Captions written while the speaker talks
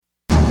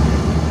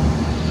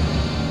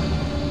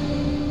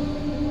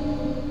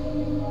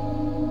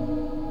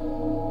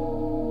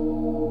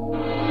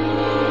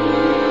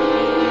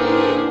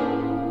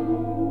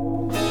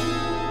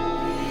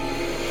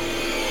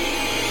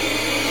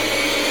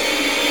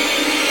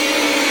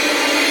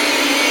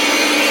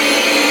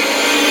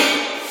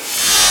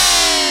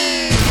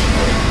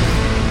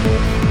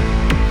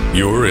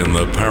You're in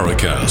the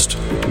Paracast,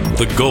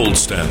 the gold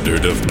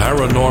standard of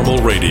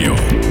paranormal radio.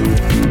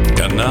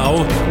 And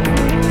now,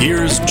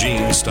 here's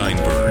Gene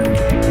Steinberg.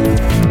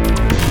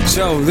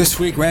 So this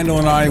week, Randall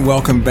and I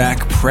welcome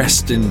back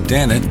Preston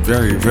Dennett,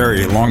 very,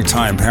 very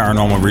long-time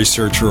paranormal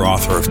researcher,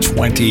 author of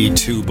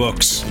 22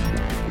 books.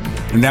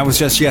 And that was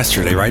just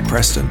yesterday, right,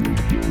 Preston?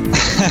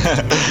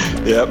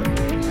 Yep,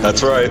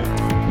 that's right.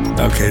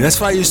 Okay, that's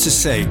what I used to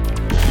say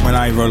when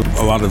I wrote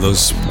a lot of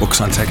those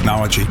books on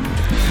technology.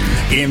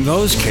 In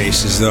those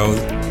cases, though,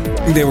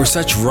 they were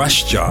such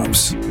rush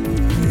jobs.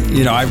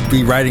 You know, I'd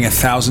be writing a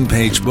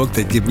 1,000-page book.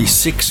 They'd give me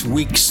 6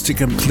 weeks to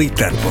complete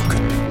that book.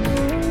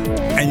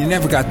 And you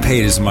never got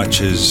paid as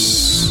much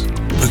as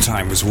the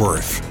time was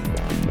worth.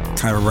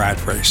 Kind of a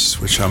rat race,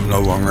 which I'm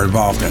no longer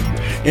involved in.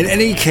 In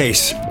any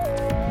case,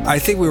 I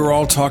think we were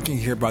all talking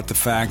here about the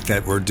fact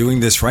that we're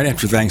doing this right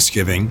after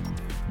Thanksgiving.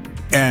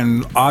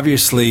 And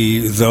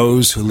obviously,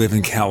 those who live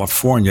in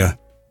California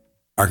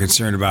are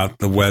concerned about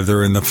the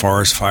weather and the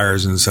forest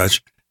fires and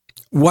such.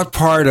 What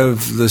part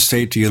of the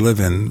state do you live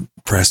in,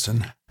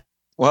 Preston?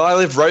 Well, I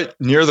live right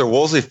near the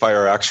Woolsey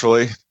Fire,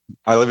 actually.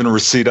 I live in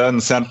Reseda in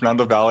the San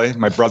Fernando Valley.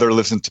 My brother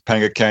lives in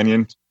Topanga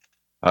Canyon.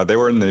 They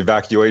were in the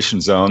evacuation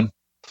zone.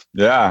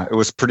 Yeah, it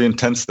was pretty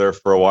intense there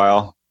for a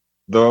while,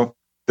 though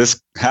this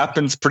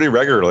happens pretty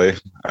regularly.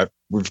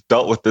 We've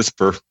dealt with this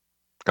for,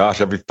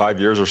 every 5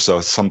 years or so,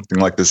 something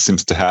like this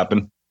seems to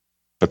happen.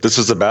 But this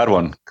was a bad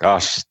one.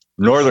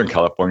 Northern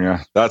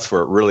California, that's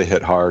where it really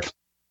hit hard.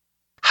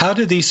 How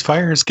did these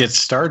fires get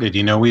started?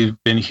 You know, we've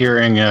been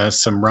hearing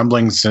some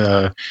rumblings,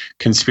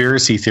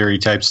 conspiracy theory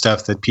type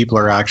stuff that people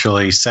are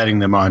actually setting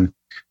them on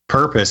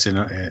purpose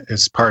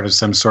as part of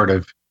some sort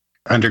of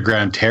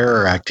underground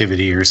terror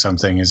activity or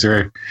something.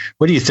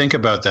 What do you think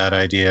about that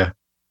idea?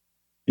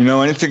 You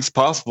know, anything's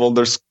possible.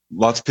 There's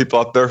lots of people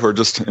out there who are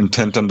just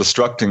intent on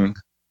destructing. As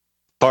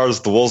far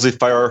as the Woolsey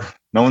Fire,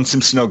 no one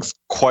seems to know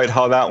quite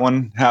how that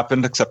one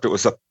happened, except it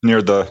was up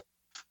near the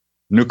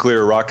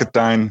nuclear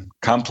Rocketdyne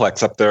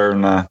complex up there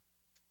in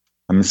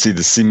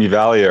the Simi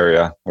Valley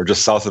area, or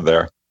just south of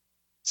there.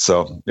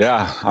 So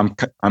yeah,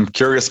 I'm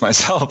curious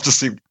myself to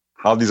see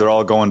how these are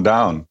all going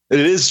down. It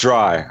is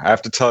dry, I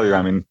have to tell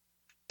you.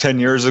 10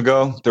 years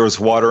ago there was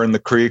water in the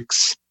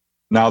creeks.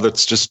 Now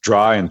that's just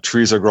dry and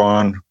trees are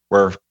growing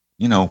where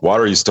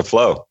water used to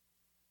flow.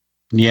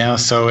 Yeah,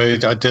 so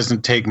it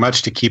doesn't take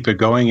much to keep it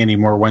going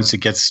anymore. Once it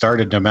gets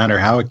started, no matter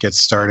how it gets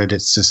started,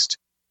 it's just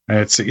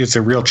it's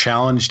a real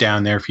challenge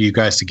down there for you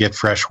guys to get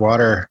fresh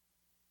water.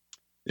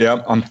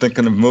 Yeah, I'm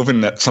thinking of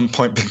moving at some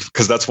point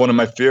because that's one of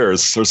my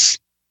fears. There's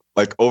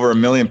like over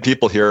 1 million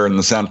people here in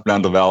the San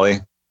Fernando Valley.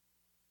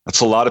 That's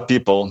a lot of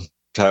people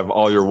to have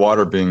all your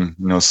water being,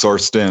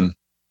 sourced in.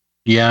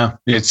 Yeah,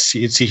 it's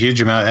a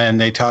huge amount, and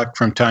they talk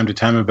from time to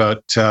time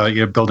about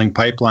building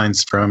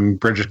pipelines from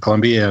British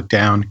Columbia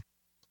down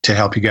to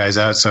help you guys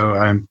out. So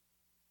I'm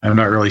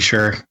not really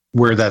sure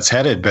where that's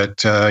headed,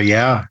 but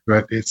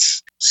but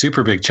it's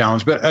super big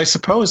challenge. But I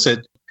suppose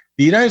that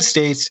the United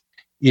States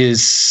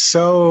is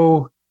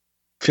so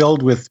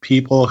filled with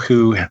people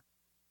who,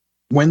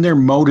 when they're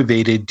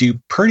motivated, do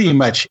pretty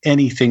much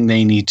anything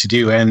they need to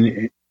do.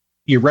 And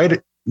you're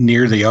right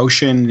near the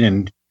ocean,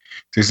 and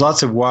there's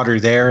lots of water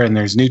there, and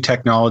there's new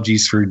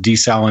technologies for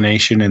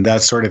desalination and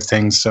that sort of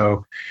thing.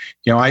 So,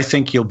 I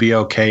think you'll be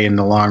okay in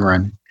the long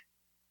run.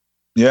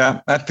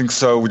 Yeah, I think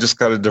so. We just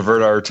got to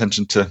divert our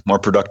attention to more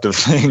productive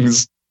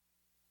things.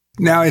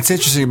 Now, it's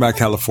interesting about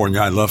California.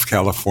 I love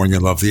California,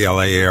 love the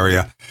LA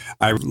area.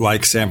 I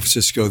like San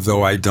Francisco,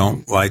 though I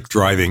don't like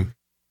driving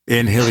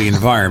in hilly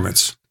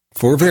environments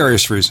for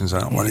various reasons I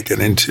don't want to get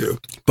into.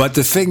 But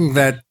the thing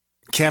that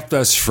kept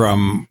us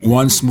from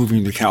once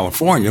moving to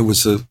California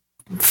was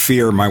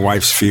my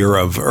wife's fear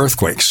of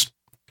earthquakes.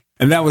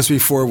 And that was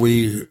before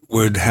we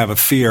would have a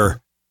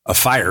fear of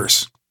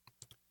fires.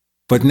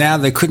 But now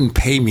they couldn't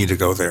pay me to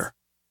go there.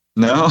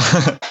 No.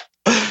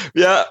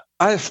 Yeah,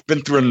 I've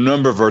been through a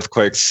number of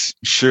earthquakes.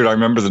 Shoot, I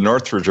remember the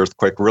Northridge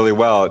earthquake really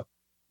well. I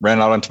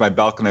ran out onto my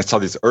balcony. I saw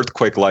these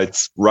earthquake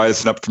lights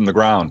rising up from the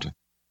ground.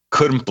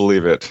 Couldn't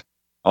believe it.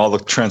 All the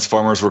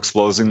transformers were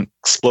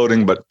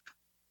exploding, but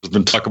there's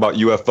been talk about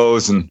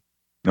UFOs and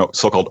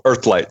so-called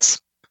earth lights.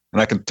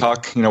 And I can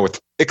talk,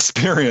 with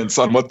experience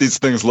on what these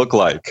things look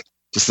like.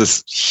 Just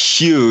this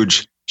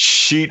huge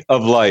sheet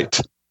of light,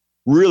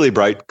 really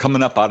bright,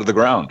 coming up out of the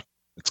ground.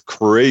 It's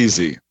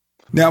crazy.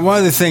 Now, one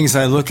of the things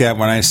I look at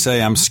when I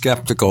say I'm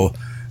skeptical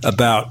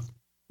about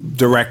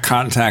direct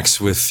contacts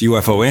with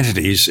UFO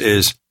entities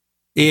is,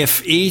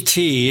 if ET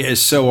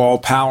is so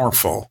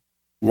all-powerful,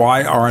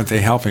 why aren't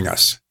they helping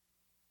us?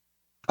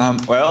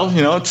 Well,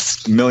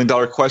 it's a $1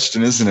 million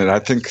question, isn't it? I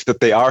think that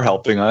they are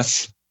helping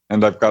us,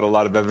 and I've got a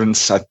lot of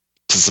evidence to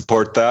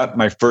support that.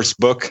 My first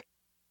book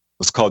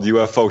was called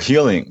UFO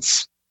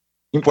Healings.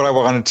 I think what I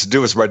wanted to do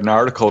was write an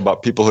article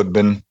about people who had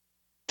been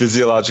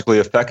physiologically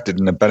affected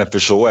in a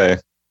beneficial way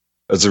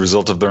as a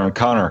result of their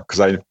encounter, because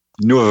I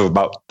knew of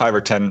about 5 or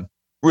 10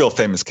 real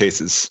famous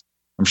cases.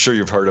 I'm sure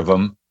you've heard of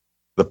them.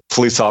 The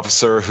police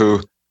officer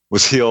who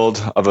was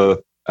healed of a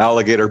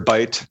alligator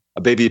bite,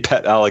 a baby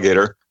pet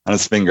alligator, on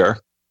his finger,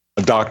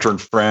 a doctor in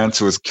France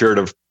who was cured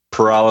of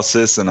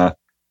paralysis and an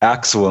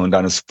axe wound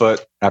on his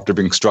foot after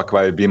being struck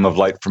by a beam of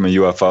light from a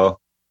UFO.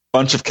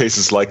 Bunch of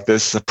cases like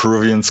this. A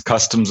Peruvian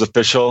customs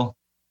official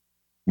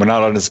went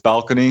out on his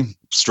balcony,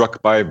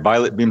 struck by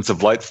violet beams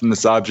of light from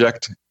this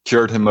object,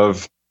 cured him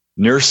of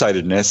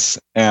nearsightedness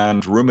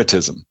and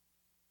rheumatism.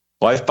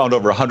 Well, I found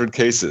over 100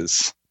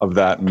 cases of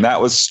that, and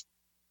that was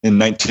in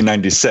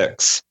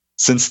 1996.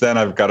 Since then,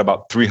 I've got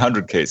about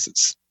 300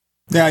 cases.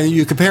 Now,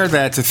 you compare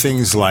that to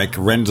things like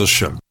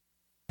Rendlesham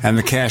and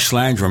the Cash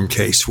Landrum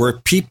case, where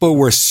people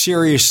were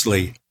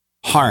seriously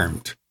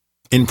harmed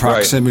in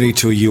proximity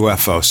to a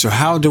UFO. So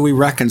how do we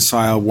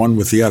reconcile one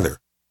with the other?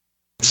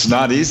 It's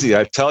not easy.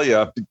 I tell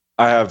you,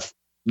 I have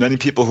many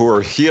people who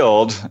are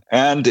healed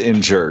and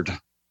injured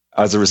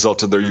as a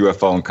result of their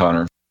UFO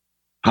encounter.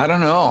 I don't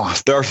know.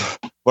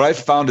 What I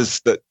found is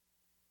that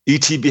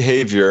ET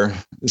behavior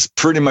is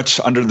pretty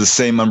much under the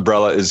same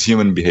umbrella as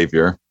human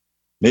behavior,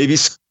 maybe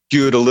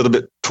skewed a little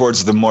bit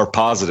towards the more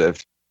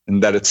positive,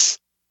 in that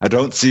I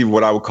don't see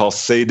what I would call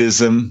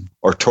sadism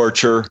or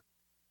torture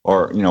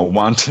or,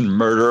 wanton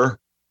murder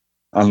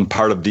on the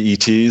part of the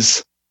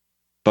ETs.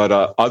 But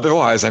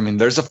otherwise,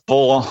 there's a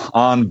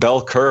full-on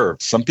bell curve.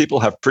 Some people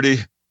have pretty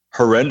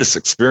horrendous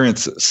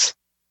experiences.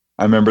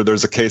 I remember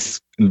there's a case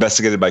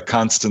investigated by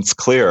Constance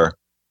Clear.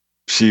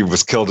 She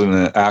was killed in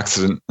an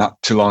accident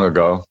not too long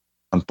ago,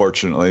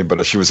 unfortunately,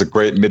 but she was a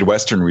great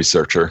Midwestern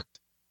researcher.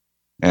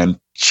 And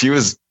she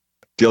was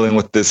dealing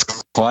with this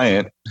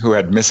client who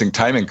had missing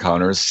time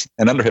encounters,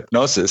 and under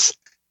hypnosis,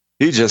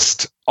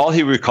 all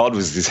he recalled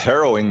was these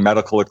harrowing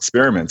medical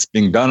experiments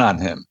being done on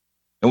him.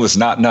 It was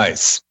not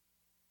nice.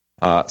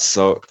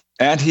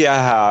 And he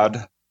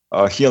had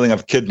a healing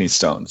of kidney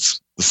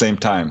stones at the same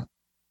time.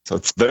 So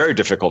it's very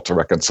difficult to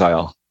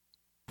reconcile.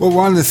 Well,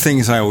 one of the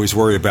things I always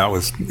worry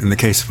about in the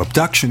case of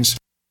abductions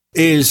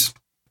is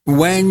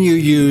when you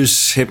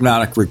use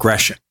hypnotic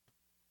regression,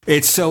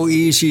 it's so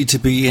easy to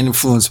be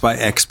influenced by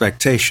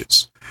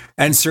expectations.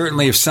 And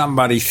certainly if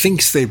somebody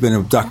thinks they've been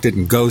abducted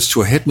and goes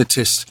to a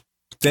hypnotist,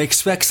 they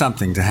expect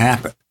something to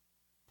happen.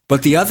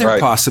 But the other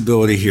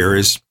possibility here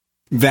is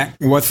that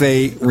what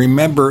they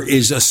remember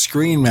is a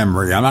screen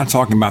memory. I'm not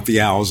talking about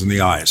the owls in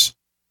the eyes,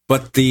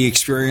 but the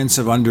experience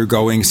of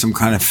undergoing some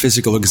kind of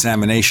physical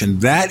examination.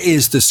 That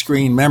is the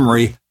screen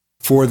memory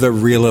for the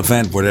real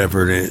event,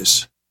 whatever it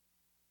is.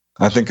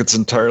 I think it's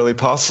entirely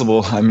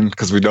possible.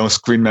 Because we know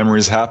screen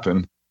memories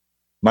happen.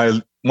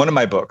 One of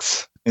my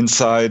books,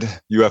 Inside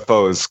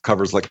UFOs,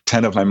 covers like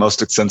 10 of my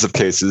most extensive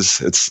cases.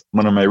 It's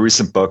one of my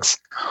recent books.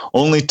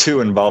 Only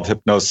 2 involve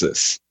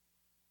hypnosis.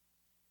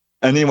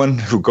 Anyone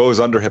who goes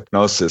under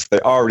hypnosis, they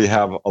already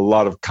have a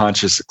lot of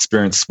conscious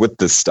experience with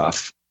this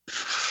stuff.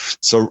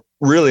 So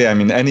really,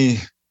 any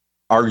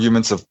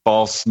arguments of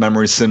false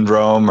memory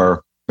syndrome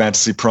or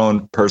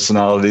fantasy-prone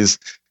personalities,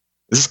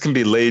 this can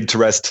be laid to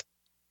rest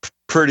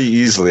pretty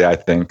easily, I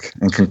think,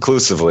 and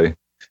conclusively,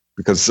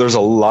 because there's a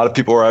lot of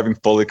people who are having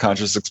fully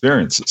conscious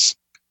experiences.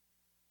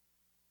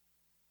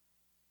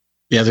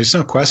 Yeah, there's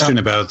no question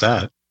about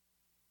that.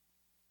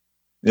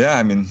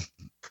 Yeah,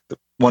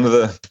 one of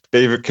the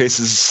favorite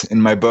cases in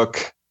my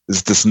book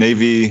is this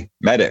Navy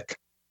medic.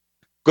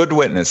 Good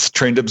witness,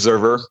 trained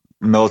observer,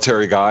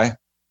 military guy.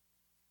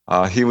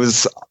 He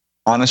was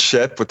on a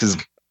ship with his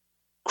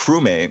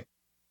crewmate,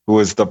 who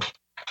was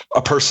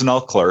a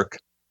personnel clerk.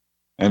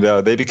 And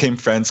they became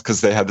friends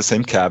because they had the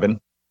same cabin.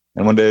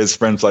 And one day his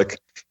friend's like,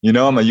 I'm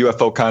a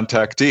UFO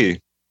contactee.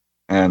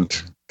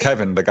 And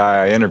Kevin, the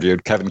guy I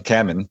interviewed, Kevin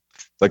Kamen,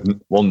 like,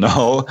 well,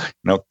 no.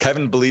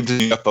 Kevin believed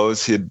in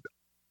UFOs. He had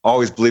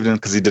always believed in them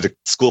because he did a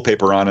school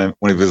paper on it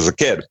when he was a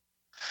kid.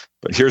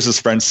 But here's his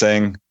friend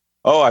saying,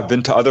 I've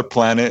been to other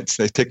planets.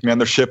 They take me on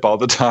their ship all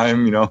the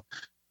time,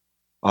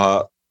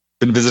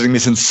 been visiting me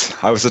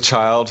since I was a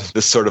child,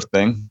 this sort of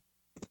thing.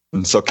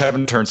 And so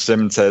Kevin turns to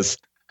him and says,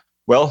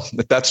 well,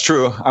 if that's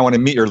true, I want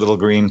to meet your little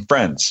green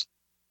friends.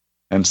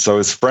 And so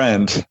his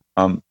friend,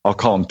 I'll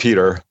call him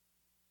Peter,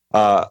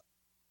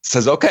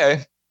 says,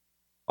 okay,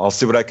 I'll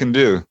see what I can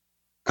do.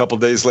 A couple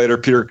of days later,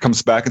 Peter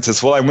comes back and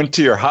says, well, I went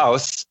to your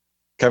house.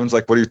 Kevin's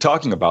like, what are you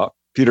talking about?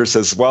 Peter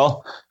says,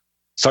 well,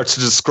 starts to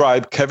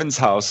describe Kevin's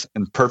house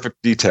in perfect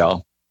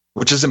detail,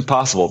 which is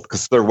impossible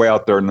because they're way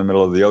out there in the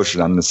middle of the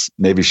ocean on this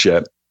Navy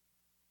ship.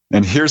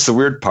 And here's the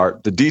weird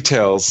part. The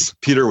details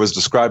Peter was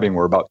describing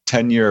were about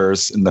 10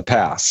 years in the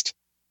past.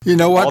 You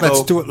know what?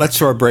 Let's do it. Let's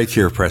throw a break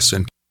here,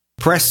 Preston.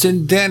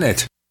 Preston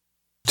Dennett,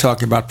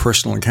 talking about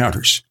personal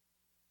encounters.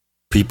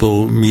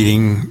 People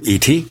meeting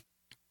ET.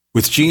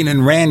 With Gene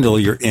and Randall,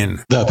 you're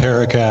in the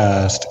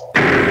Paracast.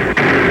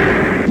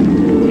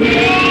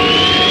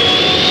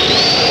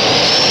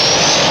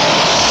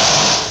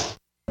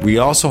 We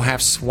also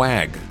have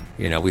swag.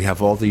 We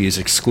have all these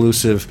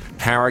exclusive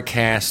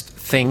Paracast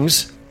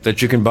things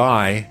that you can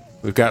buy.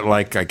 We've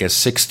got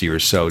 60 or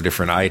so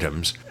different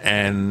items,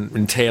 and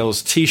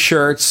entails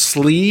t-shirts,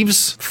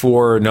 sleeves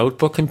for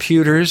notebook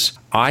computers,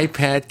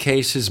 iPad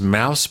cases,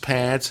 mouse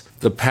pads,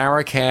 the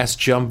Paracast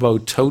Jumbo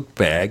tote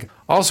bag,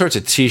 all sorts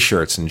of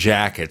t-shirts and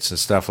jackets and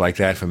stuff like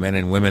that for men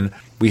and women.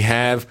 We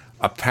have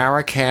a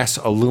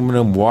Paracast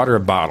aluminum water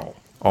bottle.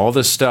 All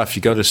this stuff,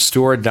 you go to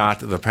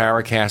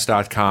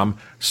store.theparacast.com,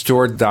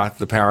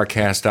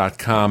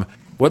 store.theparacast.com.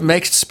 What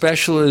makes it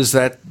special is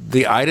that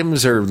the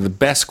items are the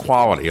best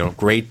quality,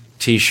 great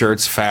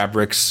T-shirts,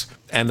 fabrics,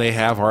 and they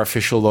have our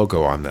official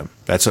logo on them.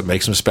 That's what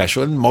makes them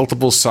special, in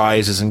multiple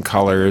sizes and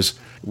colors.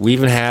 We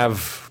even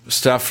have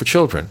stuff for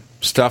children,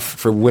 stuff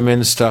for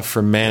women, stuff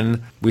for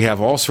men. We have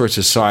all sorts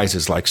of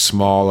sizes, like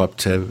small up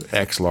to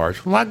X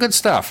large. A lot of good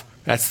stuff.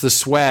 That's the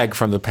swag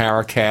from the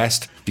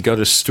Paracast. You go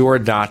to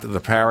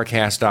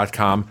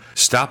store.theparacast.com,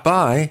 stop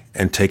by,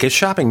 and take a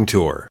shopping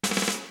tour.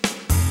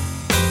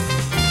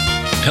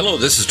 Hello,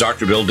 this is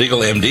Dr. Bill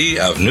Deagle, MD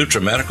of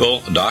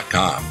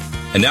NutriMedical.com,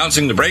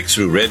 announcing the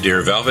breakthrough Red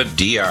Deer Velvet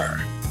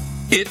DR.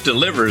 It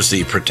delivers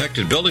the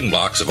protected building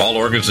blocks of all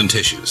organs and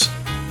tissues,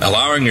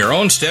 allowing your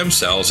own stem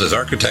cells as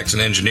architects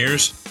and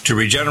engineers to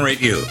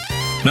regenerate you.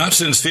 Not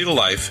since fetal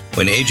life,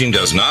 when aging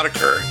does not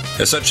occur,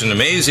 has such an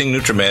amazing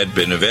NutriMed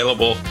been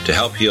available to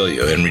help heal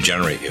you and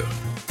regenerate you.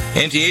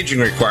 Anti-aging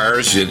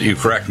requires that you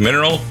correct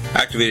mineral,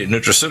 activated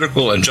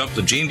nutraceutical, and jump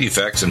the gene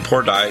defects and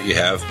poor diet you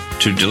have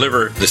to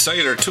deliver the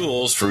cellular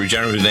tools for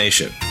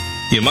regeneration.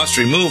 You must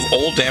remove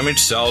old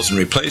damaged cells and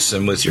replace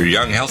them with your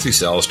young healthy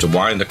cells to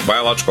wind the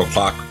biological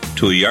clock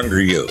to a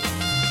younger you.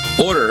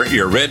 Order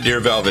your Red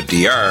Deer Velvet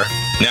DR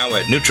now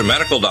at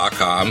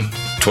NutriMedical.com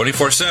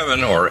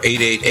 24/7 or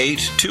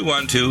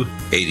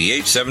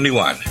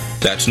 888-212-8871.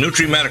 That's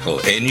NutriMedical,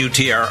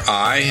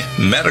 NUTRI,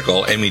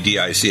 Medical,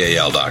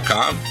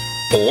 MEDICAL.com,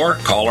 or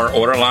call our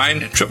order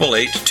line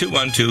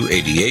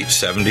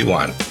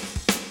 888-212-8871.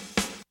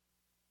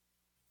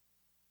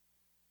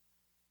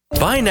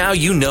 By now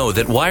you know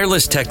that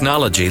wireless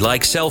technology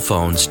like cell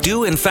phones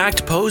do in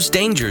fact pose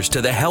dangers to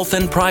the health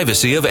and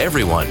privacy of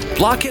everyone.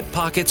 Block-It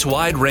Pocket's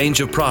wide range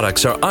of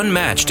products are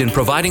unmatched in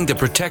providing the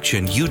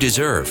protection you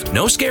deserve.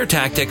 No scare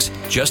tactics,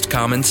 just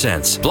common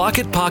sense.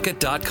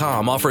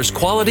 BlockItPocket.com offers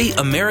quality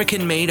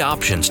American-made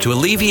options to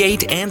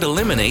alleviate and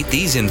eliminate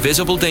these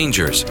invisible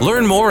dangers.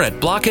 Learn more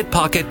at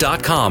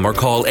BlockItPocket.com or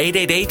call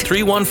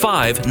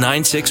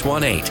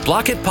 888-315-9618.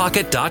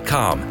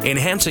 BlockItPocket.com,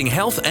 enhancing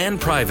health and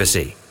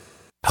privacy.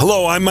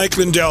 Hello, I'm Mike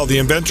Lindell, the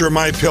inventor of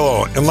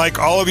MyPillow, and like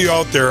all of you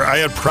out there, I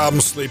had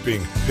problems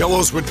sleeping.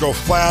 Pillows would go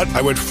flat,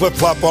 I would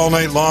flip-flop all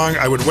night long,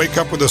 I would wake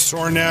up with a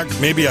sore neck,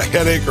 maybe a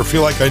headache, or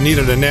feel like I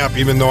needed a nap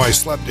even though I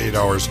slept 8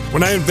 hours.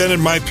 When I invented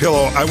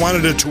MyPillow, I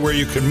wanted it to where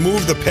you can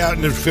move the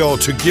patented fill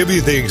to give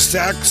you the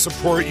exact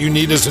support you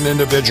need as an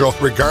individual,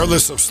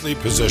 regardless of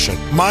sleep position.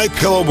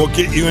 MyPillow will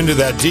get you into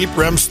that deep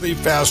REM sleep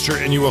faster,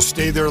 and you will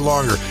stay there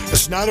longer.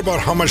 It's not about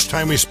how much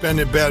time we spend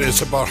in bed,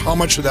 it's about how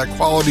much of that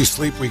quality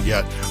sleep we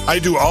get. I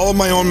do all of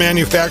my own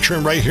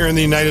manufacturing right here in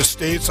the United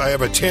States. I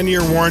have a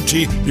 10-year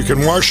warranty. You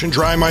can wash and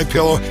dry my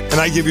pillow,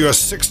 and I give you a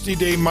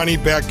 60-day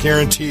money-back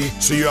guarantee,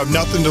 so you have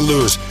nothing to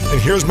lose.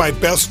 And here's my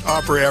best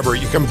offer ever.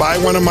 You can buy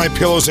one of my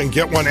pillows and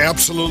get one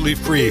absolutely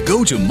free.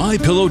 Go to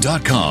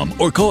mypillow.com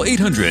or call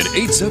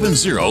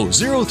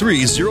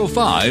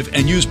 800-870-0305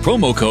 and use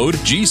promo code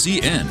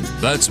GCN.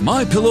 That's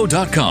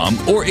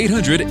mypillow.com or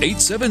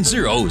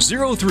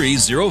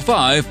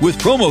 800-870-0305 with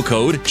promo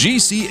code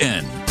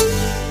GCN.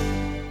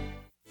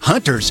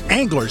 Hunters,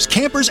 anglers,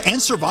 campers, and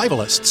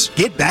survivalists.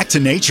 Get back to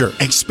nature.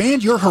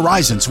 Expand your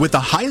horizons with the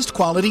highest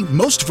quality,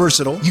 most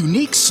versatile,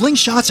 unique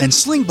slingshots and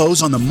sling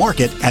bows on the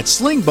market at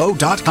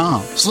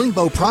slingbow.com. Sling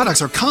bow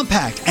products are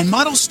compact and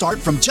models start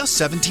from just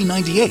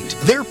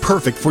 $17.98. They're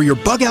perfect for your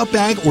bug-out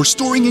bag or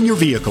storing in your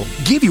vehicle.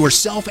 Give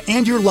yourself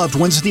and your loved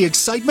ones the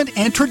excitement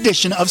and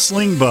tradition of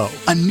sling bow,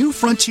 a new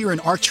frontier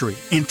in archery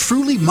and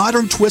truly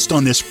modern twist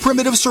on this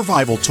primitive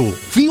survival tool.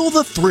 Feel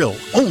the thrill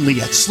only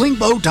at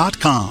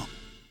slingbow.com.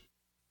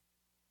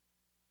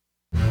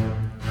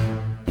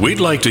 We'd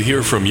like to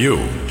hear from you.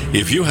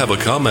 If you have a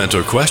comment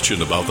or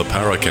question about the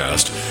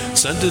Paracast,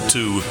 send it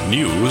to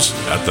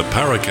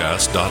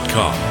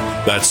news@theparacast.com.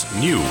 That's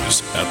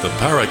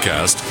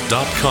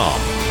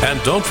news@theparacast.com.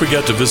 And don't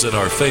forget to visit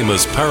our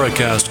famous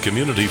Paracast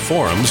community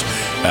forums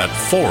at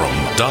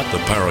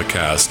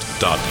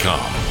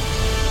forum.theparacast.com.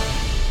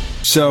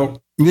 So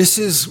this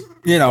is,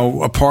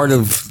 a part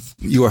of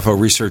UFO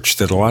research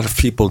that a lot of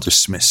people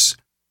dismiss.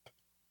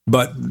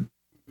 But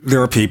there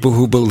are people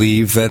who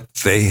believe that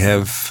they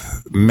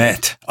have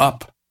met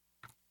up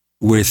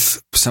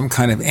with some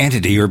kind of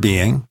entity or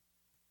being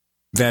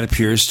that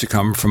appears to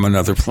come from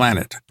another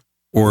planet,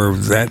 or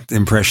that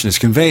impression is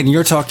conveyed. And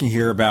you're talking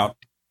here about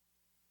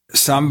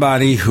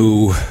somebody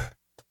whose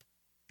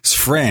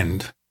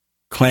friend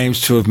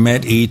claims to have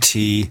met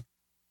E.T.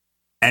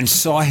 and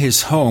saw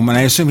his home, and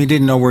I assume he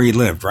didn't know where he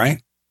lived,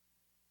 right?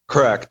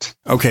 Correct.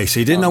 Okay, so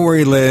he didn't know where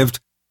he lived,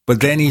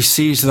 but then he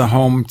sees the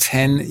home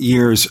 10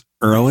 years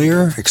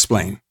earlier.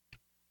 Explain.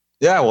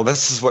 Yeah, well,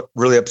 this is what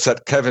really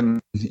upset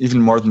Kevin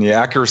even more than the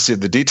accuracy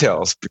of the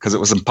details, because it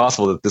was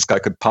impossible that this guy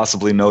could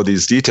possibly know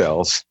these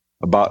details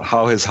about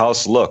how his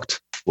house looked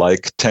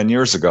like 10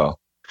 years ago.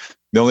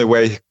 The only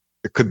way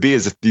it could be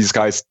is if these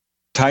guys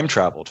time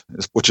traveled,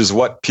 which is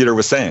what Peter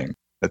was saying,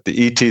 that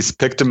the ETs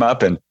picked him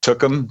up and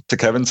took him to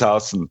Kevin's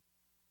house. And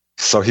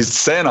so he's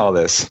saying all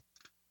this.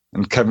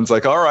 And Kevin's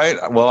like, all right,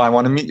 well, I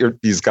want to meet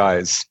these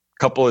guys. A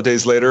couple of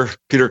days later,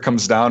 Peter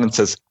comes down and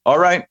says, all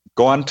right,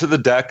 go on to the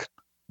deck.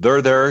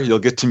 They're there. You'll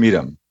get to meet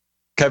them.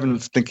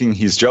 Kevin's thinking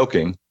he's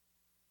joking,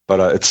 but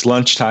it's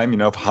lunchtime,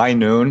 high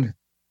noon,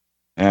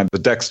 and the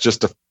deck's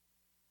just a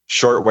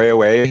short way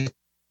away.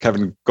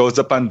 Kevin goes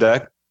up on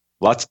deck.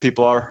 Lots of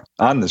people are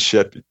on this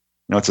ship.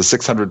 It's a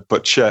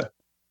 600-foot ship,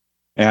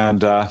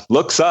 and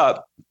looks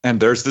up,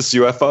 and there's this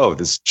UFO,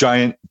 this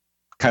giant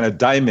kind of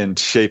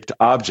diamond-shaped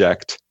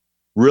object,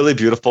 really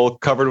beautiful,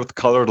 covered with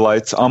colored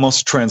lights,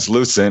 almost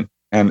translucent,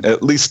 and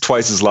at least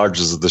twice as large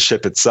as the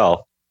ship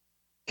itself.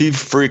 He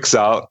freaks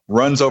out,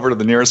 runs over to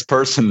the nearest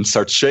person and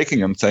starts shaking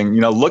him, saying,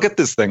 look at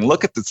this thing,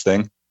 look at this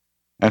thing.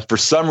 And for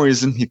some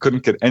reason, he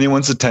couldn't get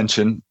anyone's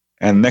attention.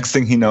 And next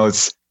thing he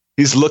knows,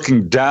 he's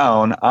looking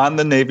down on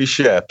the Navy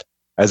ship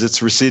as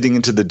it's receding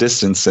into the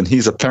distance, and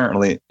he's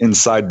apparently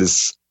inside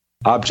this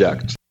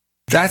object.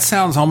 That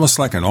sounds almost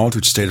like an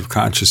altered state of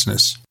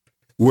consciousness,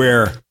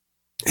 where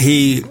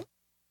he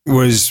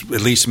was,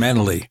 at least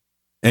mentally,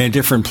 in a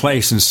different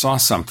place and saw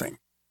something.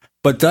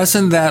 But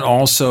doesn't that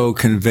also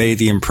convey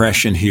the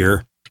impression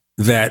here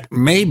that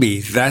maybe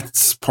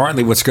that's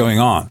partly what's going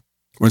on?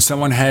 When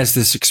someone has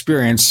this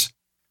experience,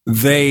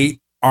 they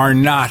are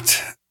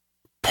not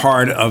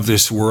part of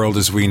this world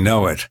as we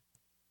know it,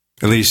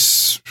 at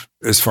least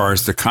as far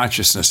as the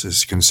consciousness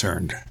is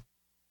concerned.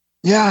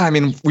 Yeah,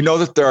 we know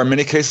that there are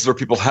many cases where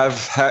people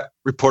have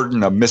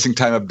reported a missing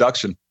time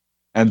abduction,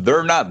 and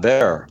they're not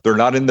there. They're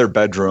not in their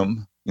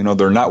bedroom.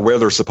 They're not where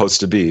they're supposed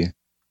to be.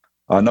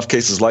 Enough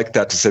cases like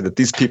that to say that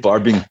these people are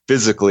being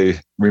physically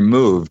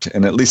removed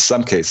in at least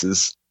some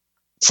cases.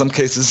 Some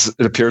cases,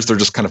 it appears they're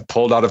just kind of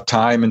pulled out of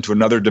time into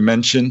another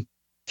dimension.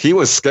 He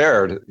was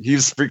scared. He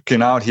was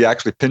freaking out. He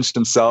actually pinched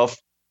himself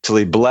till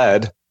he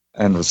bled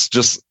and was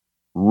just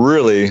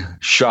really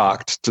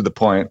shocked to the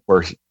point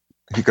where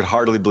he could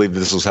hardly believe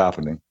this was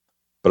happening,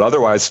 but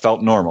otherwise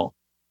felt normal.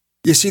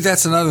 You see,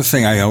 that's another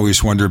thing I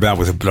always wonder about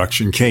with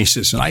abduction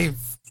cases. And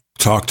I've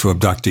talked to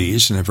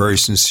abductees and they're very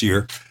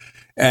sincere,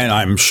 and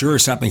I'm sure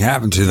something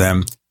happened to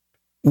them.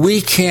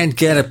 We can't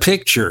get a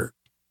picture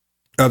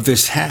of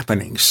this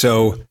happening.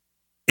 So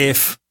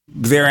if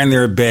they're in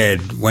their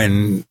bed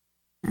when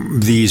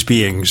these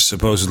beings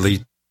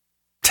supposedly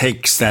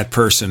takes that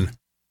person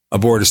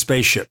aboard a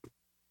spaceship,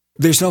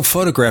 there's no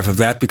photograph of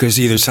that because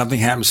either something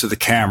happens to the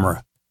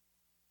camera,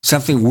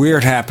 something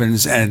weird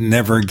happens and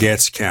never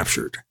gets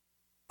captured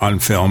on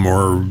film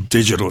or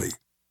digitally.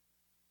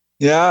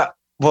 Yeah,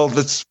 well,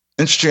 that's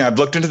interesting. I've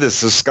looked into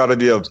this. There's got to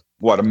be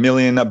a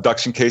million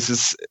abduction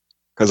cases,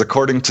 because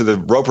according to the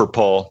Roper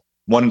poll,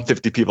 1 in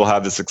 50 people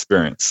have this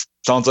experience.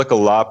 Sounds like a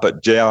lot,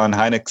 but J. Allen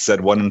Hynek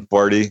said 1 in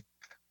 40.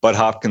 Bud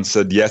Hopkins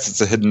said, yes,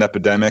 it's a hidden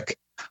epidemic.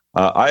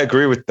 I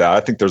agree with that. I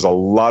think there's a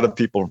lot of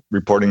people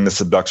reporting this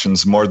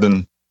abductions, more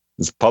than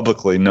is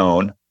publicly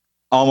known.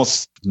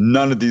 Almost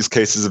none of these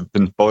cases have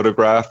been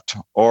photographed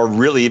or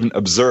really even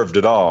observed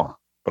at all.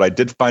 But I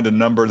did find a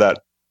number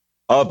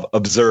of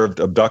observed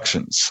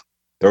abductions.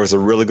 There was a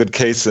really good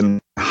case in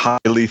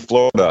Hialeah,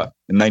 Florida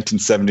in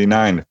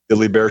 1979.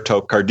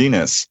 Filiberto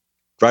Cardenas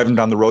driving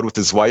down the road with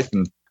his wife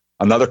and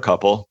another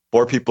couple,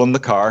 4 people in the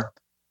car.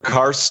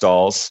 Car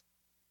stalls.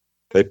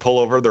 They pull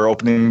over. They're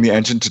opening the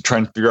engine to try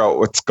and figure out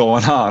what's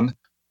going on.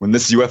 When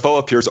this UFO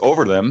appears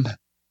over them,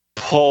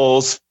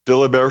 pulls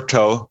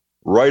Filiberto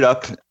right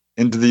up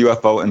into the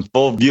UFO in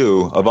full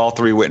view of all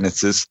 3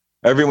 witnesses.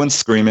 Everyone's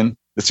screaming.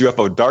 This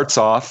UFO darts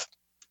off.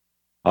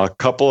 A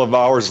couple of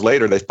hours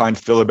later, they find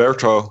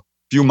Filiberto a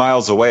few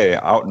miles away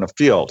out in a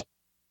field.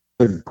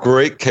 A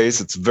great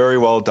case. It's very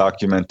well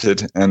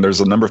documented, and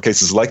there's a number of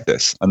cases like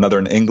this. Another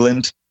in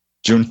England,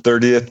 June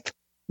 30th,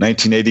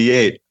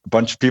 1988. A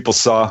bunch of people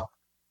saw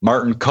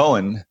Martin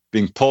Cohen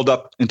being pulled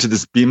up into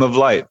this beam of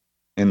light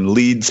in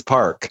Leeds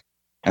Park,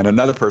 and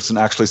another person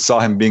actually saw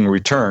him being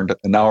returned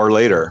an hour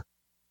later.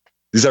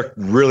 These are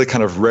really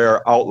kind of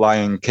rare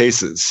outlying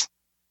cases,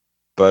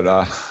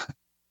 but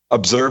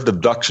observed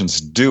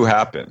abductions do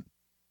happen.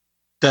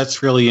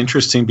 That's really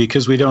interesting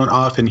because we don't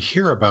often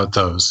hear about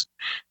those.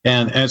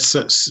 And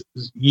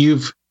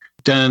you've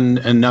done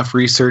enough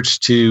research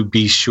to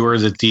be sure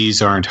that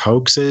these aren't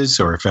hoaxes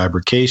or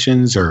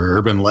fabrications or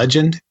urban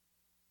legend?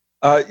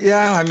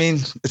 Yeah,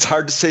 it's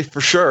hard to say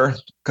for sure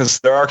because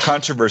there are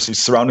controversies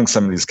surrounding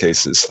some of these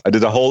cases.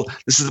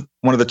 This is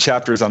one of the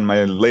chapters on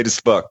my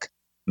latest book,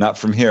 Not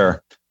From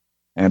Here.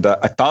 And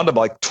I found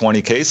about like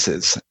 20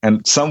 cases,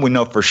 and some we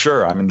know for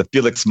sure. The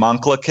Felix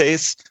Moncla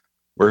case,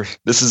 where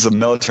this is a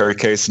military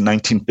case in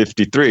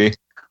 1953,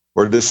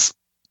 where this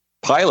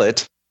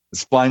pilot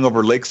is flying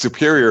over Lake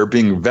Superior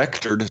being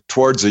vectored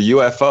towards a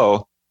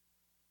UFO.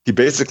 He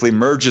basically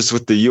merges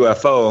with the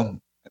UFO,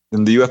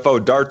 and the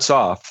UFO darts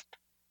off,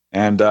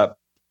 and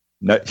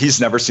he's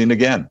never seen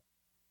again.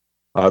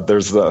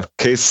 There's the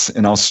case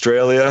in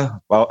Australia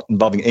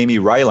involving Amy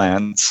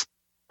Rylance,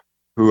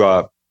 who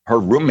her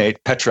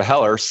roommate, Petra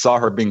Heller, saw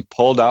her being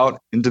pulled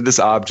out into this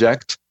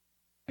object,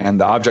 and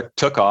the object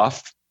took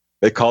off.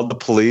 They called the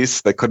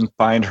police. They couldn't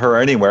find her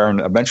anywhere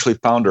and eventually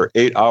found her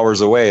 8 hours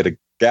away at a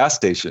gas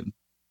station.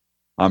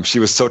 She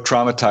was so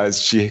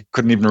traumatized she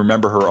couldn't even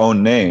remember her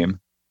own name.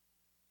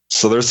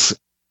 So there's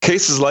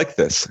cases like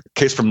this. A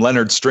case from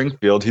Leonard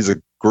Stringfield. He's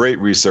a great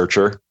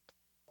researcher,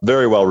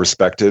 very well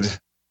respected.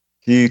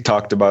 He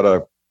talked about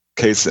a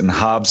case in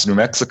Hobbs, New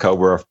Mexico,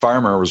 where a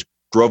farmer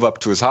drove up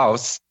to his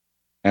house,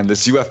 and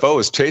this UFO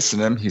was chasing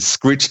him. He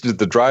screeched into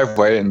the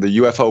driveway, and the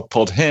UFO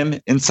pulled him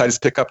inside his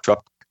pickup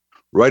truck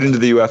right into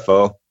the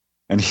UFO,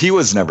 and he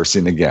was never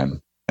seen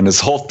again. And his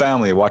whole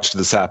family watched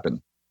this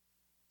happen.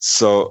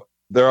 So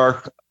there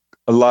are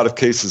a lot of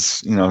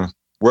cases,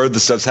 where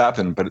this does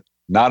happen, but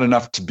not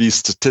enough to be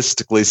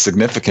statistically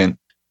significant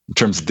in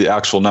terms of the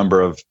actual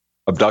number of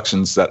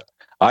abductions that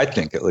I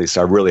think, at least,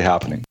 are really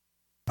happening.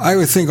 I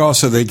would think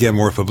also they get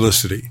more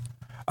publicity.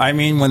 I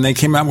mean, when they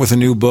came out with a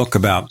new book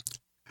about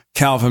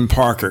Calvin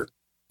Parker,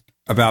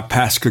 about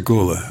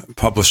Pascagoula,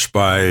 published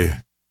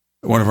by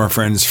one of our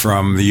friends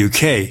from the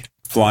UK,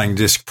 Flying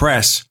Disc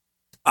Press,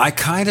 I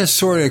kind of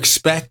sort of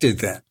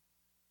expected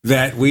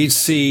that we'd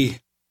see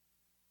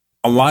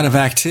a lot of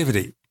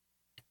activity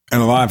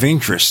and a lot of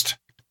interest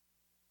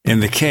in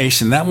the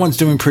case, and that one's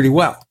doing pretty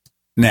well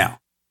now.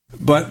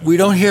 But we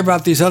don't hear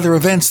about these other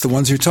events, the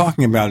ones you're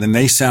talking about, and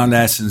they sound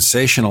as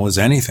sensational as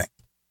anything.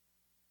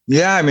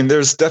 Yeah, I mean,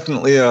 there's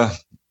definitely a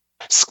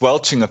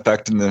squelching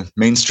effect in the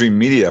mainstream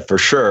media, for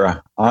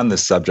sure, on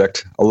this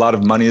subject. A lot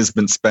of money has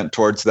been spent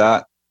towards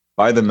that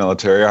by the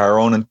military, our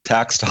own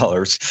tax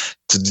dollars,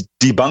 to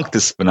debunk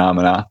this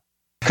phenomena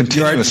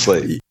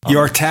continuously.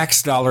 Your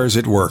tax dollars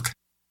at work.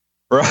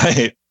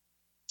 Right.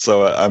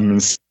 So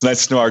it's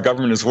nice to know our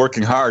government is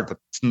working hard, but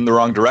it's in the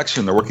wrong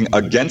direction. They're working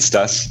against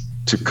us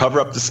to cover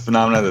up this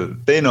phenomena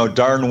that they know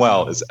darn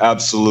well is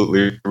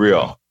absolutely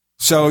real.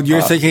 So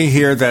you're thinking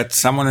here that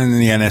someone in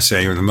the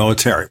NSA or the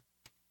military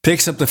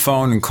picks up the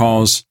phone and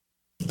calls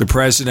the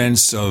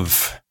presidents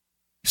of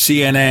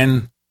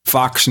CNN,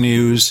 Fox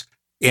News,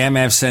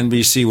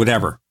 MSNBC,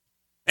 whatever,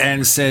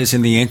 and says,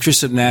 in the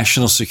interest of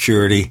national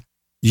security,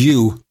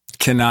 you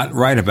cannot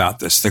write about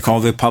this. They call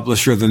the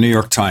publisher of the New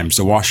York Times,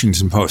 the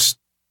Washington Post.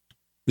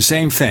 The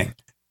same thing.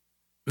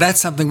 That's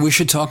something we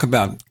should talk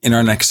about in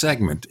our next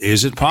segment.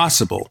 Is it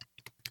possible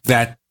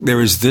that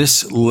there is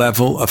this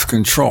level of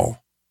control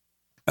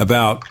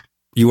about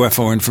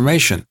UFO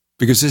information?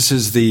 Because this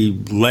is the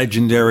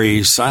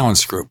legendary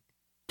silence group,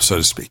 so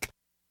to speak.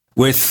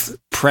 With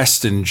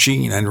Preston,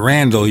 Gene, and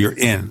Randall, you're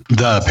in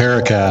the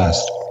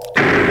Paracast.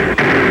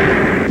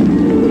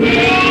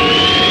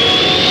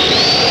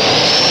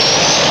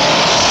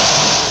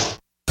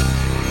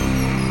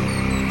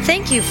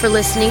 Thank you for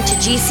listening to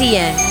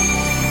GCN.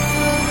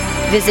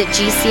 Visit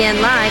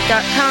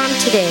GCNlive.com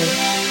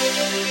today.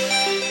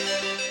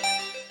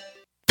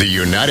 The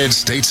United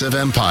States of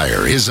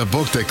Empire is a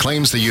book that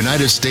claims the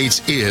United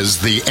States is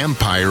the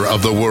empire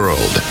of the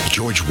world.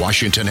 George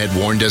Washington had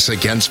warned us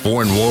against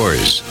foreign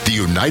wars. The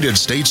United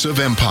States of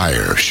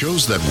Empire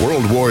shows that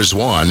World Wars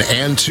I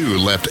and II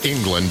left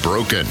England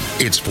broken.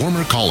 Its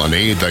former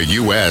colony, the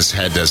U.S.,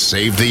 had to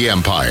save the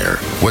empire.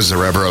 Was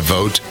there ever a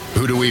vote?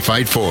 Who do we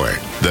fight for?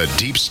 The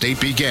deep state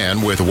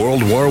began with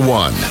World War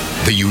I.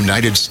 The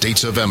United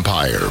States of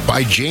Empire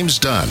by James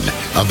Dunn.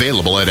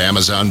 Available at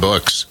Amazon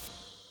Books.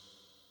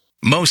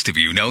 Most of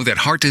you know that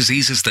heart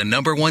disease is the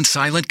 #1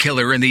 silent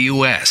killer in the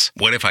U.S.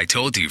 What if I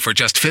told you for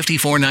just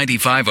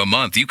 $54.95 a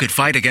month you could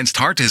fight against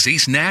heart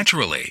disease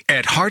naturally?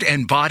 At Heart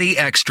and Body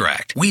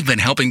Extract, we've been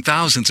helping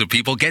thousands of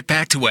people get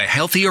back to a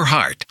healthier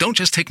heart. Don't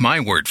just take my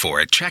word for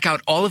it. Check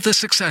out all of the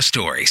success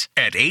stories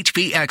at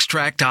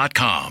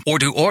hbextract.com. Or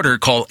to order,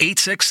 call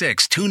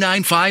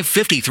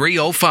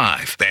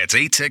 866-295-5305. That's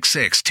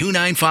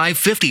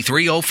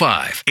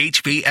 866-295-5305.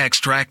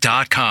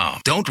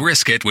 hbextract.com. Don't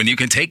risk it when you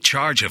can take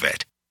charge of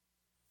it.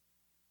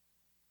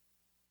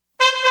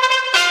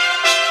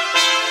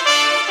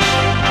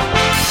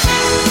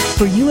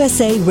 For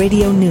USA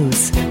Radio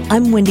News,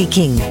 I'm Wendy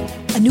King.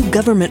 A new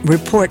government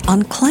report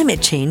on climate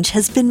change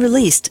has been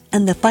released,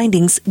 and the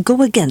findings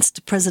go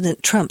against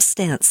President Trump's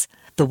stance.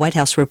 The White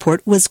House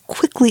report was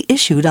quickly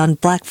issued on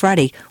Black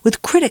Friday,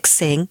 with critics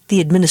saying the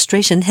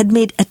administration had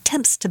made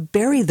attempts to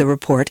bury the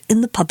report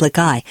in the public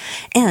eye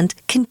and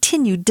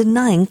continued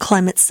denying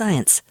climate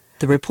science.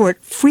 The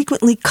report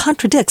frequently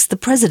contradicts the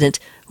president,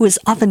 who has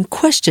often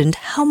questioned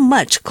how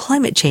much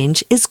climate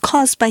change is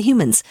caused by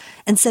humans,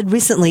 and said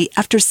recently,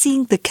 after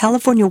seeing the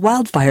California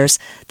wildfires,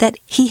 that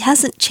he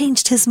hasn't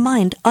changed his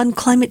mind on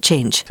climate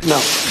change. No,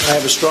 I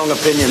have a strong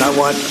opinion. I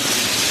want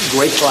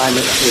great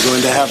climate. We're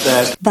going to have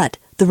that. But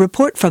the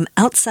report from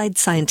outside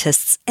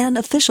scientists and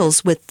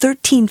officials with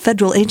 13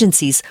 federal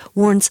agencies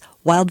warns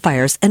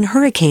wildfires and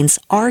hurricanes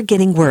are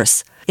getting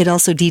worse. It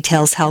also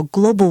details how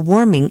global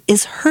warming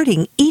is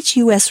hurting each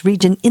U.S.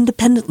 region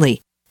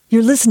independently.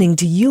 You're listening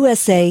to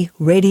USA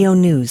Radio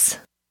News.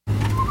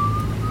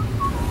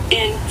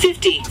 In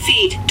 50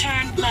 feet,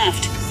 turn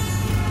left.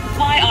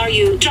 Why are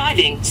you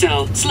driving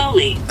so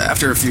slowly?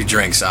 After a few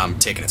drinks, I'm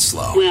taking it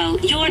slow. Well,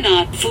 you're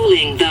not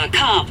fooling the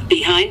cop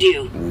behind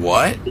you.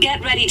 What?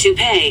 Get ready to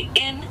pay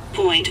in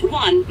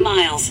 0.1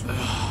 miles.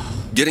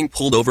 Getting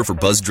pulled over for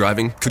buzz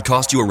driving could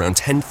cost you around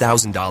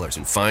 $10,000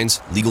 in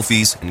fines, legal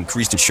fees, and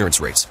increased insurance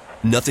rates.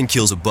 Nothing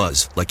kills a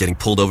buzz like getting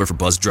pulled over for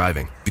buzz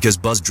driving, because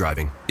buzz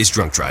driving is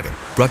drunk driving.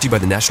 Brought to you by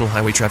the National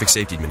Highway Traffic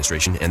Safety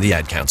Administration and the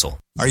Ad Council.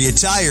 Are you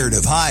tired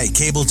of high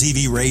cable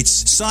TV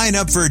rates? Sign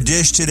up for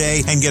Dish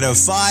today and get a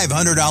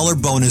 $500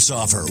 bonus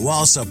offer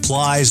while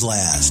supplies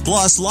last.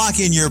 Plus, lock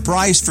in your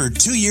price for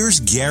 2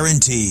 years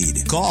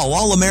guaranteed. Call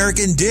All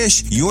American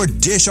Dish, your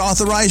Dish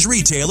authorized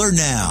retailer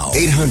now.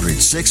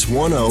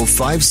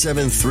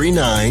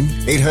 800-610-5739.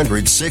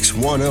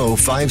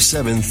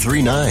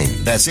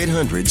 800-610-5739. That's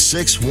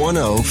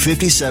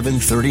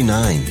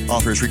 800-610-5739.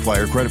 Offers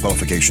require credit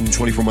qualification,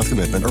 24-month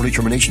commitment, early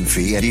termination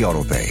fee, and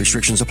e-auto pay.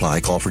 Restrictions apply.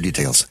 Call for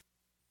details.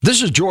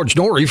 This is George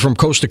Norrie from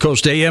Coast to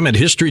Coast AM and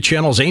History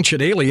Channel's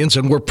Ancient Aliens,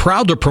 and we're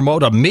proud to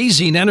promote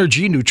amazing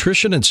energy,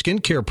 nutrition, and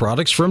skincare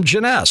products from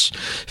Jeunesse.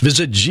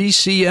 Visit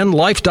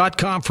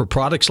GCNlife.com for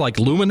products like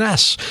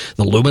Luminesse.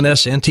 The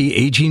Luminesse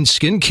anti-aging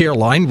skincare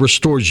line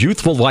restores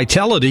youthful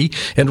vitality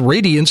and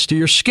radiance to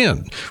your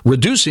skin,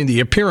 reducing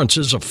the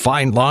appearances of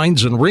fine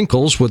lines and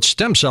wrinkles with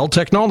stem cell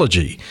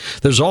technology.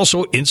 There's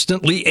also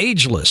Instantly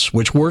Ageless,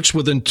 which works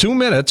within 2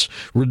 minutes,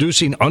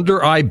 reducing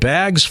under-eye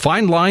bags,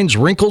 fine lines,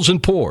 wrinkles,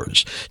 and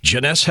pores.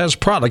 Jeunesse has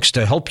products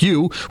to help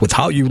you with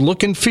how you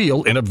look and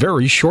feel in a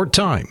very short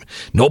time.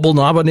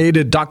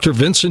 Nobel-nominated Dr.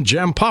 Vincent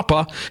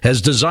Jampapa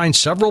has designed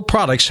several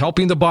products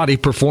helping the body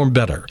perform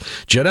better.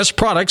 Jeunesse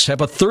products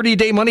have a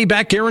 30-day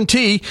money-back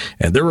guarantee,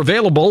 and they're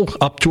available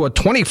up to a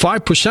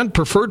 25%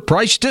 preferred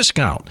price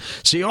discount.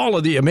 See all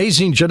of the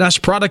amazing Jeunesse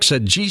products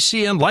at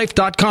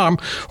GCNlife.com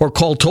or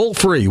call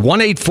toll-free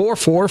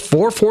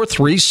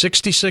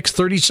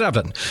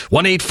 1-844-443-6637,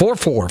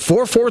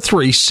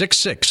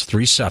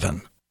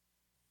 1-844-443-6637.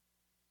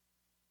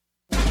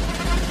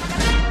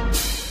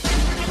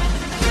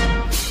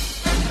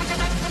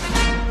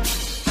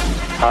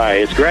 Hi,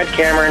 it's Grant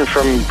Cameron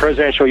from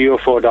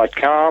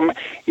presidentialufo.com.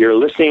 You're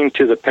listening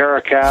to the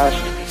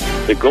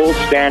Paracast, the gold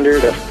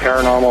standard of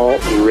paranormal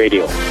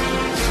radio.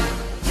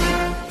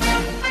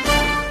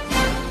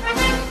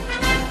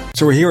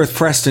 So we're here with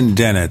Preston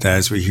Dennett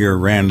as we hear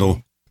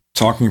Randall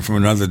talking from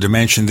another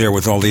dimension there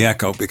with all the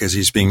echo because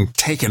he's being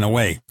taken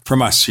away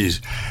from us.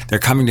 They're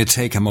coming to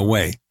take him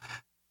away.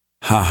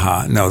 Ha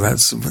ha. No, I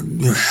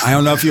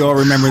don't know if you all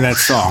remember that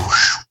song.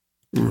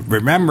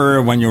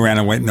 Remember when you ran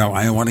away? No,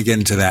 I don't want to get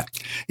into that.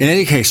 In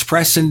any case,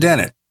 Preston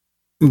Dennett,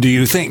 do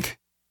you think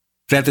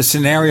that the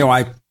scenario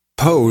I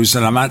pose,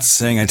 and I'm not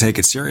saying I take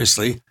it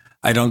seriously,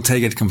 I don't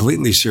take it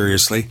completely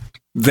seriously,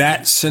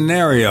 that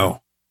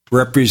scenario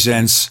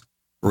represents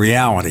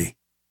reality?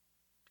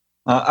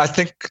 I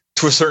think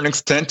to a certain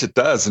extent it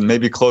does, and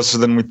maybe closer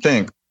than we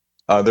think.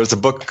 There's a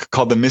book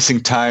called The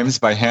Missing Times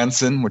by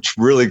Hansen, which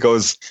really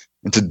goes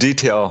into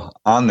detail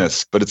on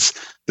this, but it's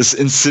this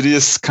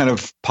insidious kind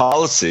of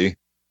policy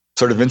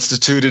sort of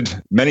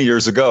instituted many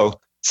years ago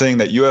saying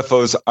that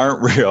UFOs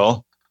aren't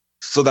real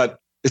so that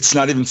it's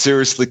not even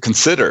seriously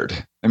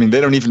considered. I mean,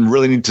 they don't even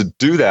really need to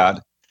do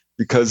that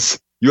because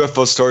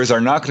UFO stories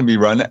are not going to be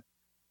run.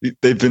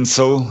 They've been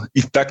so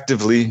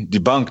effectively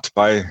debunked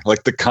by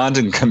like the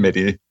Condon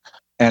Committee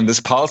and this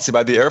policy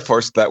by the Air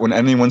Force that when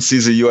anyone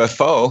sees a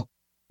UFO,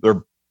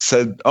 they're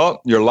said, oh,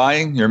 you're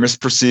lying, you're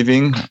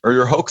misperceiving, or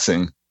you're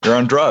hoaxing, you're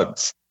on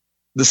drugs.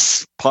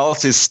 This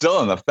policy is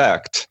still in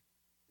effect.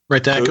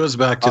 Right, that goes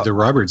back to the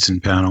Robertson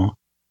panel.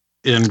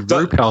 And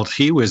Ruppelt,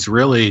 he was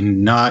really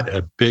not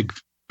a big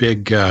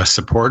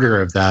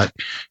supporter of that.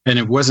 And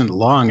it wasn't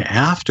long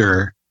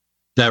after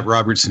that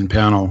Robertson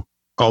panel,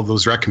 all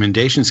those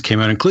recommendations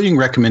came out, including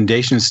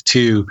recommendations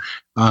to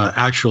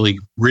actually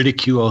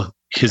ridicule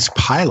his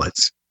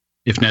pilots,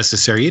 if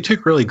necessary. He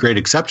took really great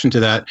exception to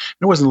that.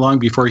 It wasn't long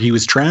before he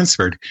was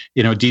transferred.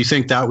 Do you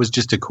think that was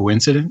just a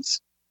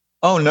coincidence?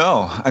 Oh,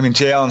 no. I mean,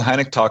 J. Allen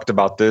Hynek talked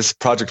about this.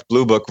 Project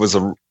Blue Book was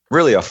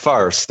really a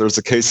farce. There's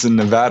a case in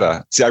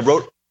Nevada. See, I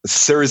wrote a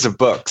series of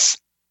books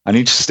on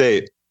each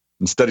state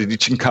and studied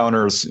each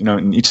encounters,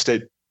 in each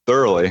state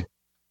thoroughly,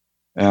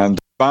 and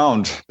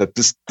found that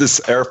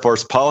this Air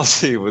Force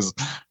policy was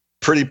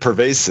pretty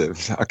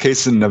pervasive. A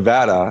case in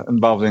Nevada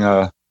involving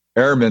a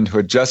airman who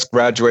had just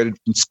graduated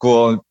from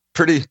school and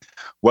pretty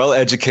well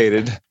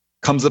educated,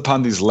 comes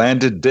upon these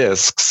landed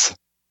discs,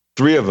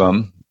 3 of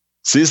them,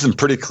 sees them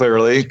pretty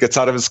clearly, gets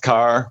out of his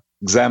car,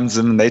 examines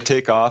them, and they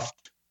take off.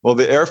 Well,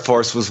 the Air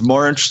Force was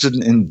more interested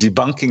in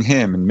debunking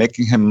him and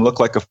making him look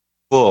like a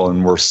fool,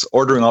 and were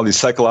ordering all these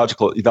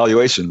psychological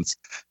evaluations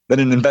than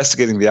in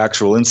investigating the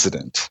actual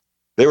incident.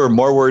 They were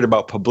more worried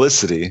about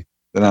publicity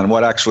than on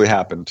what actually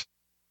happened.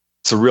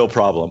 It's a real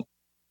problem.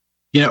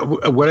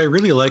 What I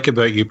really like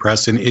about you,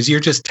 Preston, is you're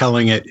just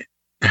telling it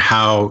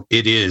how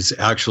it is.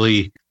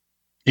 Actually,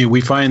 we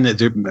find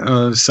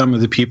that some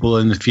of the people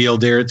in the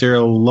field, they're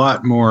a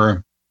lot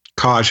more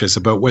cautious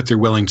about what they're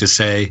willing to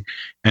say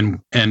and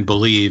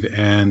believe.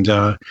 And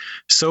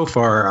so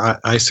far,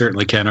 I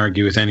certainly can't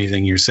argue with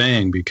anything you're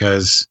saying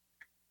because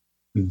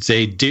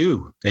they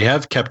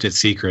have kept it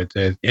secret.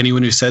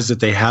 Anyone who says that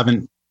they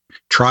haven't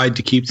tried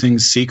to keep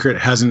things secret,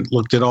 hasn't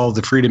looked at all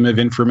the freedom of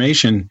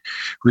information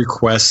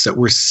requests that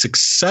were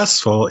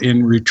successful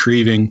in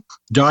retrieving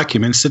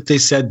documents that they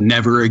said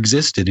never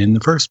existed in the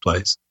first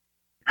place.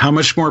 How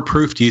much more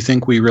proof do you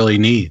think we really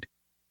need?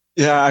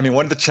 Yeah, I mean,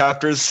 one of the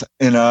chapters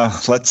in,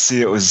 let's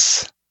see, it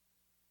was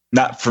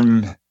Not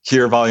From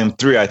Here, Volume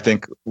 3, I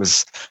think,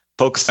 was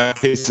focused on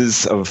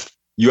cases of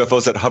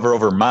UFOs that hover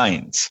over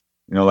mines,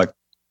 like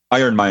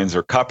iron mines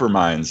or copper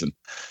mines. And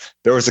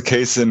there was a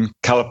case in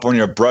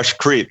California, Brush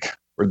Creek,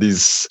 where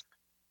these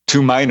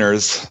two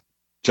miners,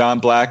 John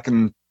Black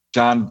and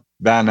John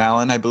Van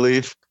Allen, I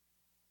believe,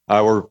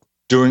 were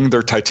doing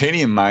their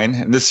titanium mine,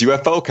 and this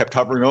UFO kept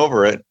hovering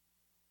over it,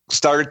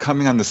 started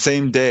coming on the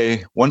same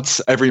day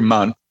once every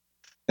month.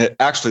 It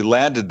actually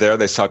landed there.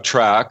 They saw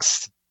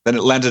tracks. Then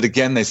it landed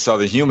again. They saw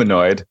the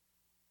humanoid.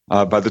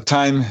 By the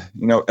time,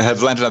 it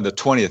had landed on the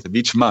 20th of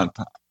each month.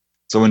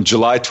 So when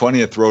July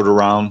 20th rolled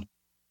around,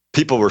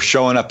 people were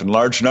showing up in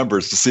large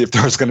numbers to see if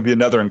there was going to be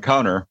another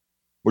encounter,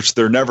 which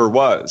there never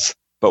was.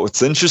 But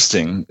what's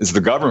interesting is the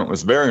government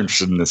was very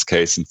interested in this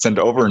case and sent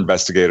over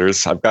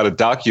investigators. I've got a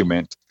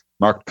document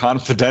marked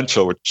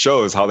confidential, which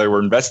shows how they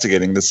were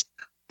investigating this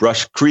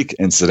Brush Creek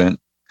incident.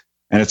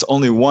 And it's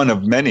only one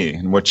of many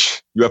in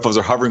which UFOs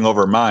are hovering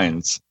over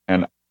mines.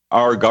 And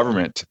our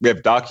government, we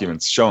have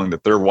documents showing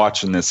that they're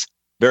watching this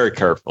very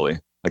carefully.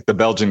 Like the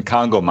Belgian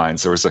Congo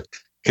mines, there was a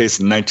case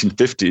in the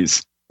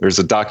 1950s. There's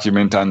a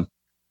document on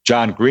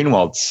John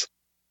Greenwald's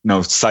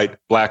site,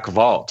 Black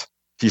Vault.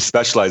 He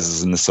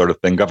specializes in this sort of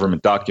thing,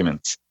 government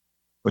documents,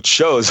 which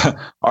shows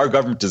our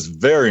government is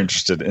very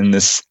interested in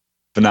this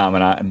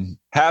phenomena and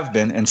have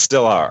been and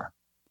still are.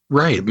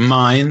 Right.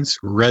 Mines,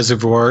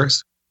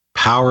 reservoirs,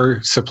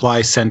 power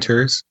supply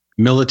centers,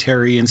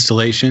 military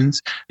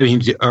installations. I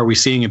mean, are we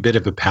seeing a bit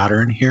of a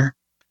pattern here?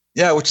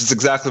 Yeah, which is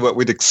exactly what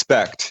we'd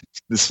expect.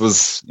 This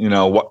was,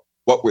 what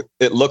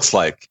it looks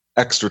like,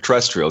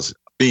 extraterrestrials,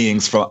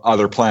 beings from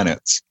other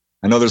planets.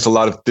 I know there's a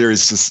lot of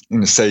theories to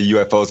say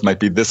UFOs might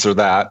be this or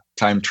that,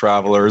 time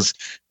travelers,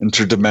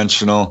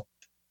 interdimensional.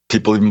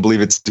 People even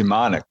believe it's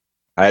demonic.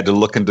 I had to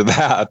look into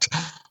that.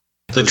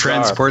 The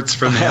transports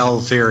from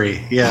hell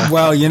theory. Yeah.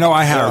 Well,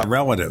 I had a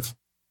relative,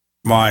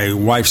 my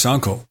wife's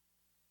uncle,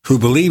 who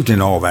believed in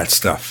all that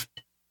stuff.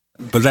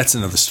 But that's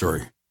another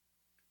story.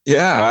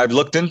 Yeah, I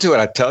looked into it.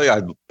 I tell you,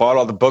 I bought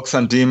all the books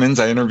on demons.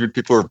 I interviewed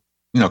people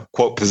who were,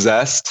 quote,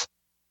 possessed.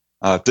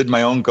 Did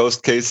my own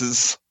ghost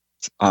cases.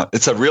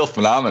 It's a real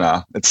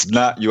phenomena. It's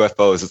not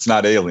UFOs. It's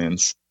not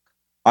aliens.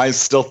 I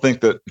still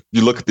think that if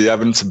you look at the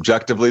evidence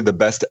objectively, the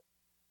best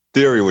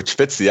theory which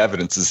fits the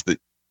evidence is the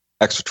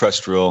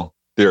extraterrestrial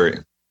theory.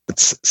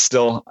 It's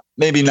still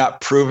maybe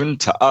not proven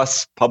to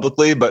us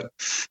publicly, but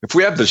if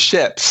we have the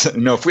ships,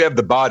 if we have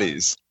the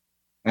bodies,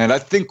 and I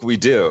think we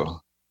do,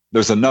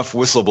 there's enough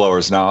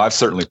whistleblowers now. I've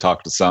certainly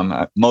talked to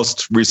some.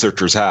 Most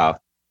researchers have,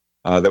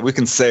 that we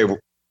can say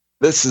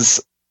this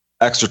is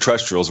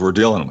extraterrestrials we're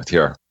dealing with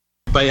here.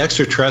 By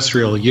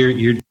extraterrestrial,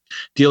 you're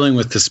dealing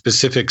with the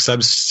specific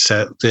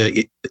subset,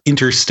 the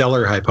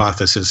interstellar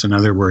hypothesis, in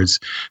other words.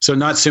 So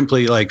not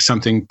simply like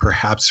something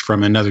perhaps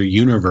from another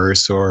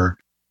universe or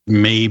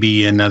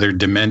maybe another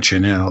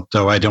dimension,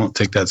 though I don't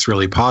think that's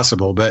really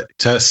possible, but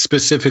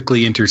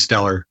specifically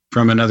interstellar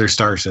from another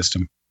star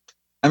system.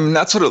 I mean,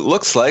 that's what it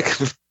looks like.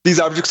 These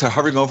objects are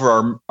hovering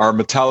over our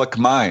metallic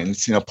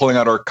mines, pulling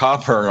out our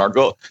copper and our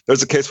gold.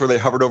 There's a case where they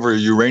hovered over a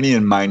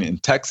uranium mine in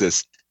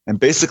Texas and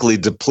basically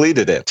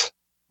depleted it.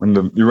 When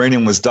the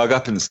uranium was dug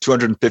up in this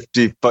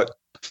 250-foot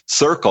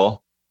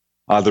circle,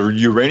 the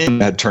uranium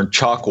had turned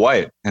chalk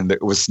white and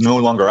it was no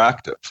longer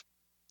active.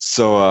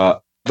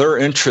 So their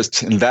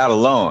interest in that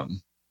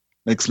alone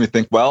makes me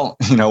think, well,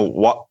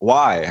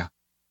 why?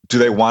 Do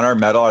they want our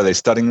metal? Are they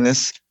studying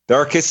this? There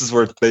are cases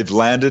where they've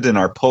landed and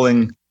are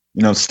pulling,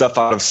 stuff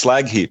out of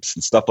slag heaps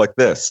and stuff like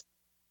this.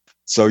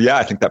 So yeah,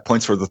 I think that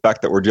points toward the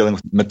fact that we're dealing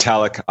with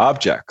metallic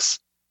objects.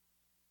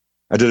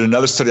 I did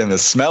another study on the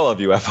smell of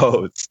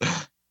UFOs.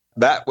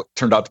 That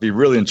turned out to be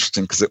really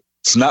interesting because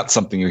it's not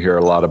something you hear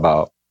a lot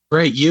about.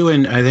 Right. You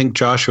and I think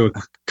Joshua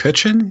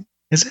Cutchin,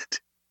 is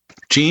it?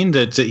 Gene,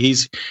 that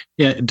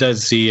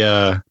does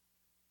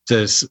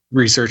the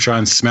research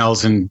on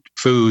smells and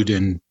food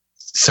and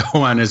so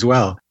on as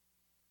well.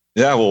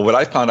 Yeah, well, what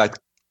I found, I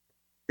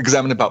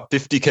examined about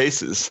 50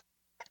 cases,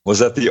 was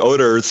that the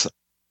odors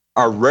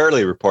are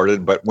rarely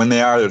reported, but when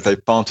they are, they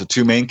fall into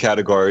two main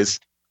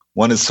categories.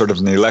 One is sort of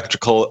an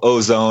electrical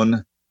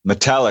ozone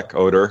metallic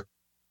odor,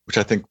 which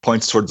I think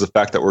points towards the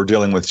fact that we're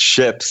dealing with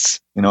ships,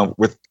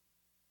 with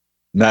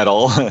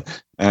metal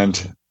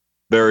and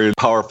very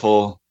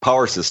powerful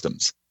power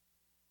systems.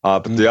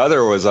 But the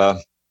other was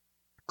a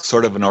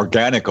sort of an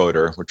organic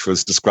odor, which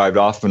was described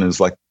often as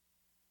like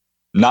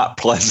not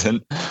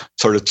pleasant,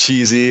 sort of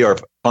cheesy or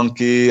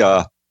funky,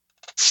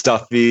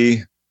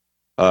 stuffy,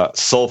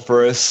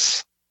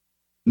 sulfurous,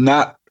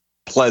 not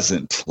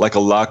pleasant, like a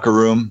locker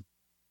room.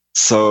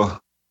 So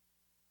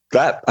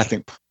that, I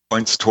think,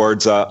 points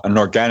towards an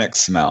organic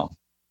smell,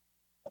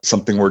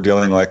 something we're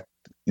dealing like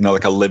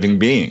a living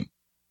being,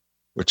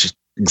 which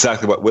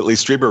exactly what Whitley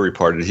Strieber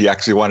reported. He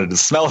actually wanted to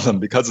smell them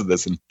because of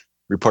this and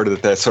reported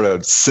that they had sort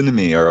of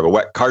cinnamon or a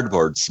wet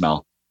cardboard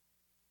smell.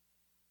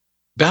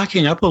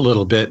 Backing up a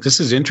little bit, this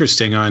is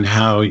interesting on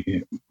how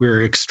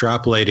we're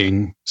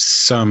extrapolating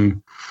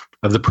some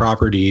of the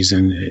properties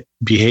and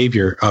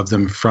behavior of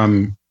them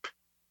from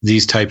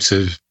these types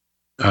of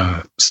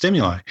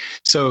stimuli.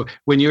 So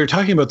when you were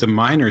talking about the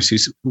miners who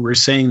were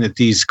saying that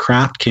these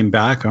craft came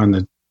back on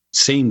the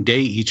same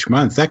day each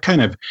month, that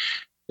kind of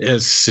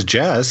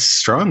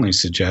strongly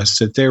suggests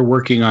that they're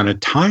working on a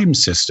time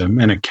system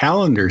and a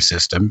calendar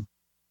system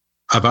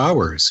of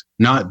ours,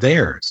 not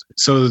theirs.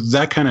 So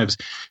that kind of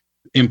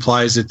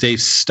implies that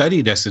they've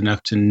studied us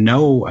enough to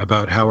know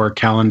about how our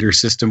calendar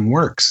system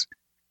works.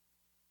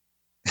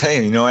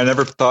 Hey, I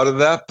never thought of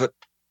that, but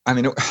I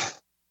mean,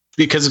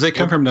 because if they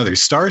come from another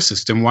star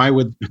system, why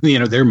would,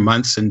 their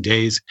months and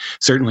days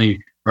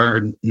certainly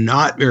are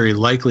not very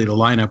likely to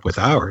line up with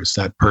ours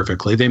that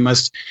perfectly. They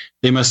must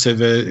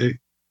have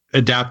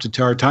adapted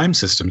to our time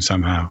system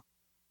somehow.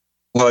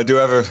 Well, I do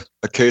have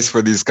a case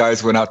where these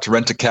guys went out to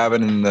rent a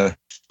cabin in the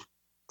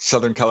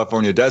Southern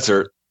California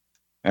desert,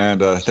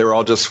 and they were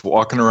all just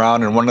walking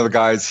around, and one of the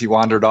guys, he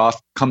wandered off,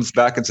 comes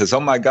back and says, "Oh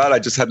my God, I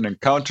just had an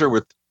encounter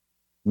with,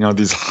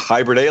 these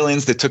hybrid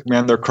aliens. They took me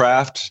on their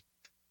craft."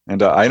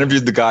 And I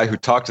interviewed the guy who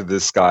talked to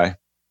this guy.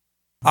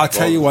 I'll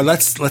tell you what,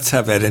 let's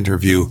have that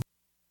interview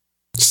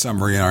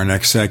summary in our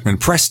next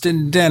segment.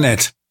 Preston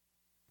Dennett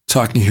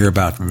talking here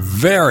about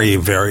very,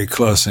 very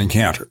close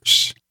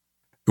encounters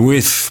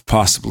with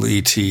possible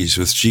ETs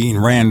with Gene,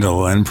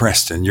 Randall, and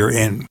Preston. You're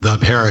in the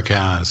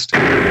Paracast.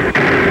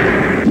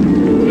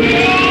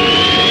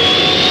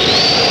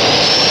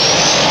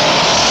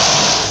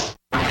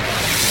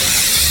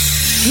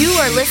 You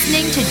are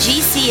listening to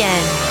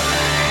GCN.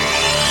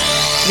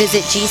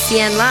 Visit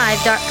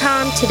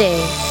GCNlive.com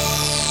today.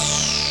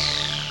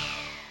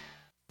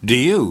 Do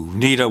you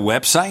need a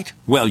website?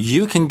 Well,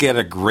 you can get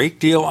a great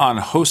deal on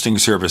hosting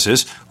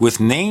services with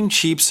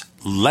Namecheap's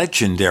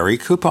legendary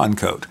coupon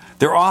code.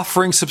 They're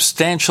offering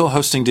substantial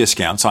hosting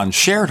discounts on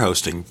shared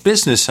hosting,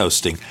 business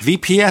hosting,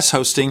 VPS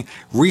hosting,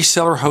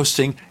 reseller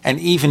hosting, and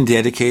even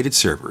dedicated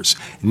servers.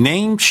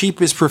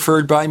 Namecheap is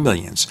preferred by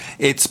millions.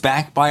 It's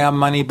backed by a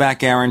money-back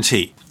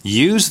guarantee.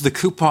 Use the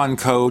coupon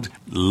code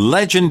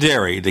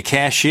LEGENDARY to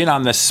cash in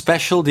on the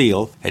special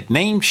deal at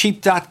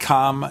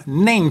Namecheap.com,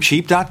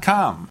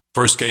 Namecheap.com.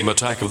 First came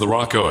Attack of the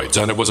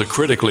Rockoids, and it was a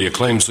critically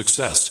acclaimed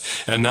success.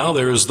 And now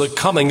there is The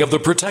Coming of the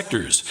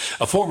Protectors.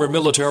 A former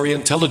military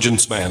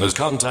intelligence man is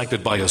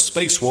contacted by a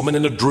space woman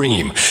in a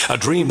dream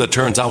that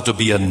turns out to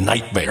be a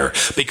nightmare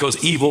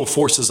because evil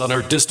forces on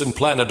her distant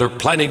planet are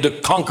planning to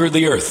conquer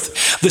the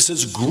Earth. This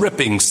is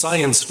gripping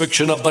science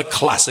fiction of the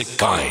classic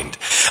kind.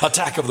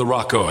 Attack of the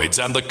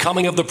Rockoids and The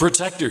Coming of the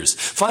Protectors.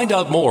 Find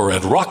out more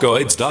at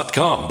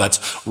rockoids.com. That's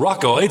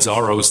Rockoids,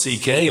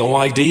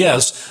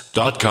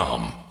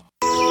 ROCKOIDS.com.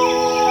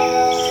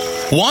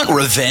 Want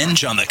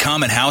revenge on the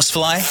common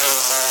housefly?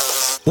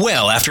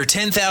 Well, after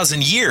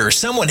 10,000 years,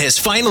 someone has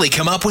finally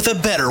come up with a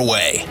better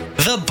way.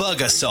 The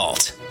Bug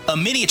Assault, a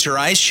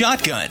miniaturized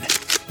shotgun,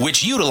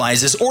 which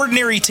utilizes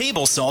ordinary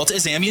table salt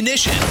as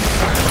ammunition.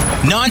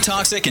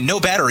 Non-toxic and no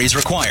batteries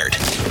required.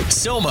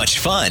 So much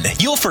fun,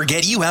 you'll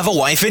forget you have a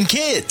wife and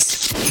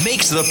kids.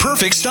 Makes the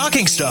perfect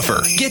stocking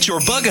stuffer. Get your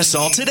Bug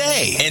Assault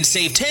today and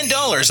save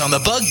 $10 on the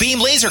Bug Beam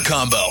Laser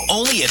Combo,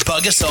 only at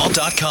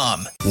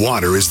bugassault.com.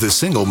 Water is the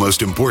single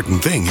most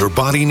important thing your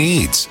body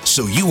needs,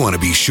 so you want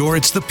to be sure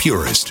it's the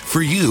purest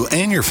for you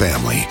and your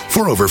family.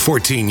 For over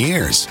 14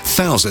 years,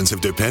 thousands have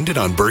depended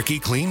on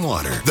Berkey Clean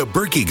Water. The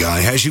Berkey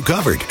guy has you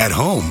covered at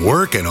home,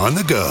 work, and on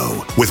the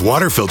go. With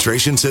water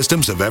filtration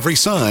systems of every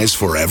size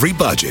for every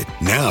budget.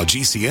 Now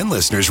GCN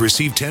listeners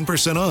receive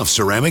 10% off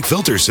ceramic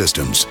filter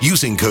systems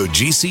using code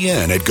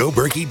GCN at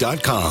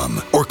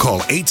goberkey.com or call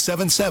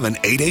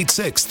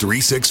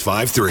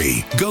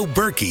 877-886-3653.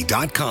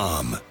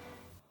 goberkey.com.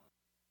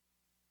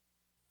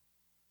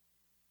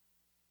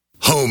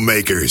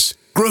 Homemakers.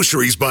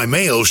 Groceries by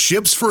mail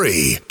ships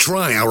free.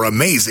 Try our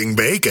amazing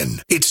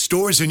bacon. It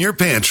stores in your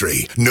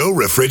pantry. No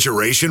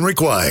refrigeration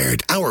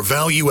required. Our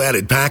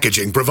value-added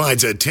packaging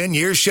provides a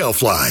 10-year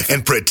shelf life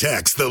and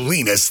protects the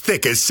leanest,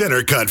 thickest,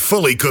 center-cut,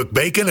 fully cooked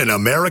bacon in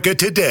America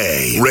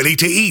today. Ready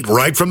to eat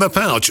right from the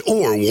pouch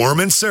or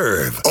warm and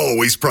serve.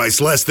 Always priced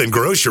less than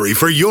grocery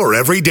for your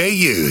everyday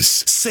use.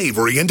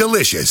 Savory and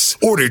delicious.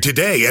 Order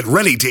today at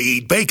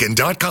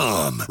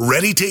readytoeatbacon.com.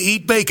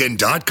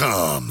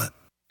 readytoeatbacon.com.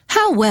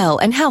 How well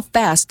and how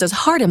fast does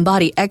Heart and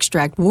Body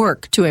Extract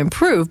work to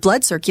improve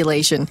blood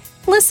circulation?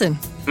 Listen.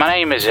 My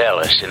name is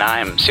Ellis, and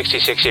I am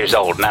 66 years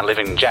old, and I live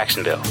in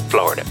Jacksonville,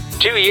 Florida.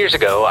 2 years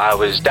ago, I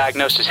was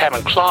diagnosed as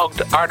having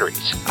clogged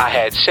arteries. I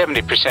had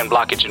 70%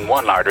 blockage in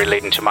one artery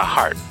leading to my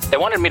heart. They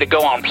wanted me to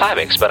go on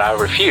Plavix, but I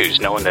refused,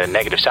 knowing the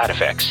negative side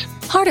effects.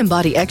 Heart and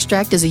Body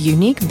Extract is a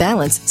unique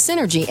balance,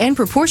 synergy, and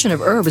proportion of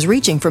herbs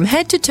reaching from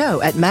head to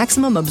toe at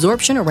maximum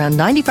absorption around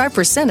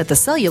 95% at the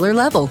cellular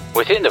level.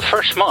 Within the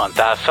first month,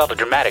 I felt a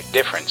dramatic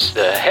difference.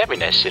 The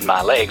heaviness in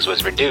my legs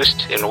was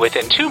reduced, and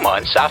within 2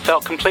 months, I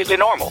felt completely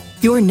normal.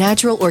 Your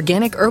natural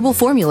organic herbal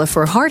formula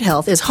for heart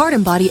health is Heart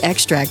and Body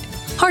Extract.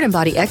 Heart and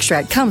Body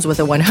Extract comes with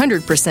a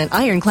 100%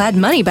 ironclad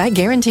money-back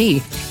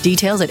guarantee.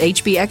 Details at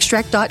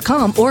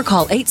hbextract.com or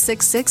call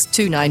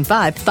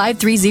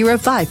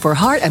 866-295-5305 for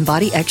Heart and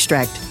Body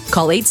Extract.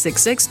 Call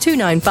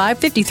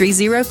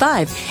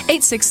 866-295-5305,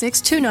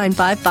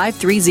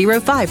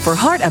 866-295-5305 for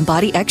Heart and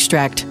Body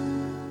Extract.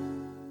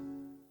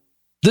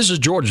 This is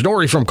George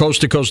Norrie from Coast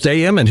to Coast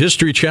AM and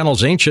History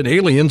Channel's Ancient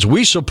Aliens.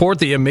 We support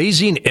the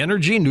amazing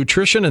energy,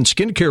 nutrition, and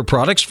skincare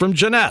products from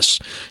Jeunesse.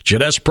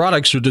 Jeunesse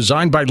products are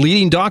designed by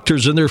leading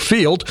doctors in their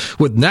field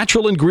with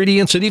natural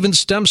ingredients and even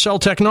stem cell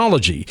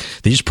technology.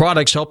 These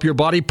products help your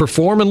body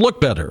perform and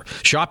look better.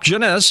 Shop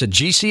Jeunesse at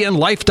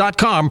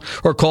gcnlife.com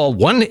or call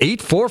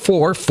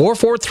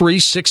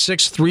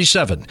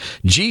 1-844-443-6637.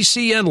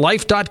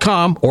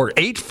 gcnlife.com or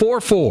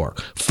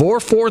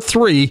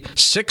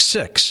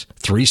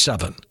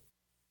 844-443-6637.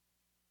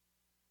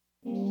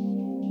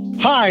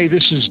 Hi,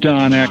 this is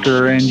Don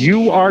Ecker, and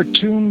you are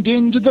tuned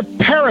into the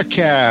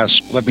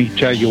Paracast. Let me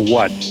tell you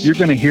what, you're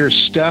going to hear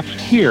stuff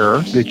here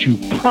that you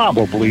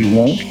probably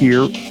won't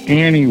hear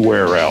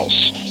anywhere else.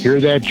 Hear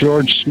that,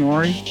 George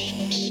Snorri?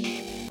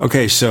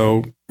 Okay,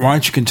 so why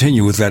don't you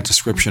continue with that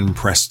description,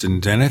 Preston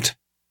Dennett?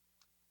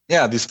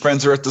 Yeah, these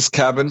friends are at this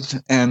cabin,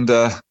 and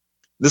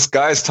this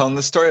guy is telling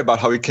the story about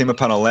how he came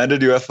upon a landed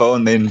UFO,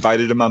 and they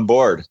invited him on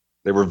board.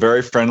 They were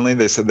very friendly.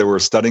 They said they were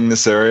studying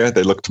this area.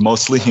 They looked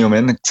mostly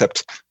human,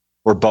 except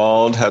were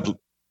bald, had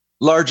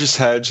largest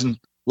heads and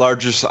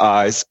largest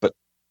eyes, but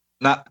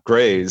not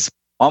grays,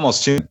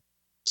 almost human.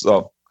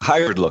 So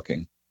hired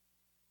looking.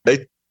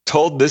 They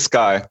told this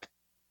guy,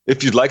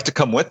 if you'd like to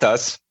come with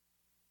us,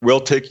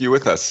 we'll take you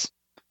with us.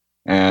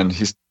 And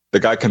the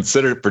guy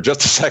considered it for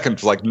just a second,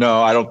 was like,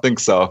 no, I don't think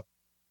so.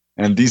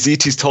 And these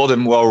ETs told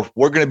him, well,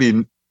 we're going to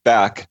be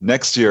back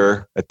next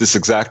year at this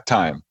exact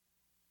time.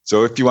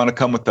 So if you want to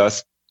come with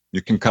us,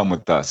 you can come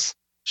with us.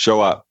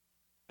 Show up.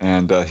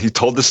 And he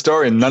told the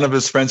story, and none of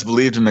his friends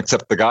believed him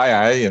except the guy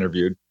I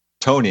interviewed,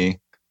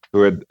 Tony,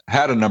 who had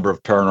had a number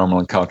of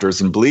paranormal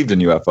encounters and believed in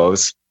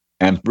UFOs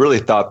and really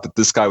thought that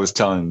this guy was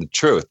telling the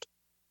truth.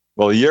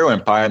 Well, a year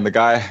went by, and the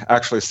guy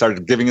actually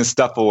started giving his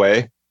stuff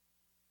away.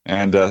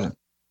 And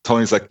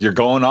Tony's like, you're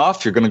going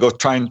off? You're going to go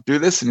try and do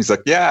this? And he's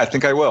like, yeah, I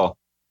think I will.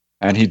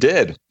 And he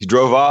did. He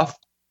drove off.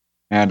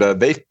 And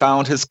they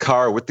found his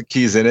car with the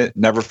keys in it,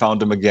 never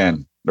found him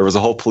again. There was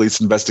a whole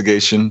police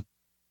investigation,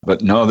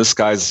 but no, this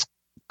guy's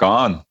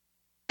gone.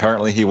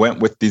 Apparently, he went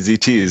with these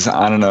ETs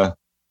on an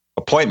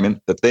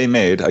appointment that they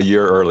made a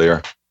year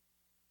earlier.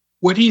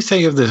 What do you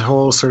think of the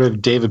whole sort of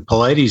David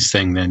Paulides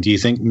thing then? Do you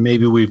think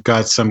maybe we've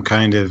got some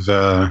kind of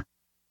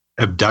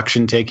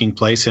abduction taking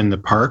place in the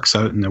parks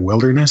out in the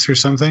wilderness or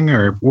something?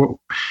 Or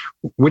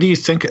what do you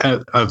think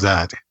of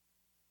that?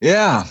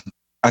 Yeah.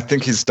 I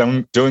think he's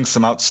doing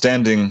some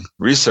outstanding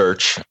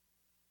research.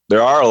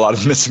 There are a lot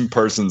of missing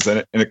persons,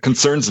 and it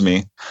concerns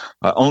me.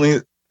 Only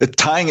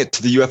tying it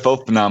to the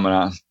UFO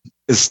phenomenon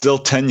is still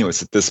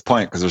tenuous at this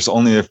point, because there's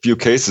only a few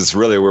cases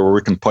really where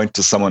we can point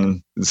to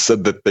someone who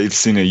said that they've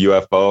seen a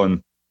UFO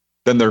and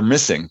then they're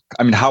missing.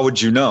 I mean, how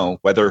would you know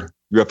whether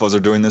UFOs are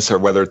doing this or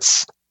whether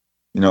it's,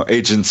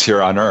 agents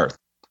here on Earth?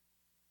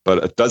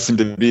 But it does seem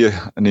to be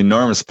an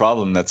enormous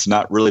problem that's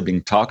not really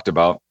being talked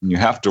about. And you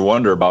have to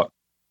wonder about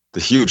the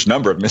huge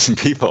number of missing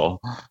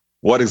people.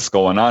 What is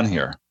going on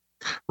here?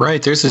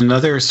 Right. There's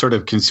another sort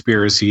of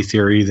conspiracy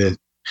theory that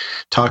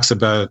talks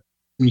about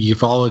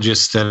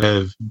ufologists that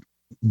have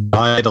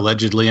died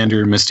allegedly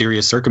under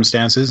mysterious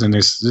circumstances. And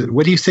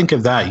what do you think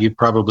of that? You've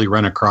probably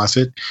run across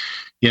it,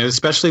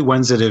 especially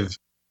ones that have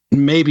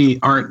maybe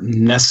aren't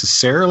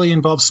necessarily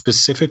involved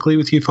specifically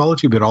with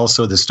ufology, but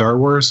also the Star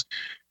Wars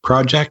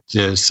project,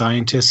 the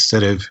scientists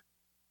that have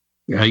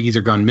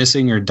either gone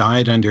missing or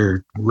died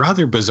under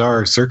rather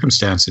bizarre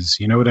circumstances.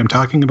 You know what I'm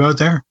talking about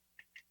there?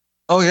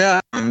 Oh, yeah.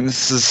 And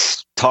this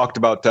is talked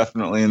about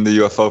definitely in the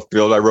UFO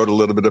field. I wrote a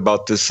little bit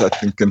about this, I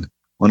think, in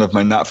one of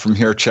my Not From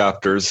Here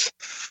chapters.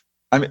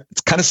 I mean,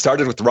 it kind of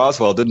started with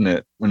Roswell, didn't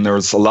it? When there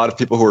was a lot of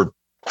people who were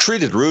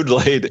treated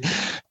rudely,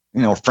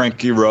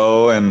 Frankie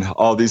Rowe and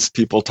all these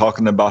people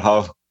talking about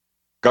how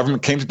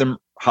government came to their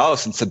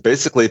house and said,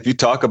 basically, if you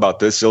talk about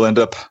this, you'll end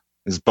up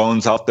as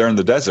bones out there in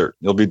the desert.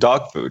 You'll be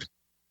dog food.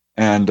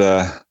 And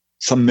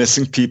some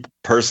missing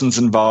persons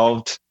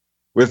involved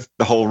with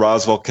the whole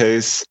Roswell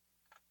case.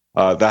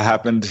 That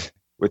happened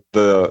with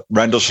the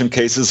Rendlesham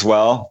case as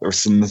well. There were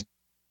some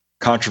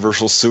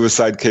controversial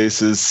suicide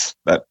cases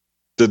that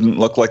didn't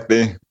look like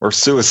they were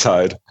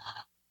suicide.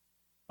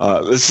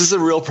 This is a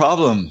real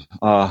problem.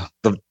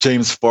 The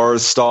James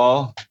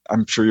Forrestal,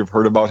 I'm sure you've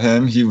heard about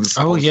him. He was.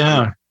 Oh,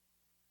 yeah.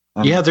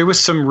 There was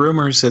some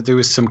rumors that there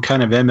was some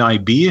kind of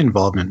MIB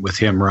involvement with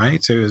him,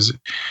 right?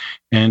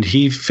 And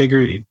he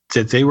figured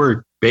that they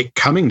were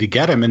coming to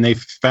get him, and they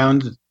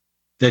found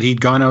that he'd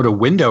gone out a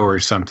window or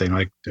something,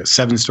 like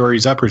 7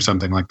 stories up or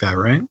something like that,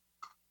 right?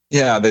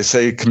 Yeah, they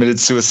say he committed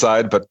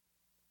suicide, but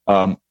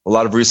a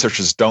lot of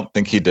researchers don't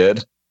think he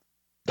did,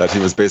 that he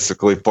was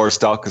basically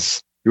forced out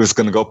because he was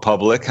going to go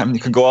public. I mean,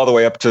 you can go all the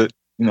way up to,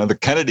 the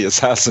Kennedy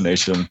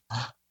assassination,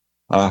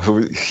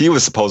 who he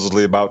was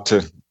supposedly about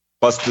to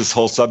bust this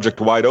whole subject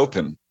wide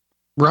open.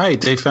 Right.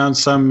 They found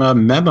some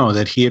memo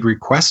that he had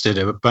requested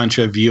a bunch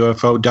of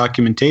UFO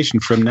documentation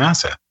from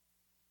NASA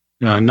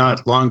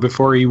not long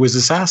before he was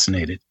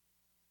assassinated.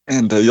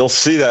 And you'll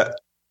see that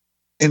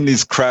in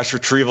these crash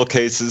retrieval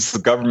cases, the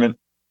government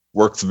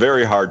works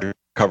very hard to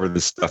cover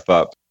this stuff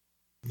up.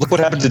 Look what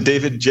happened to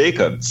David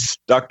Jacobs,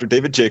 Dr.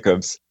 David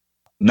Jacobs,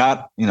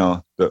 not,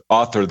 the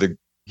author.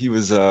 He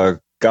was a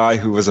guy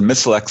who was a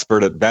missile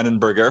expert at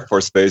Vandenberg Air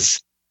Force Base.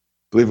 I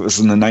believe it was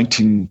in the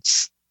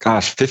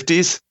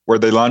 50s, where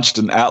they launched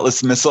an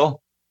Atlas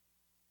missile.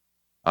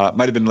 It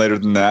might have been later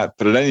than that,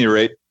 but at any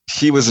rate,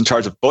 he was in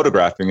charge of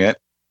photographing it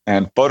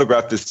and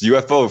photographed this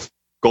UFO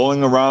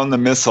going around the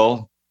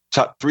missile,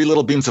 shot 3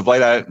 little beams of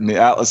light at it, and the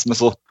Atlas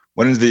missile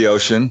went into the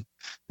ocean.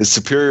 His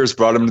superiors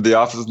brought him to the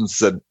office and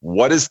said,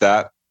 "What is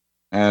that?"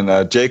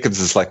 And Jacobs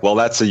is like, "Well,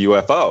 that's a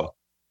UFO."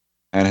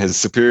 And his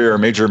superior,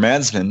 Major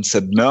Mansman,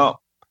 said, "No,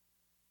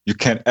 you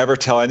can't ever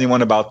tell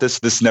anyone about this.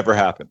 This never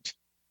happened."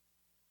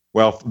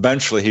 Well,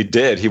 eventually he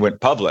did. He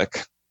went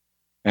public.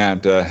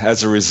 And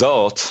as a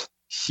result,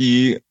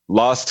 he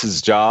lost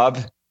his job.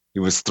 He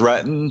was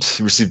threatened.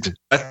 He received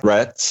death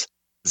threats.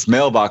 His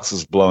mailbox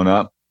was blown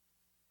up.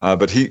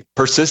 But he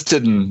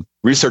persisted, and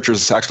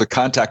researchers actually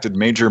contacted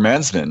Major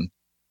Mansman,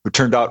 who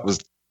turned out was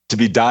to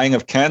be dying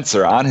of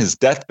cancer on his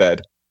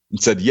deathbed,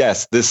 and said,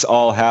 yes, this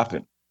all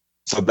happened.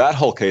 So that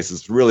whole case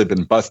has really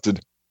been busted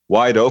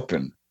wide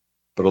open.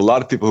 But a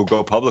lot of people who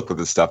go public with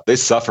this stuff, they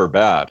suffer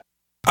bad.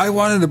 I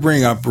wanted to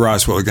bring up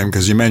Roswell again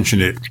because you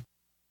mentioned it.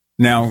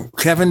 Now,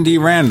 Kevin D.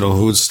 Randall,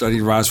 who had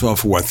studied Roswell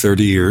for,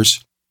 30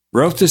 years,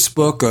 wrote this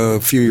book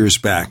a few years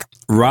back,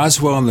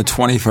 Roswell in the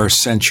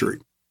 21st Century.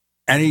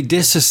 And he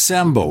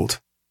disassembled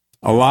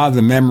a lot of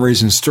the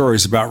memories and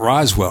stories about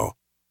Roswell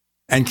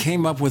and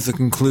came up with the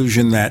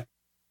conclusion that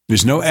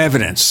there's no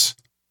evidence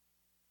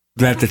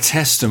that the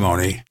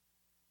testimony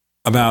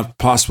about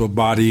possible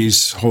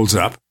bodies holds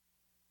up.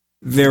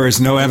 There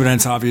is no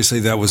evidence, obviously,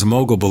 that it was a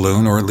mogul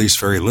balloon, or at least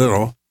very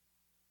little,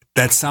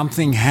 that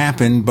something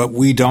happened, but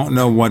we don't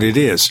know what it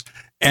is.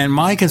 And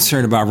my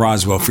concern about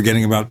Roswell,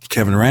 forgetting about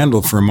Kevin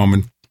Randall for a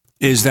moment,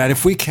 is that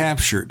if we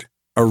captured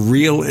a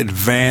real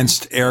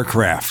advanced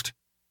aircraft,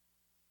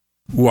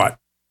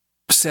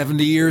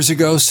 70 years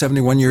ago,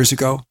 71 years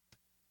ago,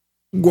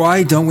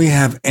 why don't we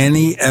have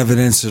any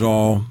evidence at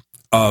all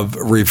of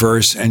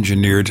reverse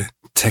engineered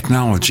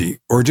technology,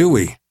 or do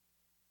we?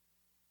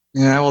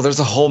 Yeah, well, there's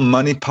a whole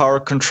money power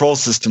control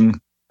system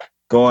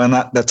going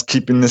on that's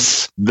keeping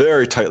this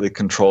very tightly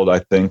controlled, I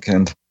think.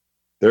 And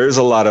there is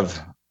a lot of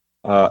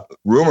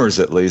rumors,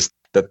 at least,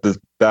 that the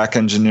back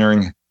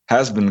engineering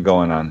has been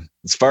going on.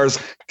 As far as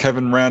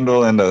Kevin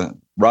Randall and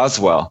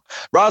Roswell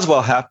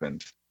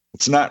happened.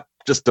 It's not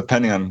just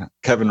depending on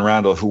Kevin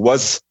Randall, who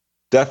was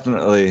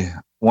definitely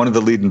one of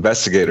the lead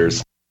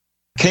investigators,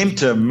 came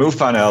to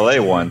MUFON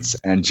LA once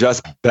and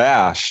just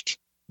bashed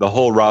the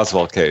whole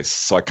Roswell case.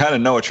 So I kind of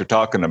know what you're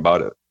talking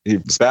about. He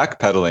was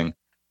backpedaling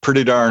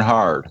pretty darn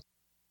hard.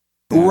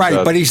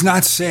 Right, but he's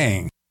not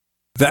saying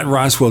that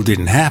Roswell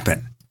didn't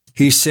happen.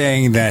 He's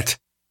saying that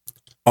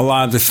a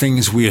lot of the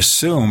things we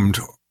assumed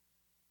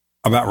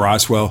about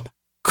Roswell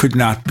could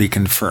not be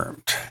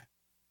confirmed.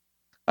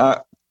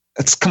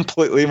 It's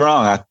completely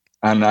wrong.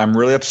 And I'm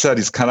really upset.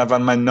 He's kind of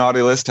on my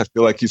naughty list. I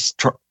feel like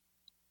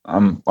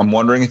I'm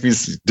wondering if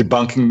he's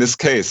debunking this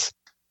case.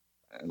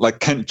 Like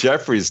Kent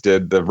Jeffries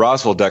did, the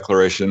Roswell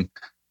Declaration.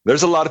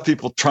 There's a lot of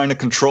people trying to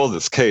control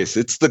this case.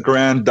 It's the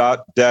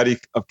granddaddy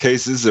of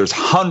cases. There's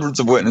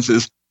hundreds of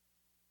witnesses.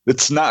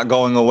 It's not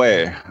going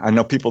away. I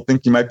know people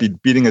think you might be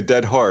beating a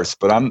dead horse,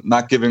 but I'm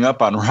not giving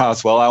up on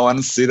Roswell. I want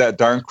to see that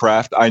darn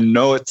craft. I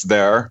know it's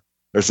there.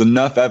 There's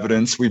enough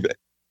evidence. We've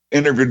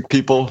interviewed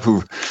people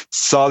who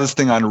saw this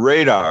thing on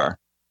radar,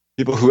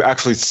 people who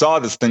actually saw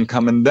this thing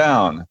coming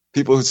down,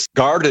 people who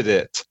guarded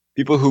it,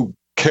 people who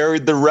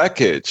carried the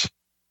wreckage.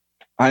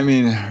 I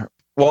mean,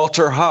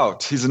 Walter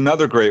Haut, he's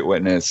another great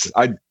witness.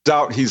 I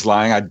doubt he's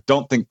lying. I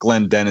don't think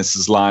Glenn Dennis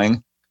is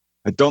lying.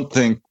 I don't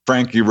think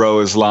Frankie Rowe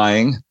is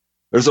lying.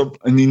 There's an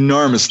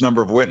enormous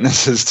number of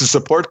witnesses to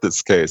support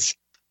this case.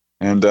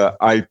 And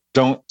I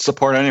don't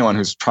support anyone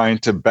who's trying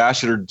to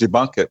bash it or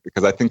debunk it,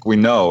 because I think we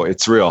know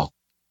it's real.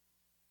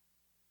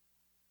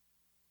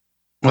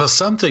 Well,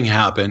 something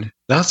happened.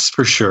 That's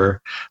for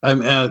sure.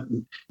 I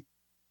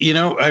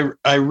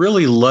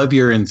really love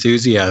your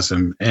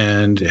enthusiasm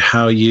and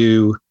how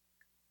you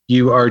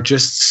are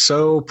just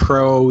so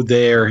pro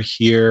they're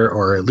here,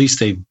 or at least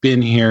they've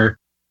been here.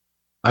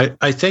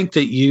 I think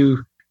that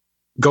you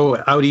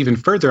go out even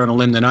further on a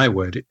limb than I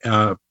would.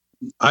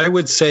 I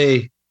would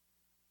say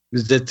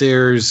that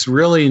there's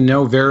really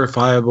no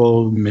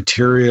verifiable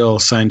material,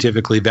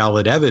 scientifically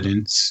valid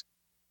evidence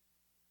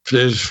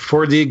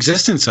for the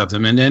existence of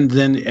them. And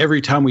then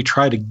every time we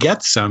try to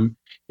get some,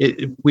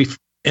 we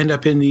end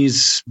up in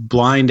these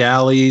blind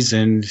alleys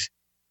and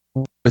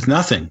with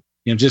nothing,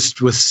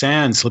 just with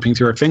sand slipping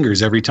through our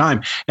fingers every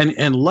time.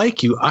 And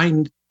like you,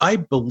 I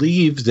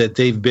believe that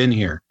they've been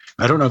here.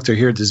 I don't know if they're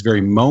here at this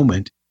very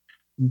moment,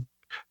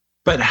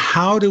 but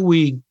how do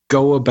we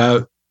go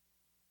about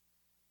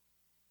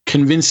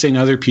convincing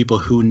other people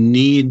who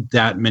need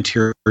that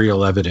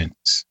material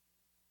evidence?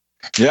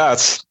 Yeah,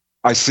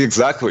 I see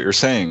exactly what you're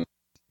saying.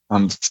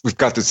 We've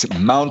got this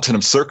mountain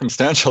of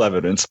circumstantial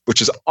evidence,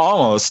 which is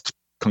almost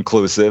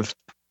conclusive,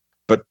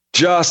 but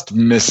just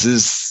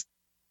misses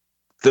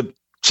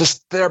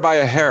just there by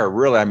a hair,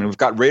 really. I mean, we've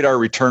got radar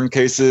return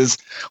cases.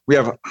 We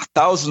have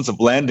thousands of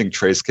landing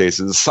trace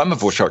cases, some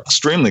of which are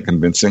extremely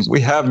convincing.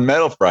 We have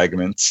metal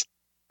fragments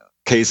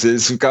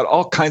cases. We've got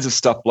all kinds of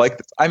stuff like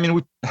this. I mean,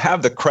 we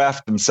have the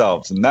craft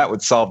themselves, and that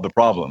would solve the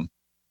problem.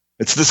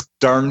 It's this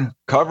darn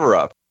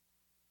cover-up.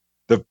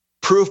 The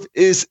proof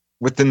is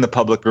within the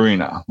public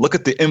arena. Look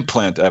at the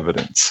implant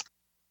evidence.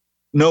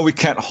 No, we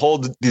can't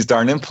hold these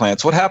darn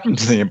implants. What happened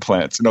to the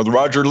implants? The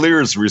Roger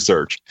Lear's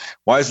research.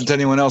 Why isn't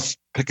anyone else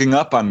picking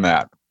up on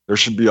that? There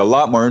should be a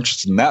lot more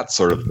interest in that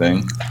sort of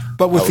thing.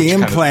 But with the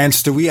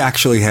implants, do we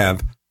actually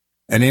have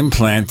an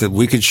implant that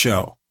we could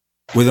show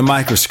with a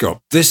microscope?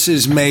 This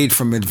is made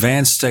from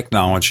advanced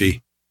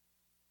technology.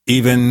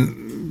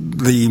 Even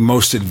the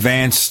most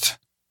advanced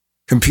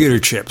computer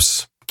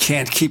chips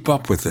can't keep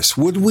up with this.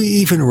 Would we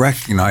even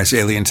recognize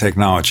alien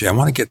technology? I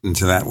want to get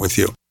into that with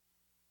you.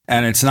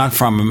 And it's not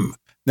from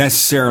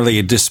necessarily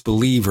a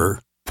disbeliever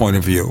point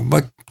of view,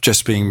 but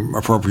just being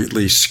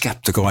appropriately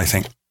skeptical, I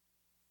think.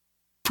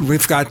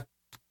 We've got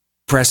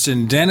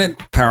Preston Dennett,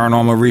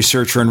 paranormal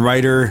researcher and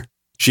writer.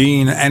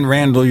 Gene and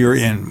Randall, you're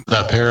in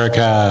the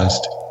Paracast.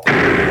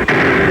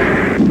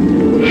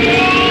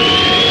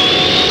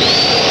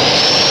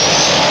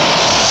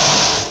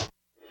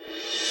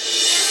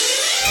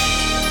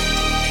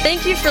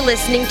 Thank you for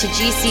listening to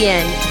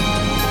GCN.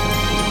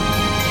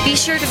 Be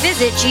sure to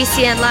visit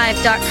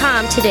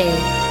GCNlive.com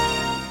today.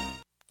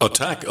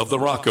 Attack of the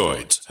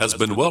Rockoids has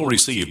been well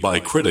received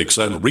by critics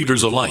and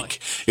readers alike.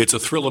 It's a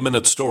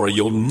thrill-a-minute story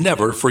you'll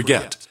never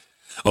forget.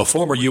 A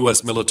former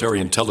U.S.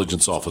 military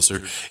intelligence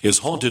officer is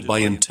haunted by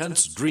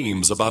intense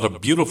dreams about a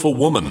beautiful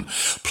woman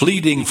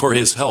pleading for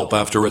his help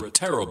after a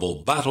terrible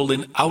battle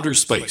in outer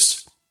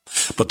space.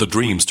 But the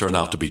dreams turn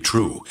out to be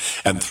true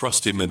and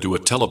thrust him into a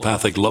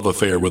telepathic love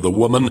affair with a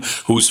woman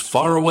whose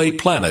faraway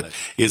planet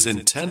is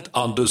intent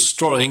on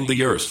destroying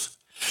the Earth.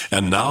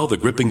 And now the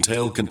gripping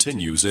tale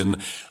continues in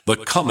The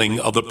Coming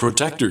of the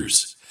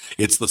Protectors.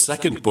 It's the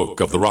second book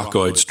of the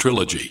Rockoids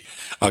trilogy,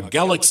 a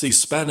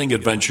galaxy-spanning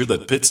adventure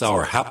that pits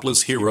our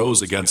hapless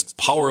heroes against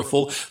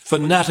powerful,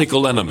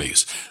 fanatical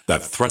enemies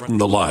that threaten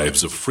the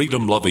lives of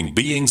freedom-loving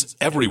beings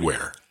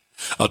everywhere.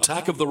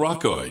 Attack of the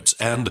Rockoids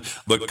and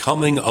The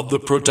Coming of the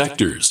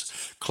Protectors.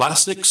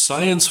 Classic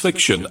science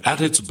fiction at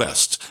its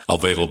best.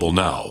 Available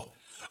now.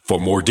 For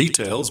more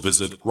details,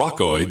 visit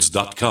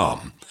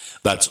rockoids.com.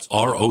 That's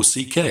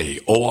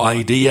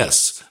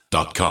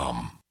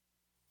ROCKOIDS.com.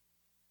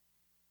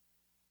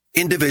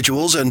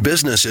 Individuals and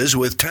businesses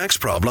with tax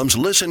problems,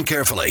 listen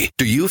carefully.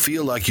 Do you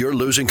feel like you're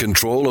losing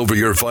control over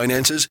your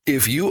finances?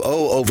 If you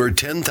owe over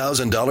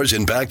 $10,000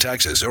 in back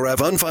taxes or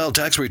have unfiled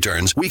tax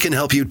returns, we can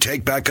help you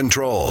take back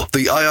control.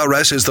 The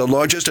IRS is the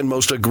largest and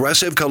most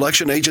aggressive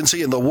collection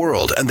agency in the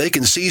world, and they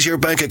can seize your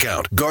bank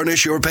account,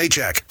 garnish your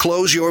paycheck,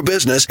 close your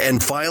business,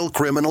 and file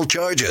criminal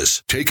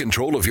charges. Take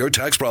control of your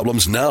tax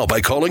problems now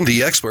by calling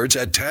the experts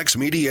at Tax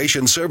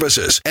Mediation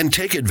Services and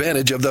take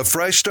advantage of the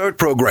Fresh Start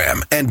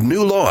program and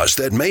new laws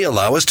that may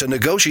allow us to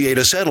negotiate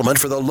a settlement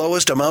for the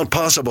lowest amount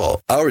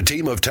possible. Our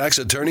team of tax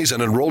attorneys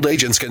and enrolled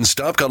agents can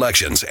stop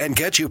collections and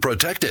get you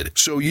protected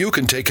so you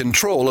can take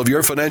control of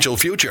your financial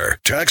future.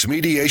 Tax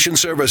Mediation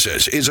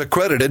Services is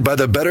accredited by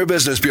the Better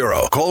Business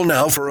Bureau. Call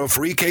now for a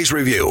free case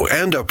review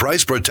and a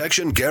price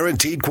protection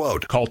guaranteed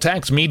quote. Call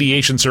Tax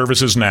Mediation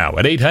Services now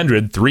at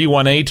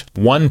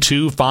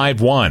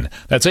 800-318-1251.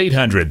 That's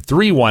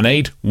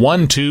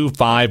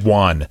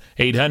 800-318-1251.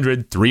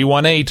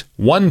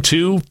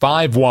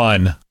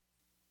 800-318-1251.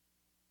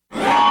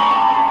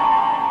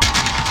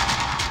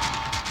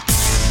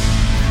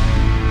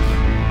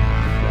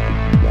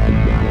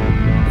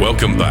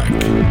 Welcome back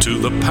to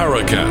the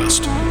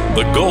Paracast,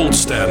 the gold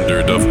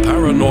standard of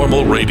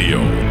paranormal radio.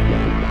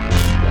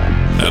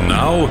 And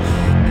now,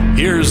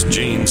 here's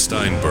Gene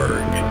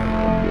Steinberg.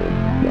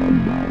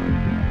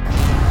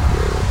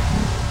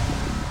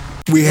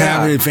 We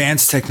have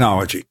advanced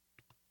technology,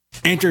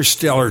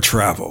 interstellar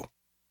travel.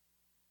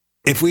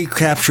 If we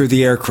capture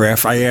the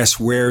aircraft, I ask,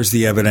 where's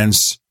the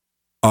evidence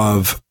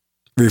of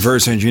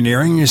reverse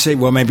engineering? You say,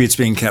 well, maybe it's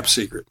being kept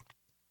secret.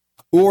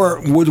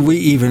 Or would we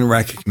even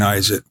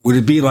recognize it? Would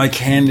it be like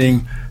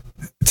handing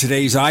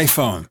today's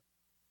iPhone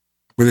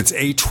with its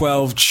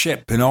A12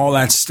 chip and all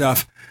that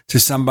stuff to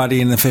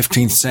somebody in the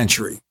 15th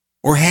century?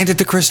 Or hand it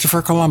to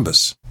Christopher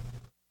Columbus?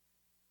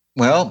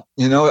 Well,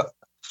 as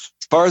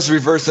far as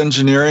reverse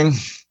engineering,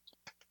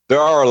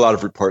 there are a lot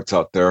of reports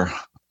out there.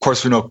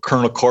 course, we know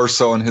Colonel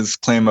Corso and his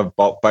claim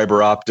about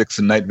fiber optics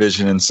and night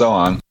vision and so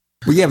on.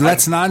 Well, yeah, but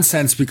that's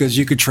nonsense because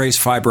you could trace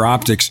fiber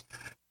optics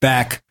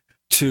back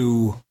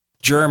to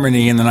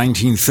Germany in the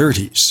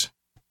 1930s.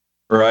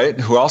 Right,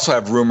 who also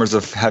have rumors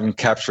of having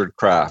captured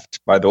craft,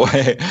 by the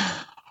way.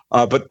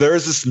 But there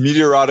is this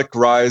meteoric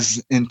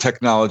rise in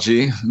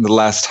technology in the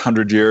last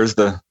 100 years,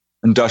 the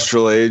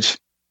industrial age,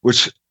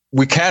 which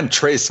we can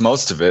trace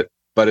most of it,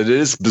 but it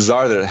is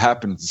bizarre that it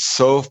happened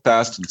so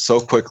fast and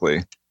so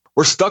quickly.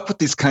 We're stuck with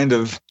these kind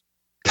of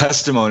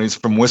testimonies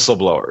from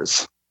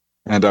whistleblowers,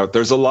 and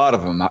there's a lot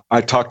of them.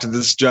 I talked to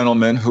this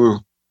gentleman who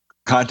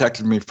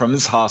contacted me from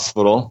his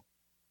hospital,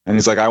 and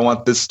he's like, I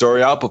want this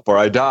story out before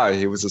I die.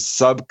 He was a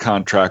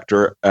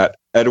subcontractor at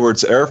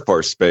Edwards Air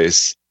Force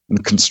Base in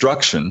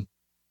construction,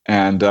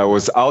 and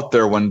was out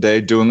there one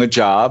day doing a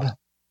job.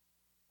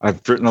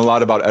 I've written a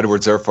lot about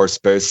Edwards Air Force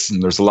Base,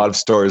 and there's a lot of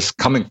stories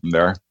coming from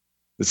there.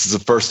 This is a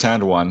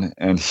firsthand one.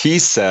 And he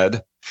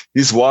said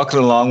he's walking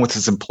along with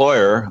his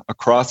employer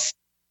across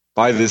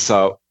by this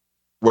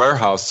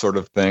warehouse sort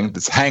of thing,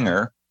 this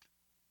hangar,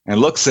 and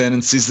looks in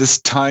and sees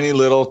this tiny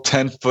little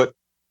 10-foot,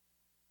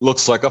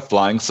 looks like a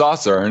flying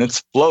saucer, and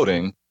it's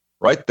floating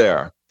right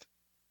there.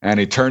 And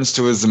he turns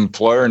to his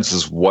employer and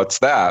says, "What's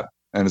that?"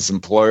 And his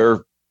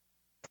employer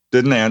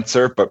didn't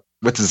answer, but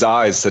with his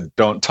eyes said,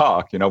 "Don't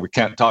talk. We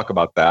can't talk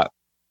about that,"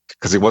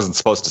 because he wasn't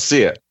supposed to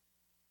see it.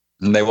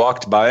 And they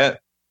walked by it,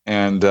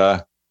 and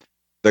the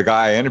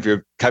guy I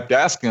interviewed kept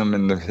asking him,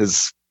 and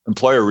his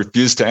employer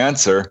refused to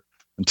answer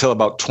until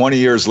about 20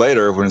 years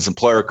later when his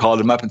employer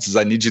called him up and says,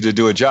 "I need you to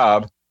do a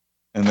job."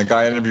 And the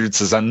guy interviewed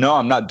says, "No,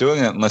 I'm not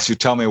doing it unless you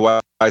tell me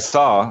what I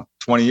saw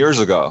 20 years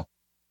ago."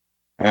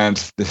 And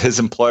his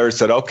employer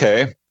said,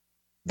 "Okay,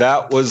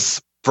 that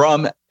was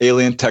from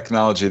alien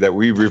technology that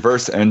we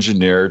reverse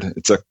engineered.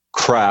 It's a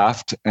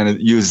craft and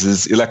it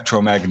uses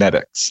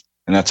electromagnetics."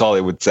 And that's all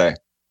he would say.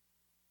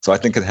 So I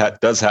think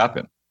it does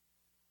happen.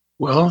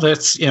 Well,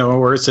 that's,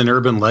 or it's an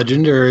urban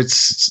legend, or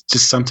it's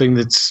just something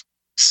that's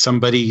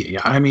somebody,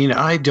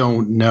 I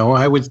don't know.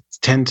 I would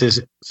tend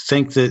to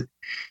think that,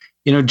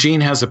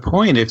 Gene has a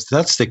point. If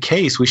that's the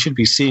case, we should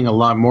be seeing a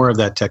lot more of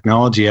that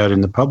technology out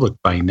in the public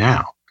by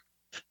now.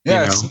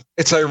 Yeah,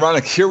 it's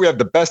ironic. Here we have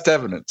the best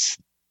evidence.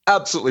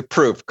 Absolutely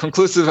proof,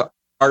 conclusive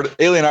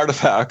alien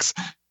artifacts.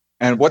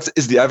 And what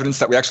is the evidence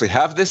that we actually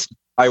have this?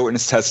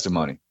 Eyewitness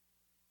testimony.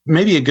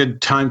 Maybe a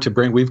good time to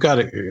bring, we've got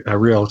a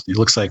real, it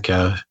looks like,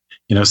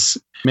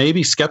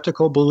 maybe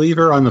skeptical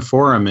believer on the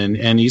forum,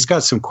 and he's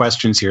got some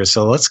questions here.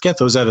 So let's get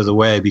those out of the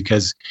way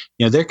because,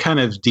 they're kind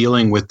of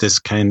dealing with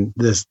this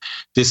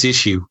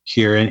issue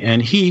here.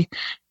 And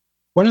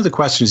one of the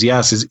questions he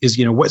asks is,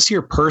 what's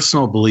your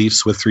personal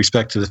beliefs with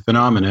respect to the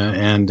phenomena?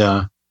 And,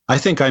 I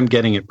think I'm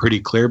getting it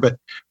pretty clear, but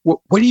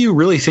what do you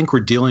really think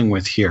we're dealing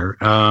with here?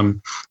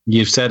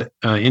 You've said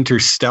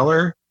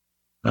interstellar,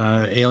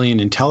 alien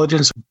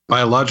intelligence,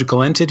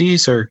 biological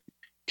entities, or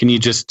can you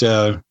just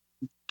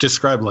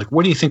describe,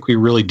 what do you think we're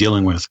really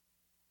dealing with?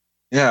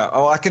 Yeah,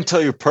 I can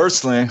tell you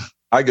personally,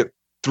 I get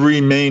three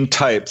main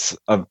types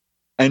of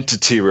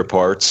entity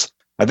reports.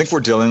 I think we're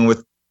dealing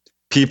with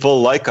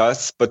people like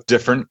us, but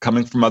different,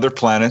 coming from other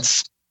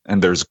planets.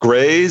 And there's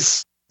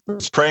grays,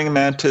 there's praying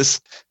mantis,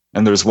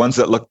 and there's ones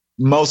that look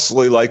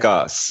mostly like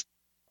us,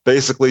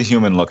 basically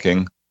human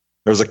looking.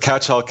 There's a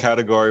catch-all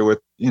category with,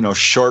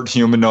 short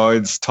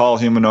humanoids, tall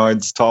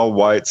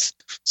whites,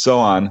 so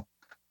on.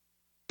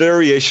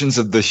 Variations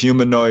of the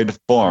humanoid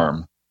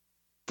form.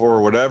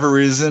 For whatever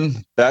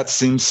reason, that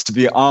seems to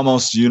be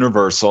almost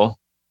universal.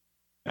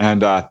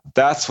 And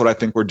that's what I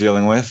think we're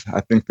dealing with.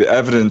 I think the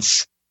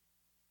evidence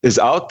is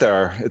out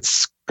there.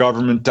 It's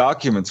government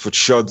documents which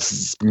show this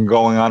has been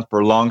going on for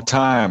a long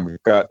time.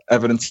 We've got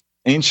evidence of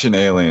ancient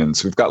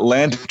aliens. We've got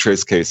land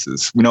trace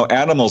cases. We know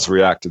animals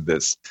react to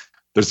this.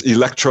 There's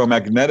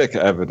electromagnetic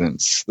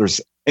evidence.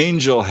 There's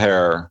angel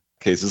hair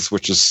cases,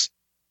 which is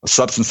a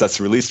substance that's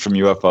released from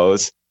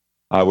UFOs,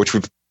 which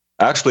we've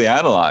actually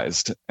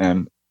analyzed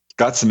and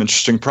got some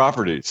interesting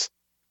properties.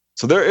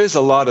 So there is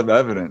a lot of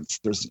evidence.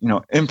 There's,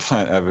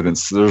 implant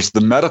evidence. There's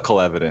the medical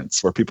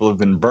evidence where people have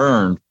been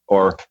burned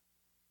or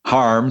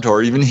harmed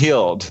or even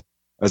healed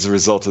as a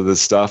result of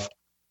this stuff.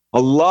 A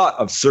lot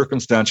of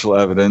circumstantial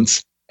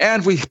evidence.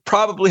 And we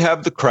probably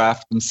have the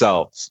craft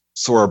themselves.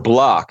 So we're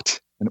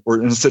blocked. And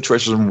we're in a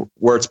situation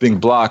where it's being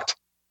blocked,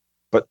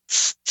 but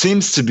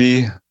seems to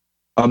be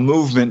a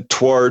movement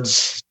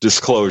towards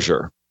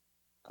disclosure.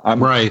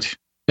 Right.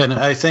 And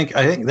I think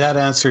that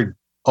answered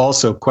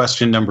also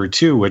question number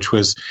 2, which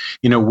was,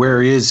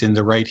 where is in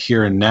the right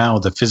here and now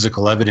the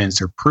physical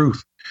evidence or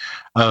proof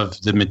of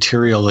the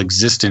material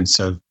existence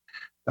of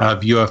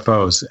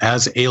UFOs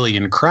as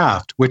alien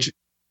craft, which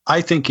I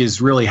think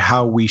is really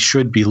how we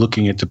should be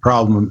looking at the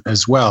problem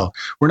as well.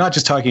 We're not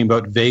just talking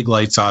about vague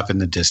lights off in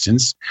the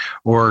distance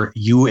or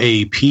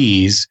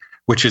UAPs,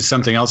 which is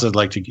something else I'd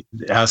like to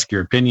ask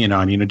your opinion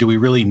on. Do we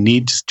really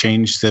need to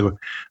change the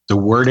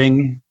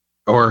wording,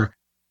 or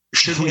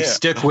should we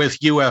stick with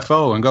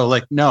UFO and go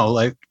like, no,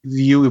 like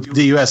the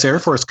U.S. Air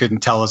Force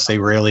couldn't tell us they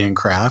were alien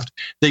craft.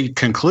 They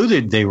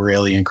concluded they were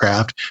alien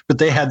craft, but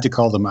they had to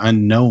call them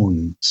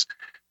unknowns.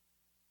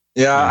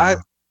 Yeah,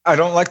 I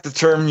don't like the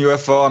term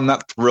UFO. I'm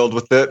not thrilled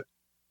with it.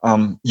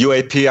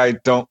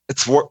 UAP,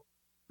 it's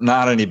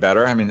not any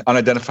better. I mean,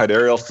 unidentified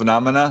aerial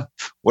phenomena,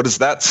 what does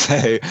that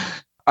say?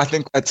 I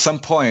think at some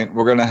point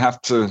we're going to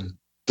have to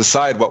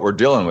decide what we're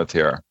dealing with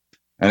here.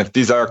 And if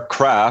these are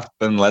craft,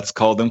 then let's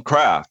call them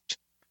craft.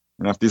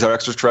 And if these are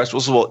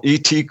extraterrestrials, well,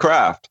 ET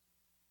craft.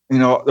 You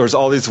know, there's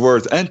all these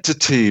words,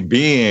 entity,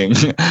 being.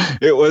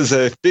 It was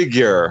a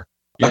figure,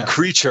 a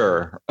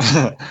creature.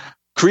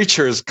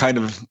 Creatures kind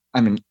of,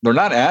 I mean, they're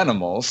not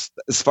animals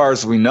as far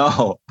as we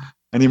know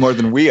any more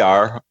than we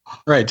are.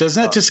 Right.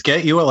 Doesn't that just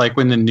get you like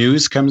when the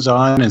news comes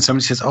on and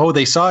somebody says, oh,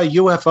 they saw a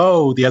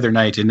UFO the other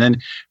night. And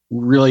then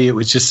really it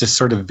was just a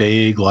sort of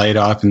vague light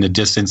off in the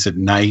distance at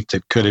night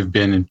that could have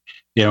been,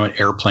 you know, an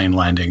airplane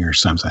landing or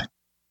something.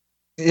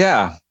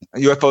 Yeah.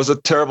 UFO is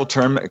a terrible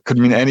term. It could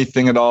mean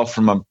anything at all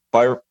from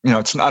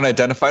it's an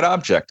unidentified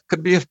object. It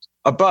could be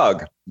a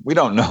bug. We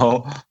don't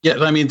know. Yeah.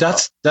 I mean,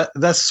 that's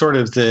sort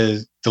of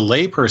the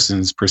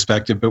layperson's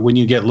perspective. But when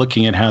you get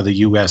looking at how the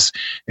U.S.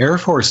 Air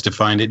Force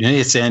defined it,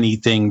 it's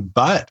anything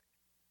but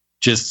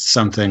just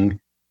something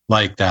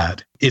like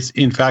that. It's,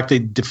 in fact, they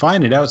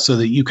define it out so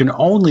that you can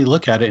only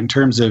look at it in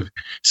terms of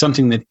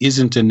something that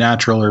isn't a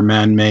natural or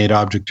man-made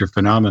object or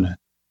phenomenon.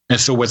 And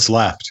so what's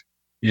left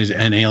is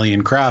an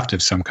alien craft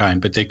of some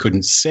kind, but they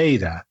couldn't say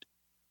that.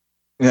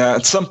 Yeah,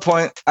 at some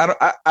point,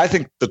 I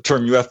think the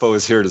term UFO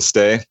is here to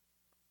stay.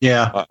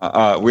 Yeah.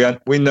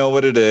 We know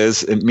what it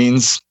is. It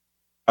means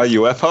a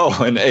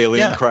UFO, an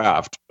alien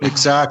craft.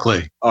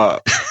 Exactly.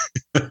 And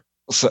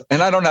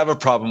I don't have a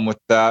problem with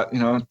that. You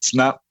know, it's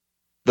not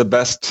the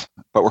best,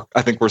 but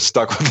I think we're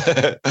stuck with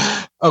it.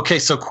 Okay,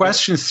 so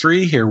question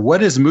 3 here.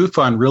 What has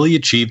MUFON really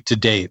achieved to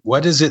date?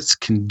 What is its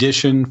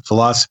condition,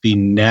 philosophy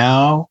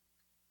now?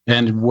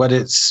 And what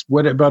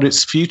about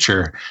its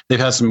future? They've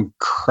had some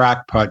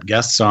crackpot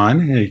guests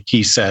on.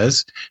 He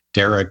says,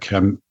 Derek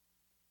claims,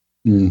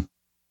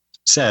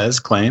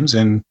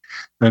 and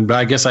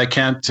I guess I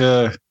can't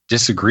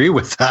disagree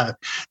with that.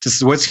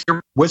 Just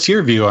what's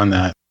your view on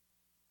that?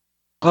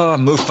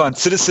 MUFON,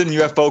 citizen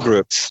UFO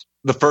groups.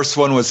 The first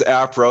one was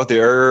APRO, the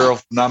Aerial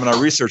Phenomena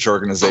Research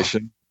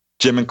Organization,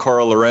 Jim and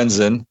Cora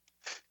Lorenzen,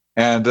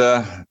 and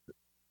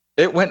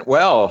it went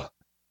well.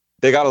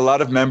 They got a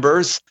lot of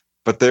members,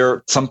 but they're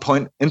at some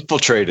point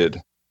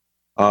infiltrated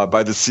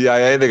by the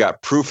CIA. They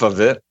got proof of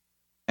it,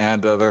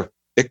 and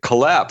it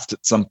collapsed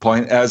at some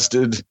point, as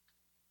did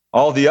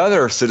all the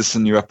other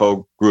citizen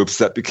UFO groups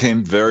that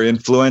became very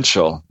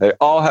influential. They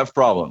all have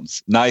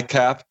problems.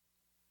 NICAP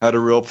had a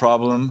real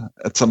problem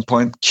at some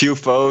point.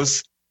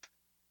 QFOs.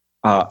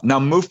 Now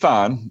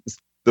MUFON is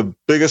the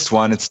biggest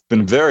one. It's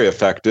been very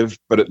effective,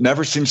 but it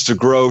never seems to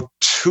grow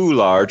too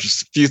large.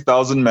 Just a few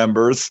thousand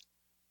members,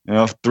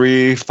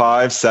 3,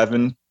 5,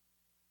 7.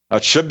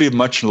 It should be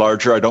much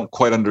larger. I don't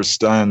quite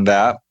understand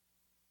that.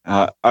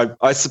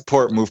 I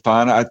support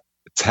MUFON.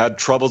 It's had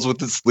troubles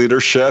with its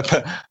leadership.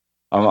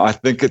 I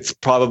think it's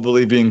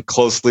probably being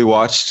closely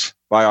watched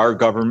by our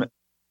government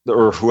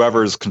or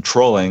whoever is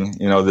controlling,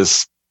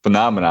 this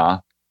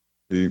phenomena,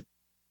 the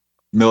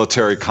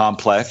military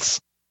complex.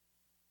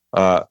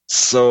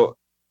 So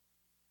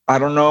I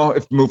don't know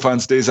if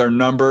MUFON's days are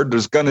numbered.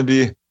 There's going to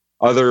be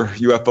other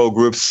UFO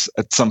groups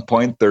at some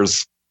point. There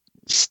is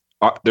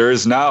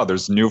now.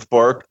 There's New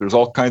Fork. There's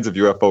all kinds of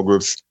UFO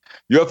groups.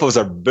 UFOs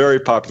are very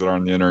popular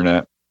on the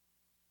internet.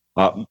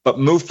 But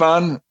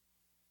MUFON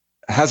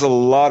has a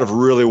lot of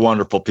really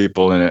wonderful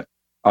people in it.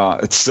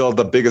 It's still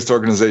the biggest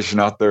organization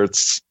out there.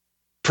 It's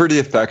pretty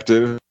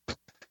effective.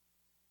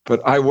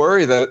 But I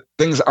worry that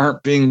things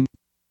aren't being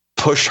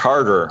pushed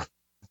harder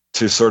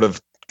to sort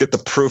of get the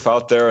proof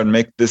out there and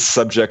make this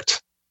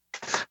subject.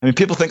 I mean,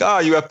 people think,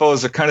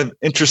 UFOs are kind of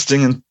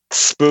interesting and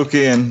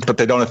spooky, but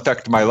they don't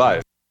affect my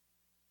life.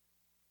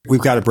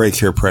 We've got a break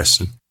here,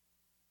 Preston.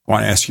 I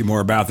want to ask you more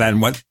about that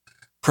and what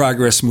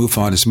progress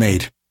MUFON has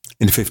made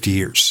in 50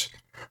 years.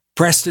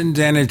 Preston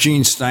Dennett,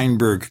 Gene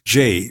Steinberg,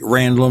 J.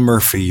 Randall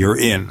Murphy, you're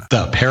in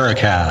the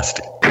Paracast.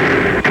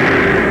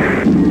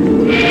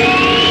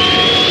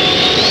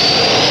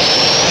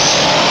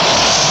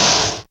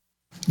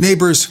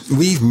 Neighbors,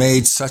 we've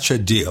made such a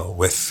deal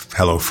with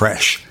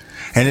HelloFresh,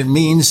 and it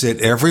means that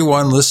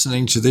everyone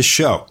listening to this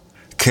show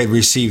can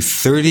receive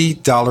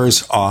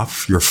 $30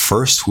 off your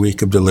first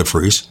week of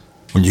deliveries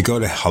when you go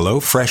to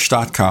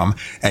HelloFresh.com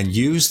and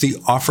use the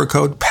offer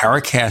code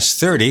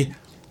Paracast30.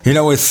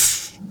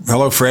 With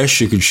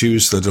HelloFresh, you can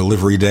choose the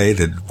delivery day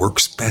that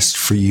works best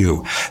for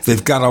you.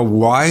 They've got a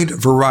wide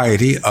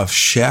variety of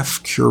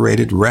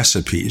chef-curated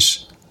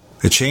recipes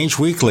that change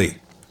weekly.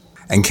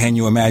 And can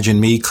you imagine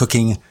me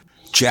cooking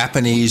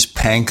Japanese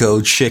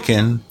panko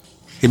chicken?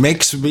 It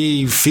makes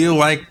me feel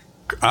like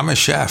I'm a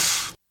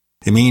chef.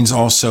 It means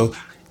also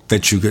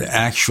that you could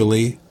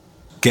actually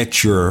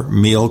get your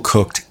meal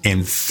cooked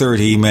in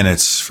 30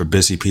 minutes. For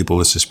busy people,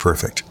 this is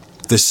perfect.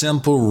 The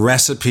simple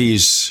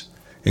recipes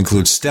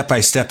includes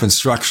step-by-step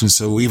instructions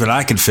so even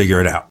I can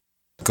figure it out.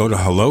 Go to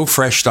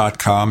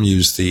HelloFresh.com,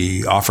 use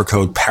the offer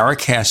code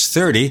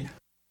Paracast30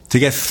 to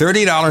get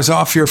 $30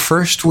 off your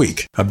first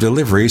week of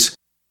deliveries.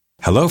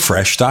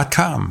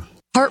 HelloFresh.com.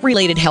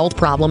 Heart-related health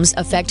problems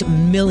affect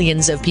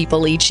millions of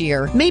people each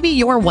year. Maybe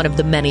you're one of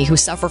the many who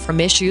suffer from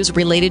issues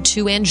related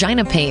to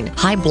angina pain,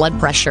 high blood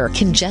pressure,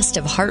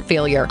 congestive heart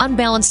failure,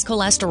 unbalanced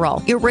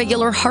cholesterol,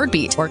 irregular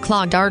heartbeat, or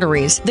clogged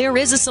arteries. There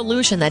is a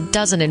solution that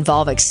doesn't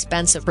involve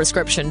expensive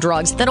prescription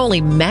drugs that only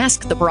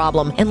mask the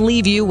problem and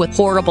leave you with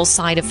horrible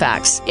side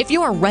effects. If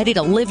you are ready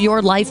to live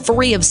your life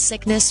free of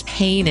sickness,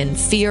 pain, and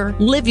fear,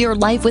 live your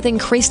life with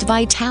increased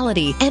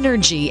vitality,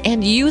 energy,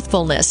 and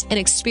youthfulness, and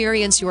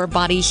experience your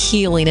body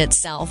healing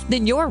itself,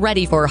 then you're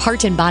ready for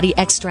Heart and Body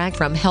Extract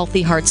from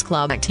Healthy Hearts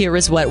Club. Here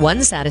is what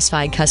one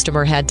satisfied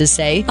customer had to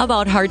say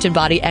about Heart and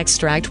Body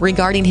Extract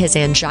regarding his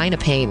angina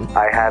pain.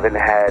 I haven't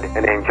had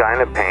an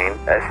angina pain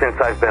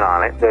since I've been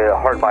on it. The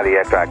Heart Body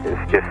Extract is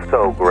just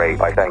so great.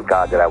 I thank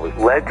God that I was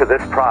led to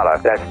this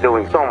product that's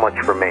doing so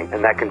much for me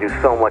and that can do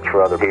so much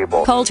for other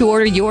people. Call to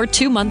order your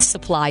 2-month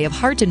supply of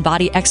Heart and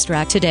Body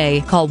Extract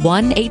today. Call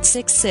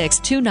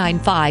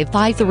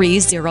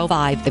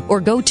 1-866-295-5305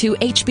 or go to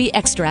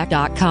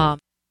hbextract.com.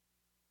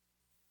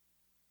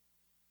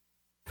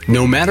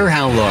 No matter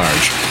how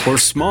large or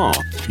small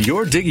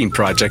your digging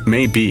project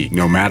may be,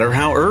 no matter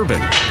how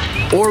urban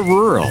or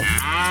rural,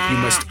 you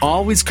must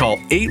always call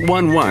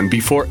 811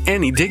 before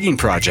any digging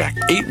project.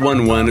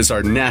 811 is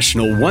our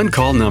national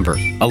one-call number,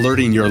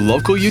 alerting your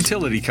local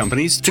utility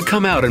companies to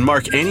come out and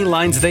mark any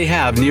lines they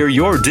have near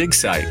your dig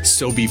site.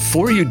 So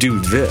before you do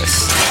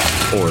this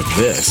or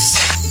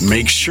this,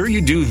 make sure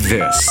you do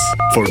this.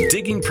 For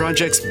digging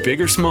projects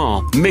big or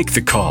small, make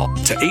the call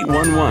to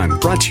 811,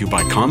 brought to you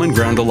by Common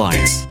Ground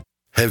Alliance.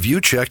 Have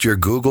you checked your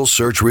Google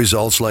search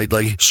results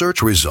lately?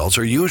 Search results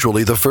are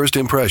usually the first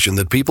impression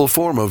that people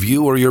form of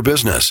you or your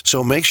business,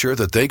 so make sure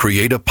that they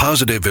create a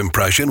positive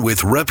impression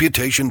with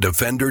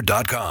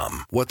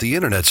ReputationDefender.com. What the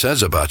internet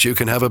says about you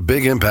can have a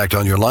big impact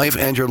on your life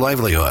and your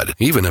livelihood,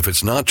 even if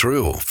it's not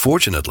true.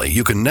 Fortunately,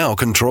 you can now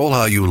control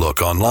how you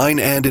look online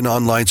and in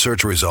online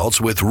search results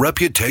with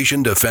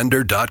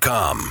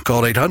ReputationDefender.com.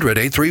 Call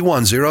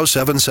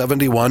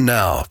 800-831-0771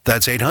 now.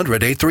 That's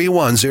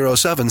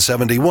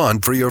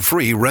 800-831-0771 for your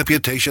free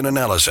reputation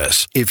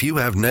analysis. If you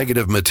have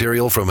negative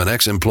material from an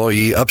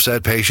ex-employee,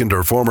 upset patient,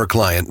 or former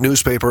client,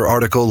 newspaper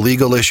article,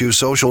 legal issue,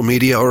 social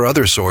media, or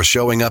other source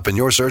showing up in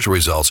your search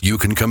results, you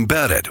can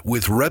combat it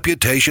with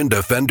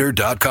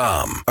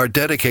ReputationDefender.com. Our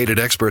dedicated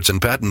experts in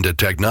patented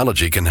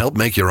technology can help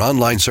make your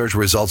online search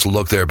results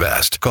look their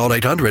best. Call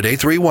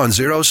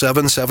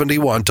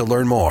 800-831-0771 to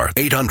learn more.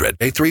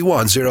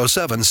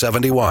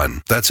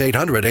 800-831-0771. That's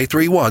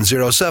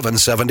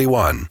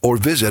 800-831-0771. Or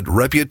visit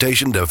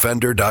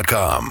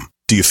ReputationDefender.com.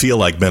 Do you feel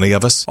like many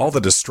of us? All the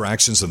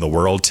distractions in the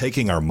world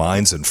taking our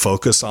minds and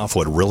focus off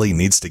what really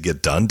needs to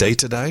get done day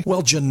to day?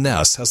 Well,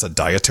 Janess has a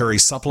dietary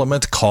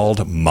supplement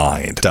called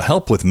Mind to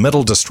help with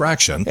mental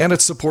distraction, and it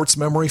supports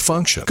memory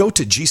function. Go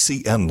to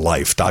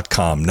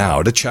GCNlife.com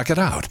now to check it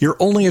out. You're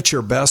only at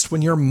your best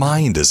when your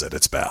mind is at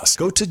its best.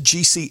 Go to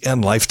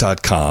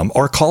GCNlife.com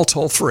or call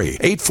toll-free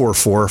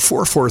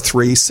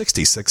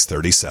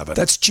 844-443-6637.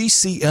 That's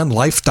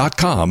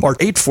GCNlife.com or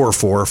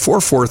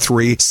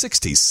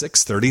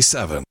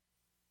 844-443-6637.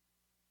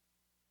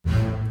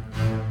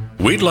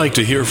 We'd like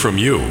to hear from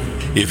you.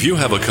 If you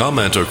have a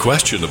comment or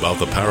question about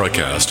the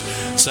Paracast,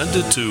 send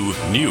it to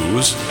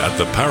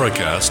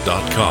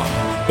news@theparacast.com.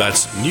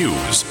 That's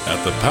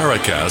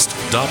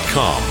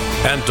news@theparacast.com.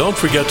 And don't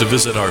forget to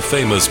visit our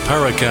famous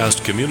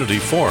Paracast community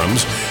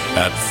forums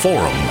at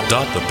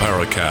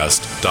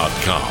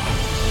forum.theparacast.com.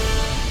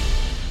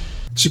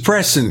 So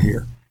Preston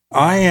here.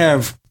 I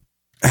have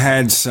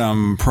had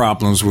some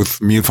problems with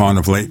MUFON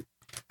of late.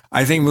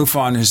 I think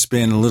MUFON has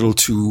been a little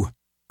too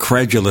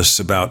credulous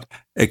about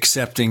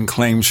accepting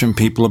claims from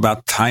people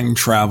about time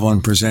travel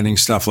and presenting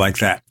stuff like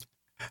that.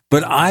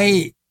 But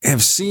I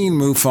have seen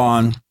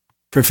MUFON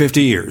for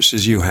 50 years,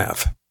 as you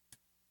have,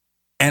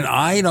 and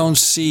I don't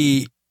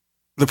see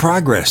the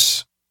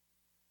progress.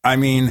 I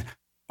mean,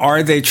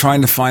 are they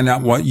trying to find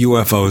out what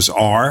UFOs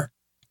are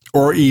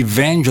or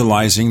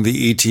evangelizing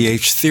the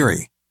ETH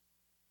theory?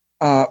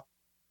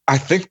 I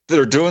think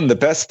they're doing the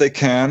best they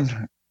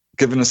can,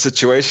 given a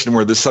situation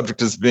where the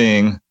subject is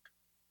being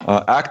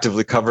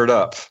actively covered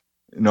up.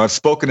 You know, I've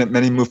spoken at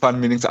many MUFON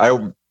meetings.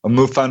 I'm a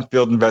MUFON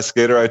field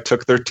investigator. I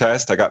took their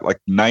test. I got like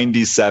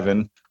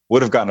 97.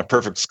 Would have gotten a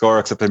perfect score,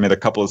 except I made a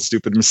couple of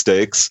stupid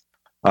mistakes.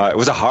 It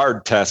was a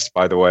hard test,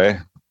 by the way.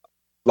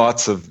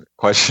 Lots of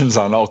questions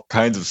on all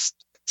kinds of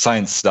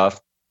science stuff.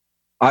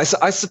 I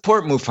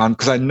support MUFON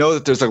because I know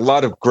that there's a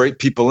lot of great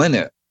people in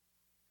it.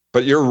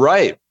 But you're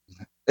right.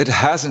 It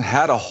hasn't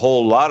had a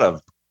whole lot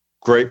of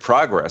great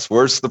progress.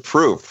 Where's the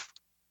proof?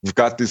 We've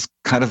got these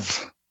kind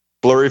of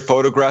blurry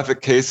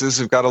photographic cases.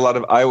 We've got a lot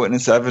of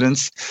eyewitness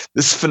evidence.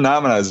 This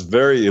phenomena is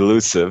very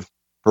elusive.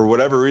 For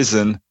whatever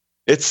reason,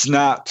 it's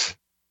not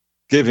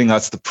giving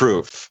us the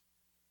proof.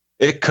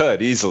 It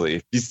could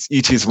easily. If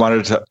ETs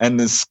wanted to end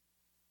this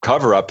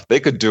cover-up, they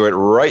could do it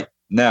right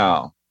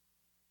now.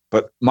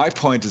 But my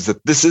point is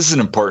that this is an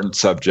important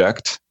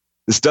subject.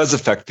 This does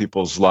affect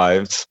people's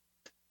lives.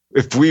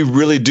 If we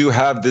really do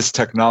have this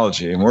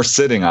technology and we're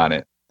sitting on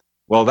it,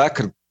 well, that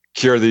could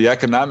cure the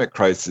economic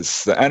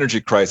crisis, the energy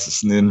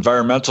crisis, and the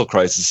environmental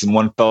crisis in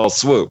one fell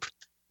swoop,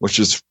 which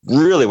is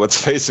really what's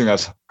facing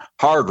us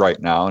hard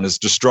right now and is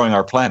destroying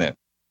our planet.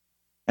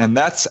 And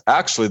that's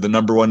actually the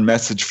number one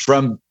message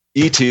from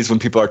ETs when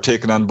people are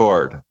taken on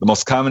board. The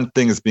most common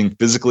thing is being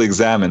physically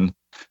examined.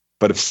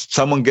 But if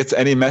someone gets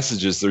any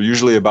messages, they're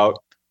usually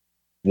about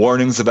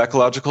warnings of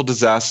ecological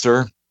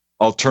disaster,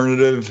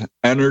 alternative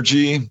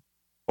energy,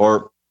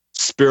 or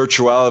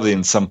spirituality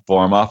in some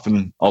form,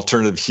 often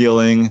alternative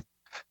healing,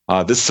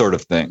 this sort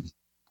of thing.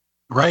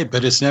 Right,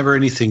 but it's never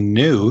anything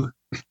new.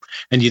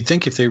 And you'd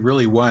think if they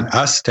really want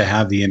us to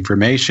have the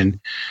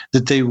information,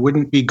 that they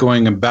wouldn't be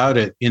going about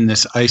it in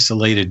this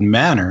isolated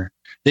manner.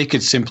 They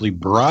could simply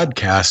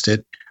broadcast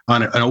it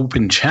on an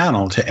open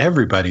channel to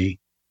everybody.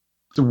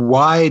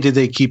 Why do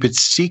they keep it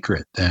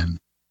secret then?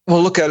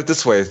 Well, look at it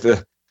this way.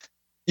 The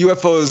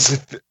UFOs,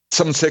 if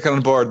someone's taken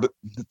on board,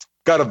 it's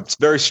got a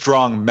very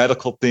strong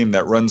medical theme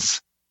that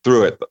runs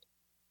through it.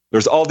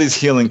 There's all these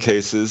healing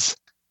cases.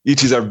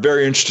 ETs are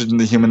very interested in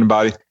the human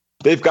body.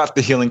 They've got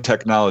the healing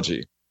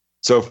technology.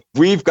 So if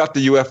we've got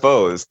the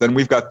UFOs, then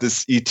we've got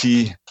this ET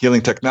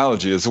healing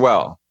technology as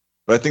well.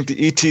 But I think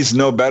the ETs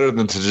know better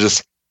than to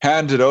just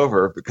hand it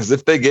over, because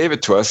if they gave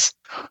it to us,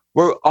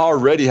 we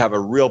already have a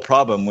real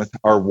problem with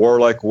our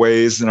warlike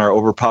ways and our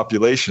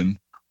overpopulation.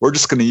 We're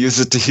just going to use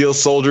it to heal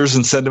soldiers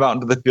and send them out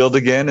into the field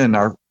again, and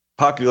our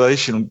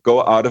population would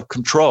go out of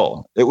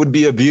control. It would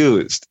be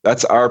abused.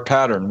 That's our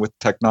pattern with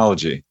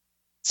technology.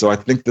 So I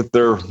think that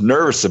they're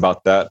nervous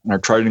about that and are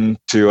trying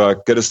to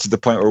get us to the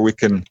point where we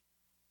can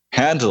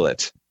handle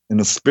it in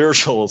a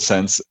spiritual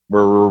sense,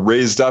 where we're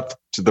raised up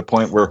to the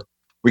point where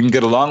we can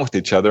get along with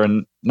each other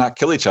and not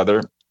kill each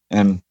other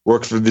and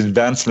work for the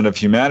advancement of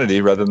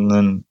humanity rather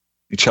than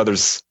each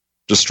other's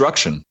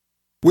destruction.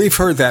 We've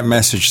heard that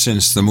message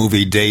since the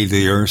movie Day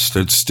the Earth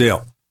Stood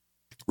Still,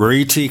 where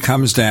E.T.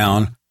 comes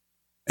down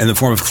in the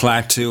form of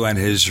Klaatu and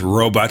his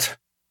robot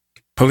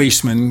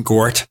policeman,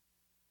 Gort,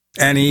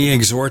 and he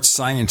exhorts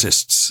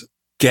scientists,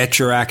 get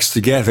your acts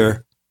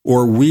together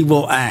or we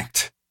will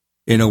act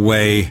in a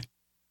way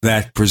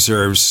that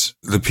preserves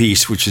the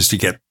peace, which is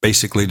to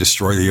basically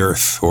destroy the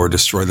earth or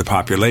destroy the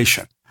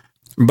population.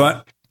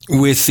 But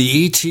with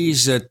the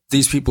ETs that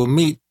these people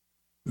meet,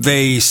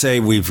 they say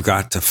we've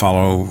got to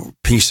follow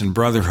peace and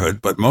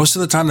brotherhood, but most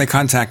of the time they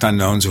contact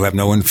unknowns who have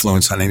no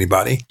influence on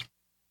anybody.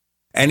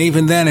 And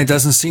even then, it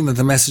doesn't seem that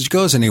the message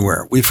goes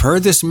anywhere. We've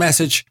heard this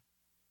message,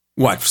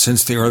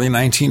 since the early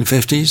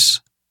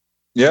 1950s?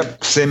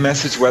 Yep, same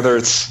message, whether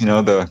it's,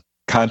 the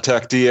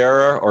contactee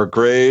era or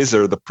Greys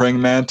or the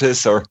praying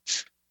mantis, or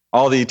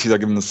all the ETs are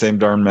given the same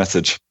darn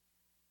message.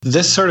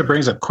 This sort of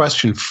brings up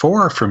question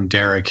 4 from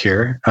Derek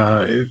here.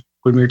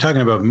 When we were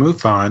talking about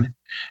MUFON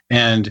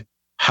and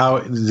how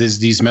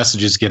these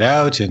messages get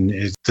out,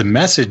 and the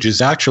message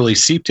is actually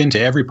seeped into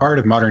every part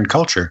of modern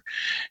culture.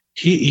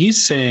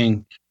 He's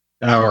saying,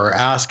 or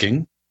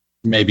asking,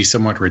 maybe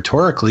somewhat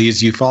rhetorically,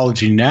 is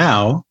ufology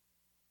now,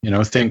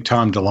 think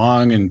Tom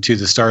DeLonge and To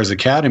the Stars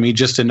Academy,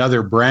 just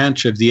another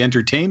branch of the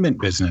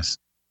entertainment business?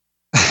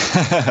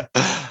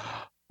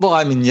 Well,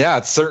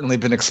 it's certainly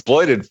been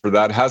exploited for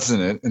that,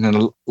 hasn't it? And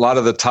a lot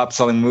of the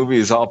top-selling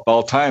movies of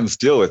all times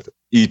deal with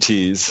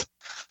ETs.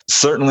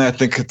 Certainly, I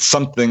think it's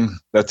something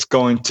that's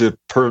going to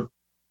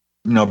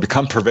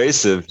become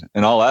pervasive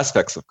in all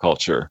aspects of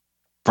culture.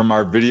 From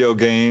our video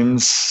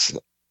games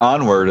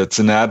onward, it's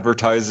in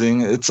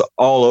advertising, it's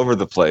all over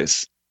the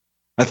place.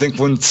 I think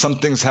when some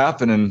things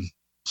happen and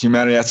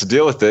humanity has to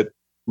deal with it,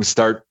 we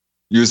start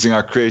using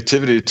our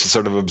creativity to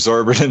sort of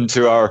absorb it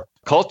into our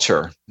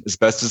culture as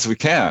best as we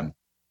can.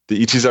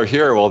 The ETs are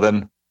here, well,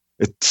 then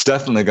it's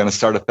definitely going to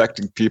start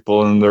affecting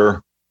people in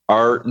their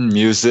art and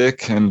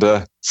music and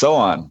so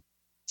on.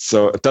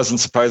 So it doesn't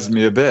surprise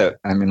me a bit.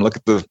 Look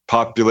at the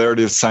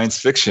popularity of science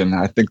fiction.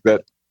 I think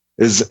that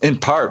is in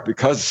part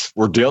because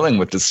we're dealing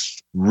with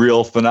this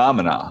real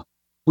phenomena.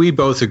 We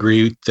both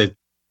agree that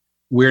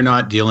we're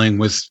not dealing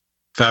with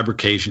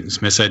fabrications,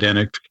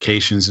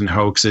 misidentifications, and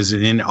hoaxes.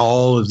 And in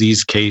all of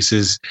these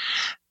cases,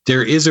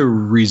 there is a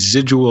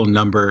residual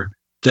number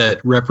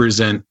that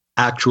represent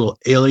actual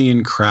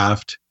alien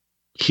craft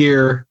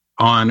here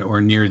on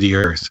or near the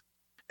Earth.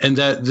 And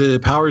that the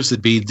powers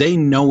that be, they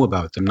know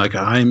about them. Like,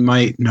 I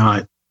might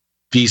not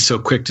be so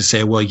quick to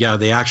say, well, yeah,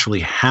 they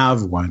actually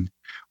have one,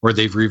 or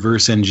they've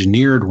reverse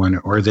engineered one,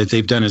 or that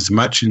they've done as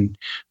much in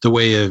the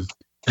way of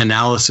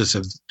analysis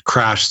of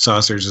crashed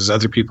saucers as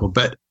other people.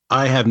 But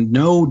I have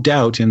no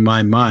doubt in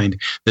my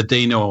mind that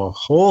they know a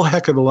whole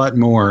heck of a lot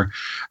more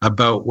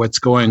about what's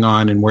going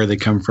on and where they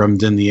come from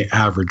than the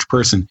average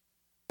person.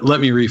 Let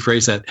me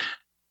rephrase that.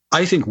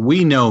 I think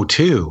we know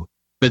too,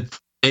 but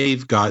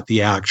they've got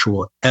the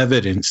actual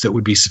evidence that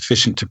would be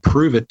sufficient to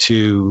prove it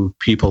to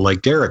people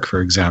like Derek, for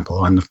example,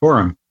 on the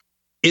forum.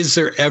 Is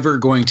there ever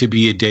going to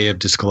be a day of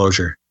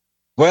disclosure?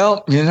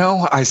 Well,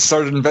 I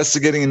started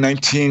investigating in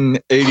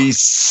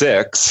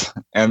 1986,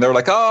 and they're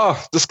like, oh,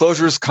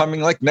 disclosure is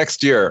coming like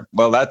next year.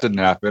 Well, that didn't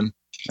happen.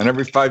 And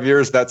every 5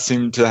 years that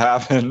seemed to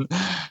happen.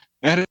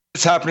 And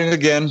it's happening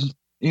again,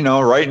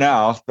 right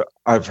now.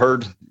 I've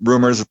heard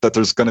rumors that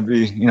there's going to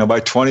be, by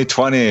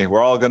 2020,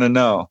 we're all going to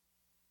know.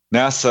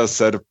 NASA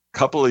said a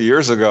couple of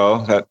years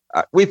ago that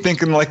we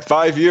think in like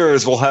 5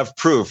 years we'll have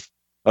proof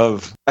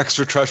of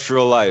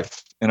extraterrestrial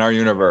life in our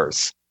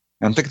universe.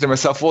 And I'm thinking to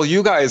myself, well,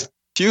 you guys,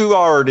 you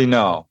already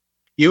know.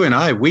 You and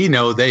I, we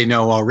know they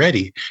know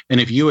already. And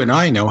if you and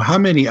I know, how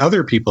many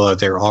other people out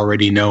there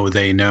already know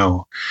they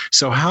know?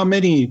 So how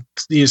many,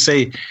 you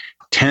say,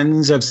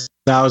 tens of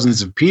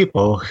thousands of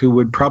people who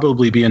would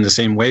probably be in the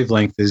same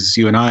wavelength as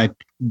you and I,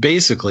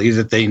 basically,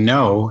 that they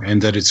know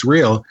and that it's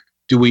real,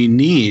 do we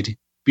need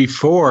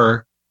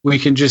before we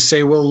can just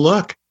say, well,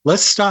 look,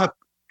 let's stop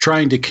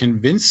trying to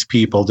convince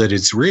people that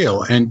it's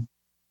real and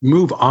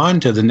move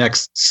on to the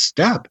next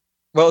step?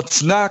 Well,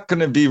 it's not going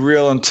to be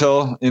real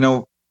until,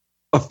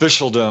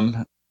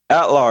 officialdom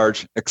at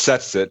large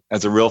accepts it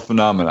as a real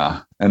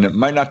phenomena. And it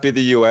might not be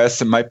the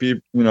US, it might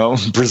be,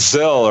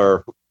 Brazil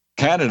or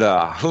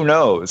Canada, who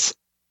knows?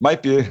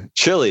 Might be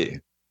Chile.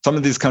 Some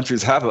of these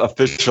countries have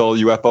official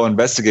UFO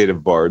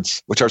investigative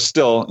boards, which are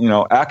still,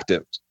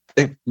 active.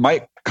 It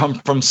might come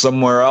from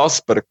somewhere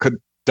else, but it could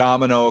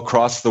domino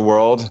across the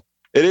world.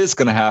 It is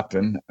going to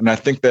happen. And I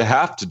think they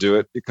have to do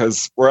it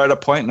because we're at a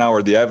point now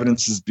where the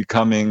evidence is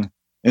becoming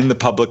in the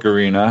public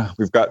arena.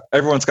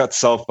 Everyone's got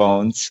cell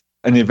phones.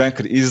 An event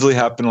could easily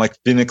happen like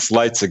Phoenix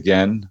Lights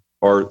again,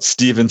 or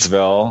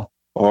Stevensville,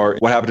 or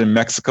what happened in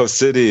Mexico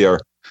City, or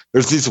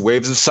there's these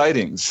waves of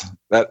sightings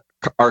that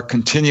are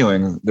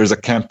continuing. There's a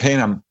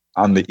campaign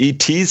on the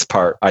ET's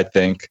part, I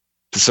think,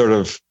 to sort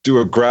of do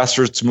a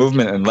grassroots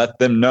movement and let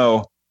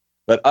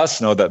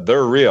us know that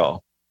they're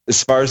real.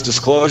 As far as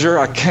disclosure,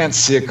 I can't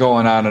see it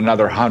going on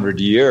another 100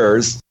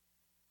 years.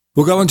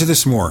 We'll go into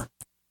this more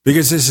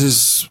because this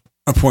is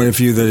a point of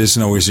view that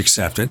isn't always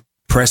accepted.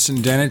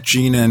 Preston Dennett,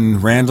 Gene,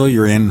 and Randall,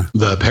 you're in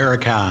the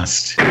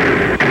Paracast.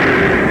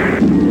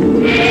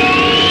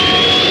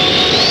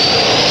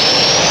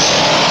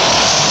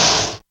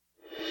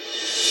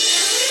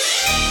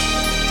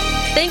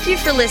 Thank you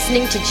for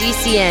listening to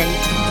GCN.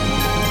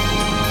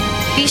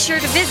 Be sure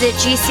to visit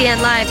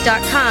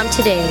GCNlive.com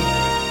today.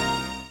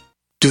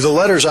 Do the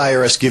letters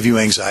IRS give you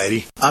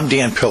anxiety? I'm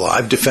Dan Pilla.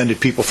 I've defended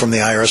people from the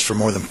IRS for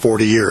more than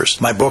 40 years.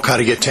 My book, How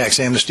to Get Tax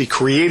Amnesty,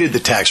 created the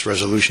tax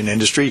resolution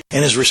industry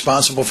and is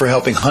responsible for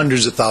helping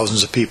hundreds of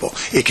thousands of people.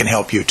 It can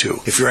help you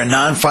too. If you're a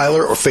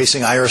non-filer or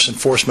facing IRS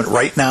enforcement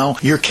right now,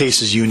 your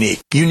case is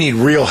unique. You need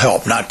real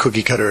help, not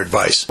cookie-cutter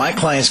advice. My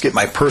clients get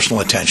my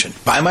personal attention.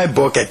 Buy my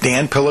book at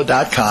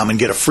danpilla.com and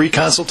get a free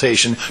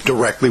consultation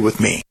directly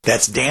with me.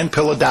 That's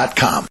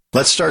danpilla.com.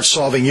 Let's start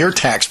solving your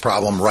tax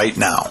problem right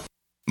now.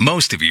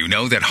 Most of you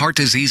know that heart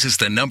disease is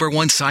the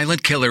 #1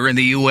 silent killer in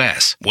the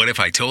U.S. What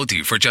if I told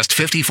you for just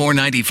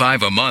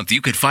 $54.95 a month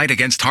you could fight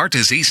against heart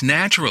disease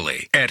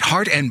naturally? At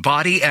Heart and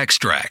Body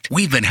Extract,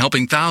 we've been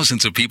helping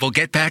thousands of people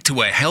get back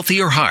to a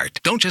healthier heart.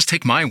 Don't just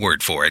take my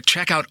word for it.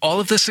 Check out all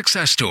of the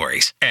success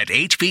stories at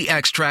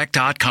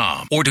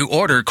hbextract.com. Or to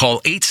order,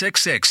 call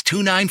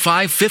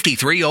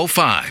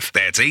 866-295-5305.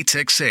 That's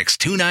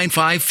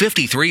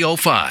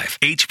 866-295-5305.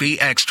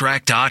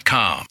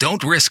 hbextract.com.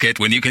 Don't risk it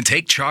when you can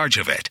take charge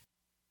of it.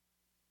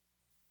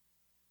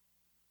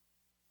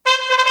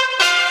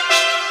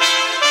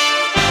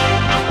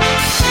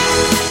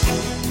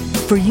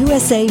 For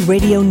USA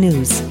Radio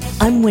News,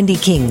 I'm Wendy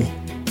King.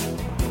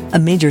 A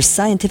major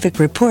scientific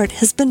report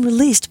has been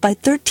released by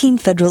 13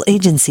 federal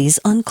agencies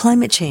on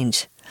climate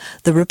change.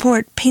 The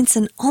report paints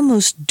an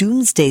almost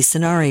doomsday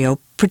scenario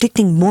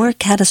predicting more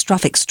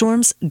catastrophic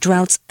storms,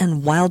 droughts,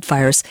 and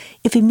wildfires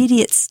if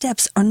immediate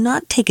steps are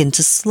not taken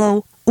to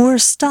slow or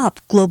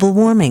stop global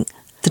warming.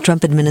 The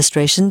Trump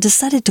administration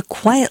decided to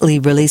quietly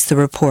release the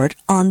report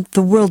on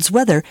the world's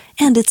weather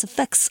and its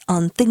effects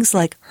on things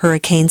like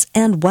hurricanes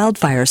and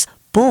wildfires,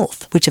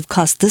 both which have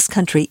cost this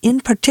country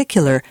in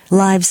particular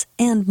lives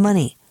and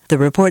money. The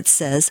report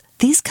says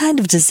these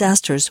kind of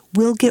disasters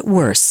will get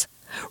worse.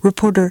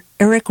 Reporter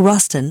Eric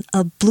Roston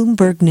of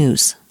Bloomberg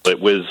News. It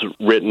was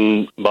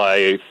written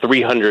by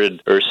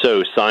 300 or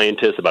so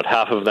scientists, about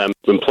half of them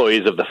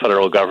employees of the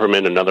federal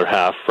government, another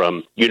half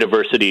from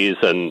universities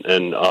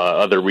and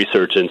other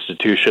research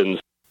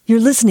institutions. You're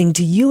listening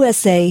to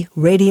USA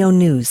Radio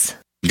News.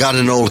 Got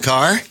an old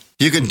car?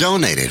 You can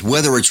donate it,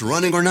 whether it's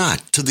running or not,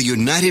 to the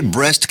United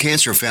Breast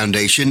Cancer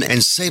Foundation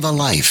and save a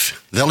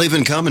life. They'll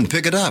even come and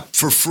pick it up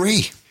for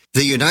free.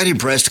 The United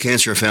Breast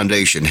Cancer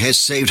Foundation has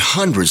saved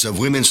hundreds of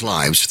women's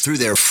lives through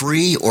their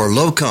free or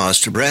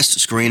low-cost breast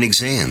screen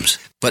exams.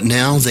 But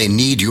now they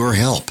need your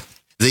help.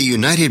 The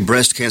United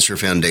Breast Cancer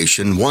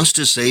Foundation wants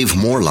to save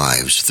more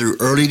lives through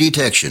early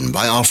detection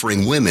by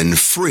offering women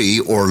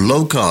free or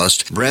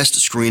low-cost breast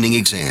screening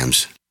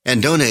exams.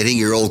 And donating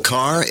your old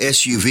car,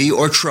 SUV,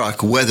 or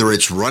truck, whether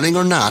it's running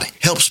or not,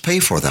 helps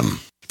pay for them.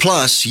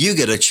 Plus, you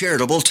get a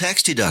charitable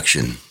tax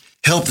deduction.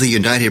 Help the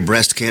United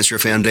Breast Cancer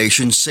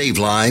Foundation save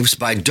lives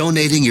by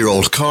donating your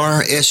old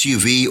car,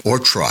 SUV, or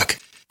truck.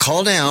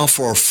 Call now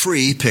for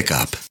free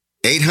pickup.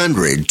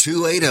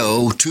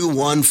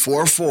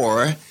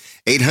 800-280-2144.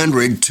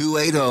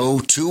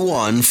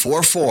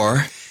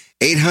 800-280-2144.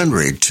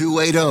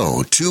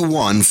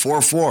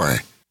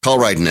 800-280-2144. Call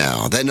right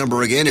now. That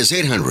number again is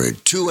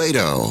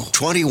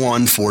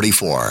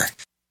 800-280-2144.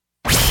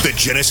 The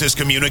Genesis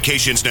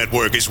Communications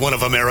Network is one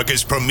of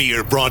America's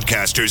premier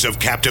broadcasters of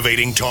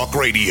captivating talk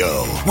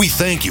radio. We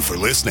thank you for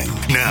listening.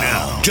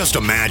 Now, just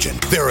imagine,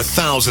 there are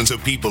thousands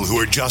of people who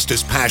are just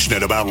as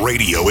passionate about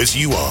radio as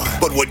you are.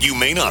 But what you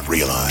may not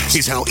realize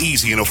is how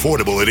easy and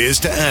affordable it is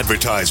to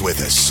advertise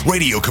with us.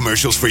 Radio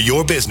commercials for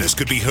your business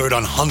could be heard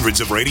on hundreds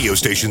of radio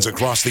stations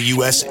across the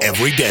U.S.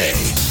 every day.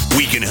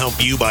 We can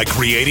help you by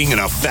creating an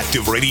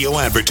effective radio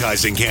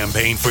advertising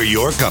campaign for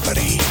your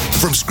company.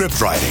 From script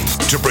writing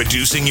to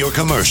producing your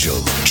commercial,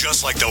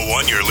 just like the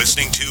one you're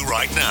listening to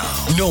right now.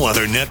 No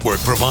other network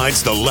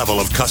provides the level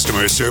of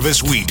customer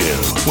service we do.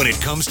 When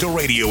it comes to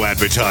radio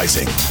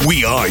advertising,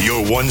 we are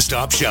your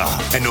one-stop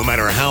shop. And no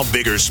matter how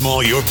big or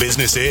small your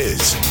business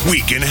is,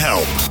 we can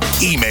help.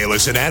 Email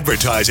us at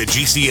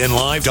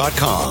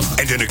advertise@gcnlive.com,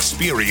 and an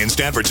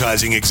experienced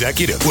advertising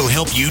executive will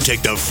help you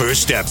take the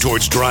first step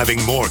towards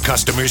driving more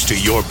customers to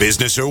your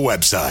business or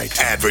website.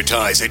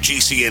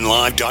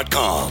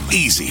 Advertise@gcnlive.com.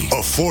 Easy,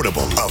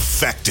 affordable,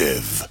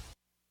 effective.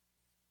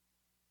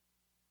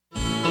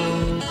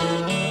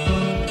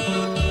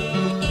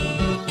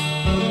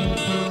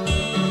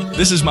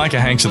 This is Micah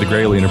Hanks of the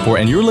Gray Alien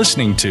Report, and you're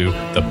listening to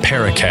the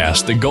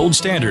Paracast, the gold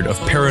standard of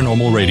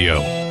paranormal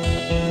radio.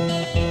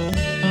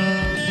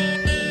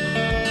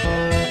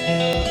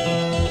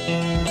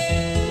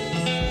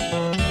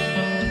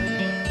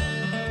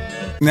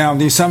 Now,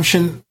 the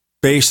assumption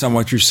based on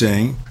what you're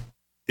saying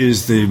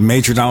is the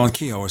Major Donald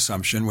Kehoe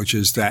assumption, which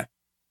is that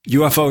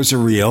UFOs are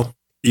real,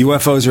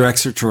 UFOs are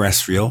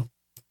extraterrestrial,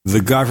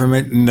 the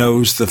government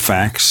knows the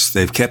facts,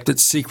 they've kept it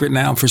secret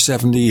now for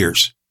 70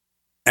 years.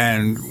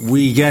 And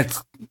we get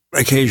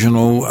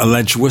occasional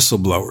alleged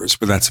whistleblowers,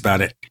 but that's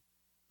about it.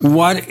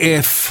 What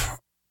if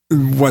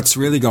what's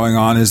really going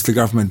on is the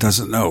government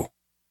doesn't know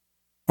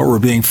what we're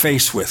being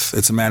faced with?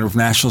 It's a matter of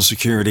national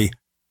security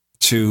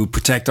to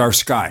protect our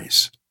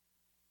skies.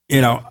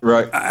 You know,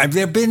 right.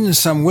 There have been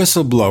some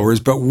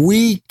whistleblowers, but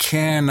we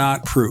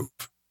cannot prove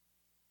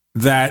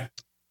that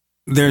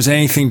there's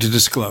anything to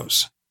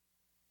disclose.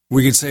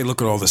 We could say,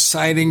 look at all the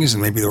sightings,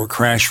 and maybe there were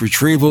crash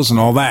retrievals and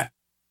all that.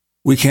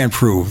 We can't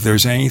prove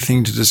there's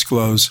anything to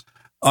disclose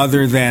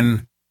other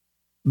than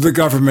the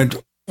government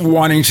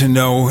wanting to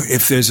know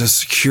if there's a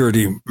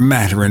security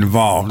matter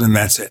involved, and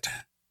that's it.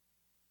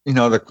 You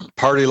know, the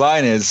party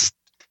line is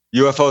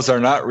UFOs are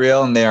not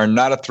real and they are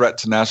not a threat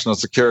to national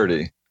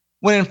security,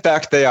 when in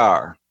fact they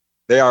are.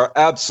 They are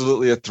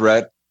absolutely a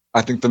threat.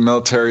 I think the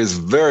military is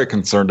very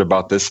concerned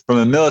about this. From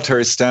a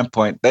military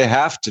standpoint, they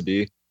have to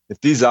be if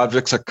these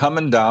objects are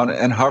coming down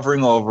and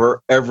hovering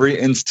over every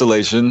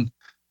installation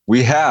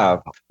we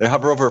have. They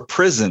hover over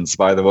prisons,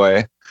 by the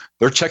way.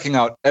 They're checking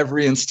out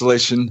every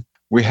installation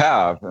we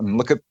have. And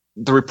look at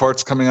the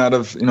reports coming out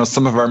of, you know,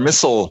 some of our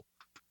missile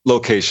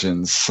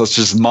locations, such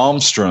as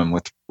Malmstrom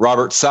with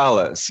Robert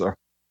Salas, or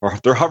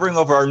they're hovering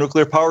over our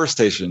nuclear power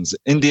stations.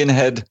 Indian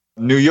Head,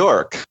 New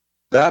York,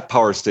 that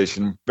power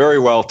station, very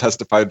well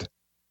testified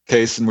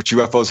case in which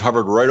UFOs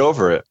hovered right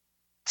over it.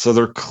 So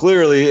they're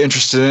clearly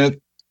interested in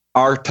it.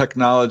 Our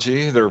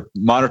technology, they're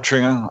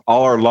monitoring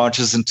all our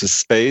launches into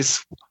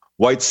space.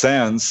 White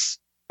Sands,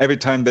 every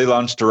time they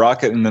launched a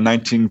rocket in the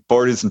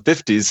 1940s and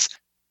 50s,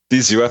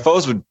 these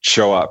UFOs would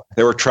show up.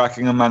 They were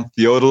tracking them on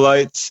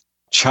theodolites.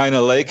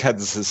 China Lake had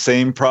the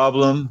same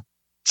problem.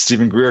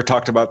 Stephen Greer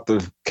talked about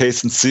the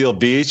case in Seal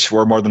Beach,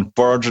 where more than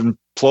 400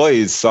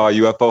 employees saw a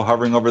UFO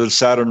hovering over the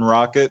Saturn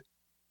rocket,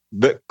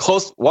 but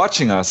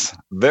watching us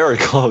very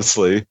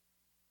closely.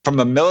 From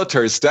a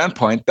military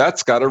standpoint,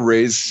 that's got to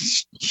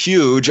raise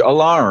huge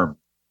alarm.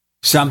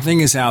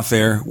 Something is out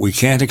there. We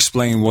can't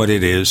explain what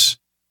it is.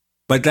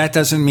 But that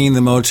doesn't mean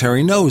the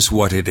military knows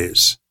what it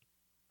is.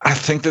 I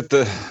think that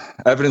the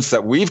evidence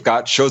that we've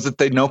got shows that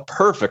they know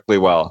perfectly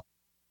well.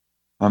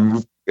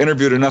 We've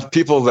interviewed enough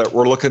people that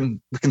we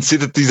can see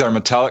that these are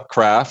metallic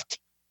craft.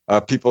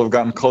 People have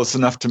gotten close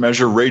enough to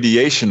measure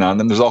radiation on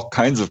them. There's all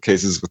kinds of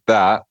cases with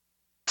that.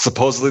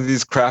 Supposedly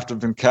these craft have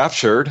been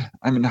captured.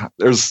 I mean,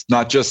 there's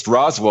not just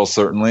Roswell,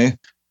 certainly.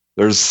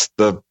 There's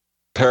the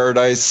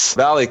Paradise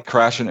Valley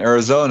crash in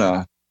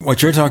Arizona.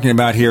 What you're talking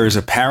about here is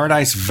a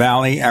Paradise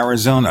Valley,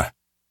 Arizona.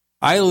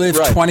 I live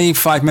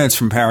 25 minutes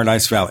from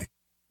Paradise Valley.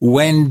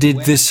 When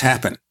did this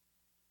happen?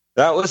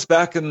 That was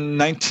back in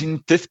the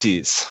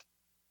 1950s,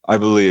 I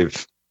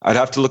believe. I'd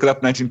have to look it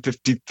up,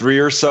 1953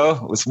 or so.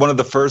 It was one of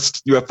the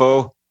first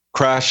UFO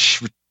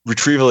crash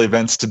retrieval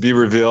events to be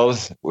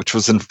revealed, which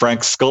was in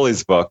Frank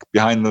Scully's book,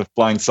 Behind the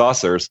Flying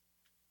Saucers.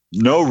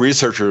 No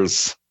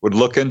researchers would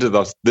look into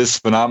this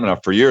phenomena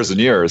for years and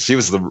years. He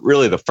was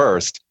really the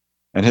first,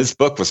 and his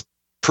book was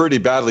pretty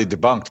badly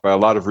debunked by a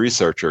lot of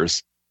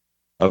researchers,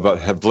 but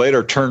have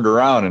later turned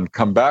around and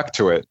come back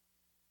to it.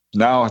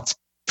 now it's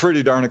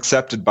pretty darn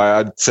accepted by,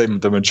 I'd say,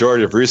 the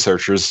majority of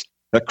researchers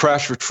that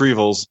crash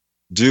retrievals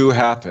do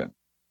happen.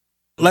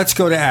 Let's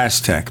go to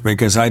Aztec,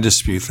 because I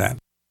dispute that.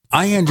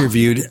 I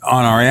interviewed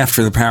on our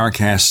After the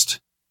Paracast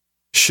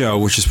show,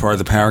 which is part of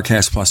the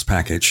Paracast Plus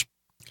package,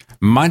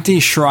 Monty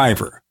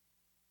Shriver,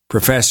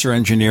 professor,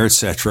 engineer,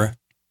 etc.,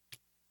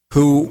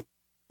 who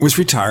was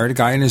retired, a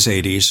guy in his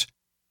 80s.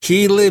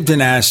 He lived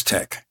in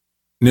Aztec,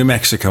 New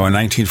Mexico in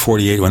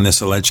 1948 when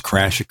this alleged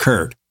crash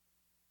occurred.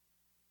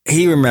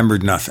 He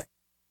remembered nothing.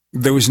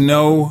 There was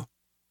no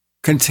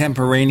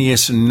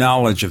contemporaneous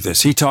knowledge of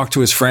this. He talked to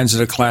his friends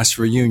at a class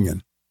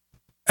reunion.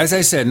 As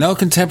I said, no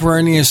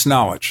contemporaneous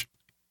knowledge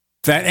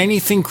that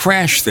anything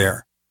crashed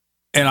there.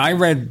 And I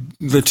read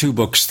the two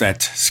books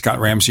that Scott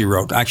Ramsey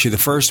wrote. Actually, the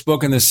first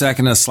book and the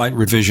second, a slight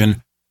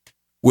revision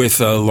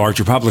with a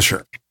larger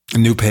publisher, a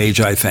New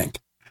Page, I think.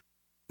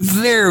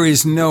 There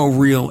is no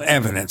real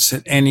evidence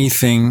that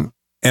anything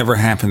ever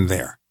happened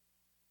there.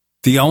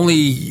 The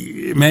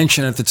only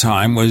mention at the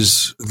time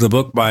was the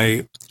book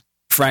by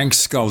Frank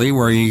Scully,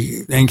 where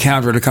he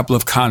encountered a couple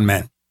of con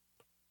men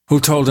who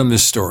told him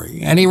this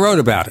story, and he wrote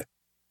about it.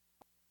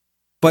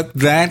 But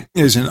that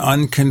is an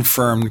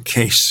unconfirmed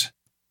case.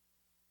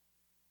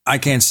 I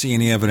can't see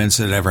any evidence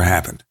that it ever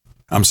happened.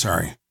 I'm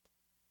sorry.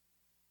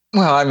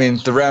 Well, I mean,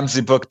 the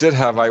Ramsey book did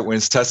have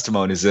eyewitness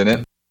testimonies in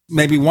it.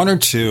 Maybe one or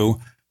two,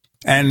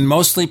 and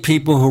mostly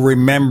people who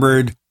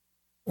remembered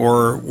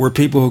or were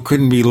people who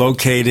couldn't be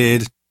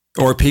located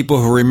or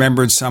people who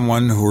remembered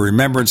someone who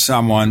remembered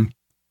someone.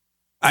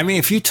 I mean,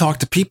 if you talk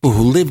to people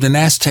who lived in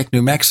Aztec,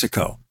 New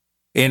Mexico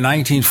in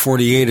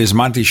 1948, as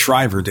Monty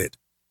Shriver did,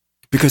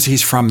 because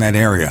he's from that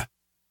area,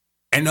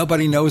 and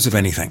nobody knows of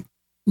anything.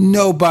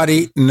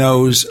 Nobody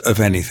knows of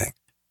anything.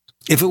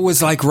 If it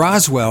was like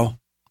Roswell,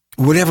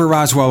 whatever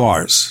Roswell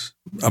was,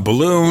 a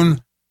balloon,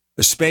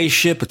 a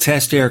spaceship, a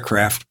test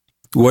aircraft,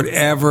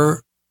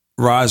 whatever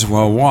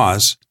Roswell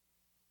was,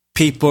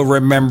 people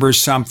remember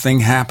something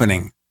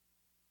happening.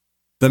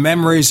 The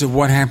memories of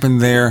what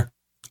happened there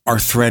are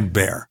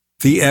threadbare.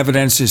 The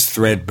evidence is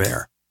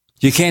threadbare.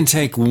 You can't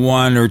take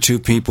one or two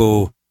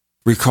people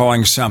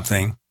recalling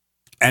something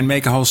and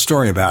make a whole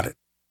story about it.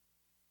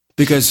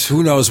 Because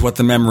who knows what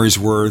the memories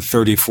were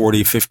 30,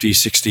 40, 50,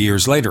 60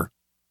 years later.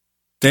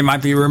 They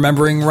might be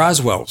remembering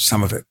Roswell,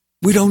 some of it.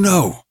 We don't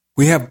know.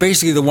 We have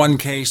basically the one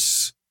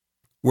case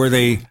where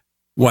they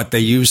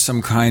used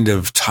some kind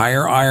of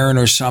tire iron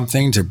or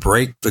something to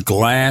break the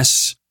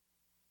glass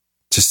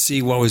to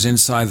see what was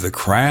inside the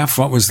craft.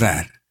 What was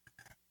that?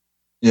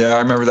 Yeah, I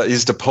remember that. He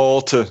used a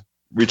pole to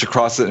reach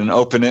across it and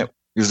open it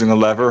using a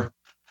lever.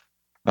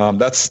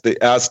 That's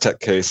the Aztec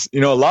case.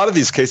 You know, a lot of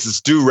these cases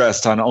do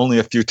rest on only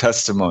a few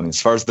testimonies.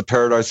 As far as the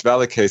Paradise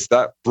Valley case,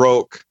 that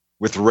broke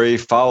with Ray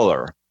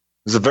Fowler,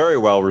 who's a very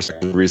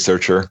well-respected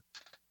researcher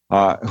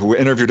who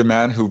interviewed a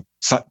man who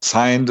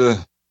signed an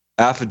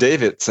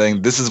affidavit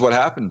saying, this is what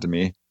happened to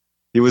me.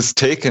 He was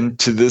taken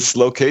to this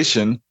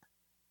location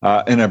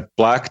in a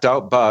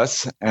blacked-out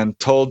bus and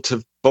told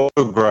to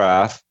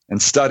photograph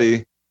and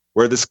study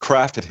where this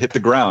craft had hit the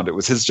ground. It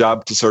was his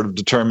job to sort of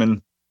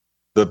determine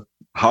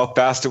how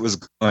fast it was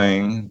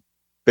going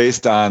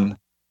based on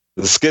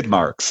the skid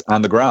marks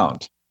on the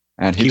ground.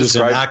 And he was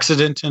an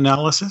accident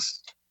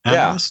analyst?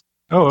 Yeah.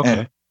 Oh,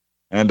 okay.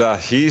 And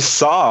he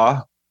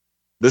saw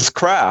this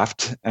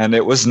craft, and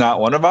it was not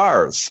one of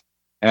ours.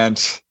 And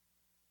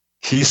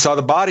he saw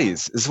the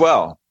bodies as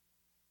well.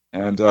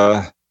 And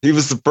he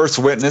was the first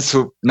witness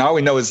who, now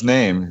we know his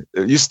name.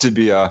 It used to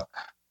be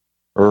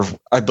or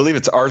I believe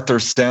it's Arthur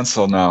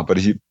Stansel now, but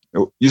it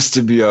used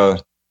to be a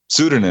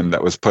pseudonym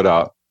that was put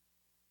out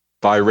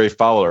by Ray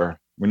Fowler.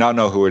 We now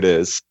know who it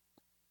is,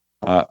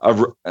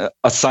 a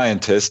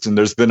scientist, and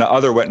there's been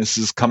other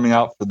witnesses coming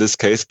out for this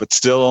case, but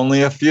still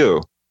only a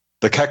few.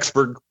 The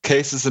Kecksburg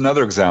case is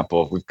another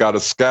example. We've got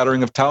a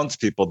scattering of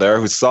townspeople there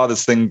who saw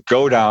this thing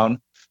go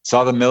down,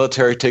 saw the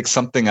military take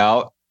something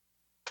out,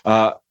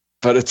 but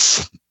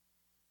it's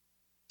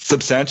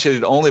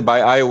substantiated only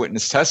by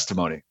eyewitness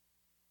testimony.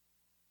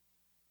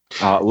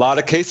 A lot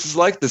of cases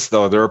like this,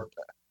 though.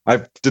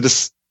 I did a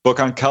book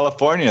on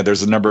California.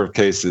 There's a number of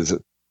cases.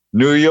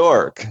 New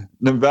York,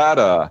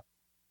 Nevada,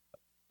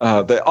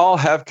 they all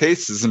have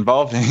cases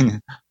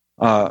involving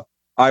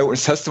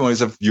eyewitness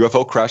testimonies of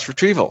UFO crash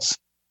retrievals.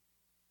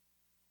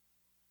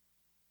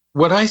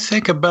 What I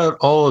think about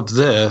all of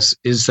this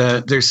is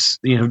that there's,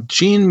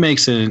 Gene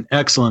makes an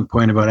excellent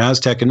point about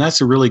Aztec, and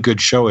that's a really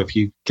good show if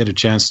you get a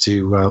chance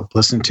to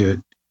listen to it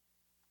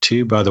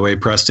too, by the way,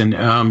 Preston.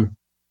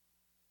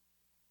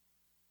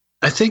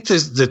 I think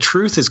the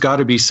truth has got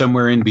to be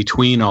somewhere in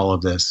between all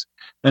of this.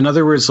 In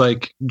other words,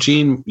 like,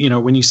 Gene,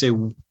 when you say,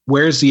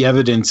 where's the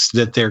evidence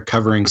that they're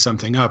covering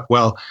something up?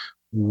 Well,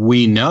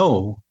 we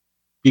know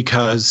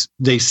because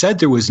they said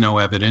there was no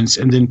evidence.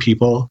 And then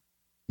people,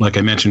 like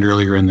I mentioned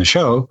earlier in the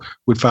show,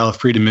 would file a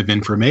Freedom of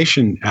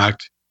Information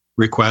Act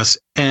request,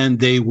 and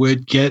they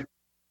would get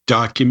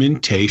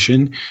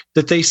documentation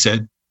that they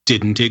said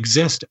didn't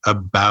exist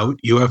about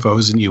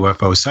UFOs and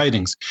UFO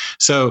sightings.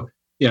 So,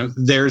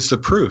 there's the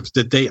proof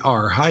that they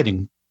are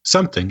hiding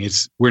something.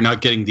 We're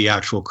not getting the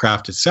actual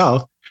craft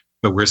itself,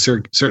 but we're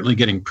certainly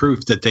getting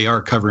proof that they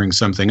are covering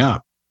something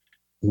up.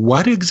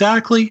 What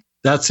exactly?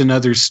 That's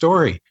another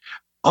story.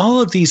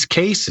 All of these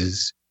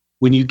cases,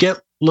 when you get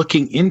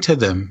looking into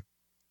them,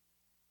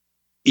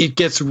 it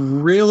gets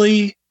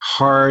really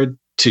hard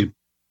to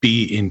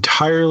be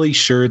entirely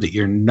sure that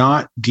you're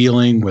not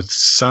dealing with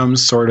some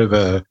sort of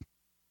a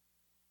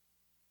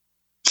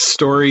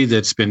story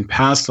that's been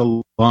passed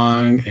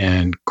along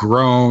and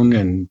grown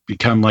and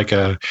become like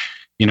a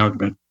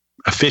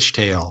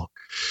fishtail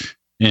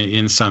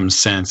in some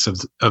sense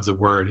of the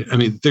word. I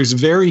mean, there's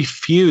very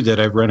few that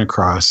I've run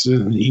across,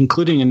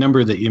 including a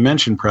number that you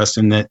mentioned,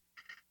 Preston, that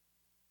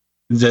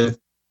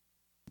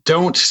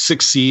don't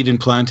succeed in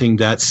planting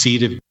that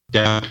seed of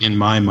doubt in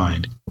my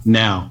mind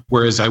now.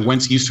 Whereas I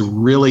once used to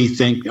really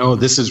think, oh,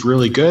 this is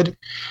really good.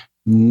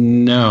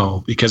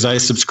 No, because I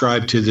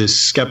subscribe to this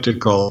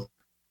skeptical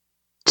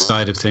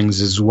side of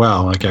things as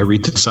well. Like I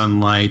read the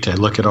Sunlight, I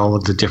look at all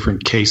of the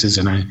different cases,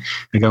 and I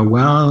go,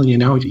 well, you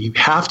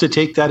have to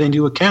take that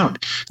into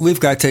account.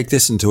 We've got to take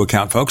this into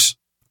account, folks.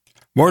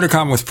 More to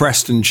come with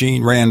Preston,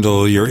 Gene,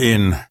 Randall. You're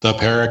in the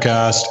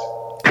Paracast.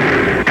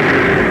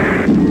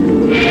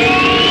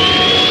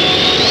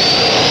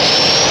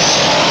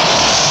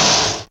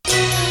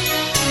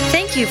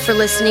 Thank you for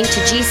listening to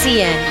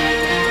GCN.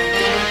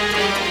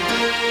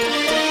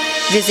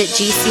 Visit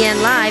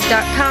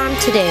GCNlive.com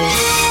today.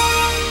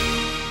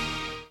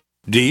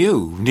 Do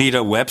you need a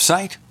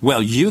website?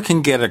 Well, you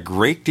can get a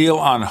great deal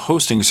on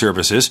hosting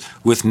services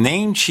with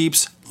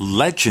Namecheap's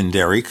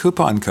legendary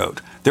coupon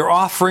code. They're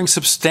offering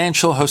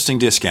substantial hosting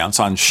discounts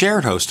on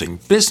shared hosting,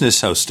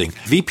 business hosting,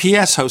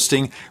 VPS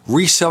hosting,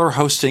 reseller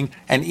hosting,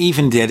 and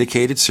even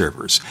dedicated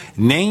servers.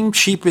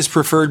 Namecheap is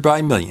preferred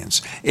by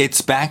millions.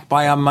 It's backed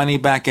by a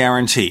money-back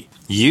guarantee.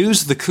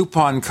 Use the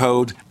coupon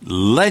code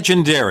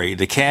LEGENDARY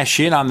to cash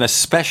in on the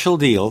special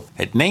deal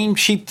at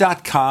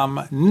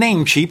Namecheap.com,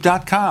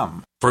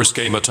 Namecheap.com. First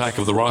came Attack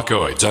of the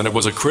Rockoids, and it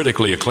was a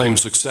critically acclaimed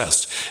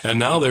success. And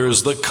now there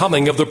is The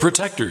Coming of the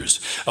Protectors.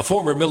 A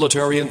former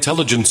military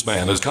intelligence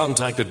man is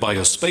contacted by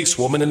a space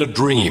woman in a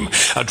dream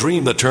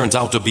that turns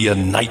out to be a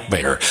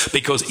nightmare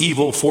because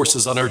evil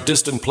forces on her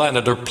distant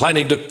planet are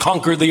planning to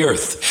conquer the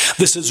Earth.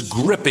 This is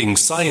gripping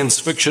science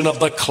fiction of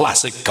the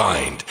classic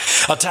kind.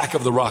 Attack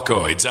of the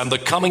Rockoids and The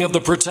Coming of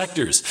the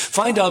Protectors.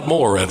 Find out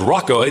more at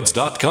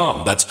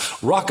rockoids.com. That's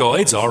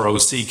Rockoids,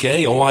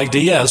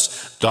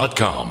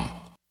 ROCKOIDS.com.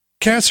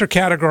 Cancer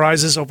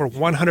categorizes over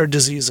 100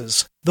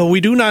 diseases. Though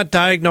we do not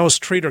diagnose,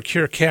 treat, or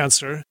cure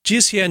cancer,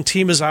 GCN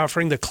team is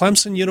offering the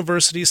Clemson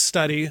University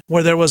study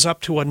where there was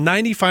up to a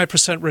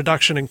 95%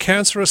 reduction in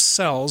cancerous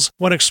cells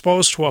when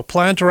exposed to a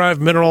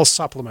plant-derived mineral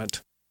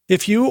supplement.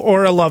 If you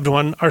or a loved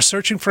one are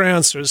searching for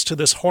answers to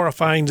this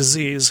horrifying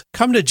disease,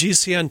 come to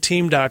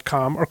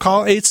GCNteam.com or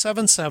call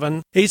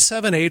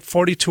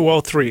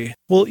 877-878-4203.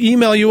 We'll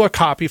email you a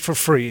copy for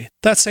free.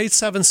 That's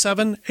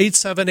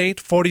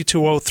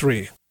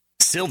 877-878-4203.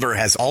 Silver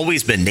has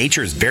always been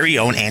nature's very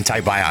own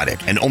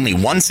antibiotic, and only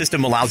one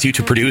system allows you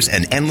to produce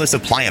an endless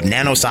supply of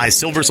nano-sized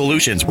silver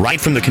solutions right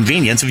from the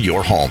convenience of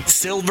your home.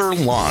 Silver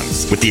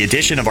Lungs. With the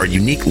addition of our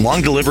unique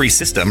lung delivery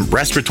system,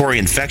 respiratory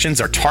infections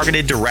are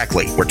targeted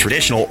directly, where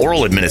traditional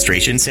oral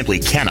administration simply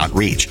cannot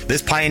reach.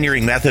 This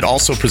pioneering method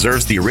also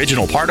preserves the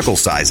original particle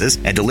sizes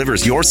and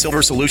delivers your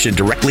silver solution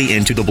directly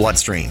into the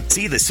bloodstream.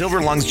 See the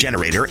Silver Lungs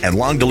generator and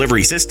lung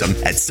delivery system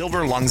at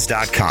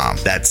silverlungs.com.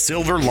 That's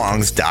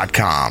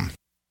silverlungs.com.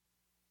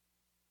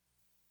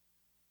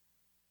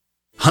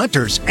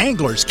 Hunters,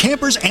 anglers,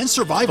 campers, and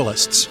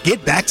survivalists.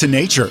 Get back to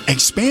nature.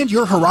 Expand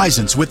your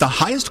horizons with the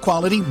highest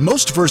quality,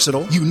 most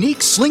versatile, unique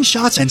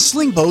slingshots and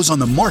sling bows on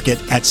the market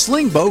at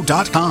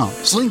slingbow.com.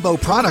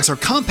 Slingbow products are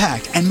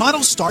compact and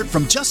models start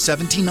from just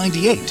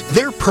 $17.98.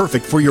 They're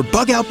perfect for your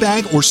bug-out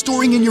bag or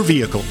storing in your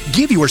vehicle.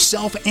 Give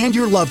yourself and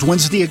your loved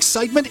ones the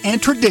excitement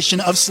and tradition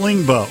of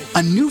Slingbow,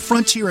 a new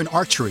frontier in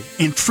archery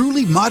and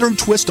truly modern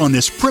twist on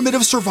this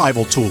primitive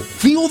survival tool.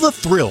 Feel the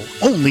thrill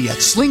only at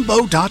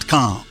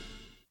slingbow.com.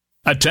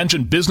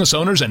 Attention business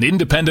owners and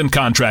independent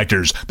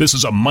contractors. This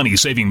is a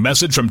money-saving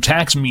message from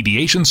Tax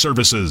Mediation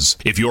Services.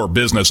 If your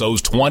business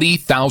owes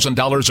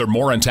 $20,000 or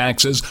more in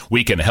taxes,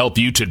 we can help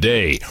you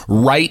today,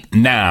 right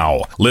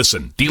now.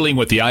 Listen, dealing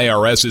with the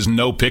IRS is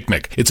no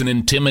picnic. It's an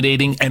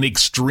intimidating and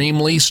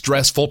extremely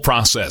stressful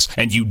process,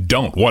 and you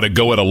don't want to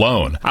go it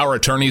alone. Our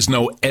attorneys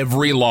know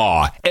every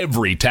law,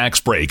 every tax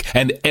break,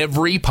 and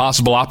every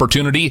possible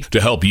opportunity to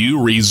help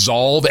you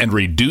resolve and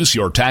reduce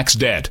your tax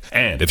debt.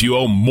 And if you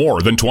owe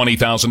more than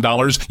 $20,000,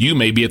 you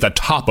may be at the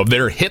top of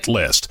their hit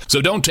list. So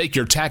don't take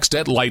your tax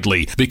debt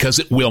lightly, because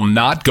it will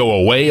not go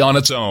away on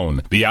its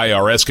own. The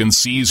IRS can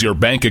seize your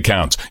bank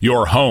accounts,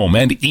 your home,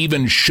 and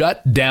even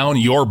shut down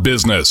your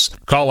business.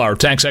 Call our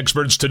tax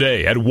experts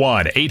today at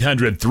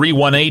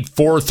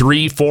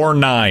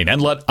 1-800-318-4349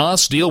 and let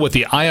us deal with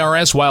the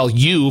IRS while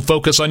you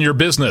focus on your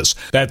business.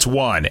 That's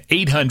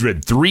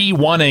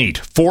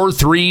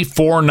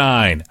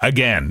 1-800-318-4349.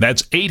 Again,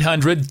 that's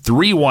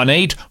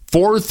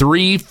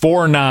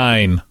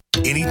 800-318-4349.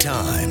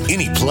 Anytime,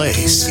 any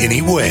place,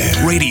 anywhere.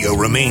 Radio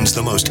remains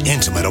the most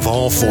intimate of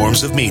all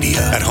forms of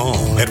media. At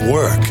home, at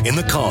work, in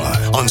the car,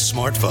 on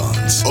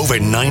smartphones. Over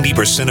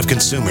 90% of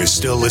consumers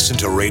still listen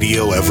to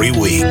radio every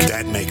week.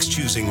 That makes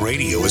choosing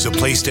radio as a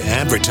place to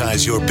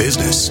advertise your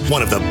business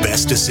one of the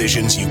best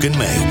decisions you can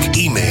make.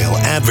 Email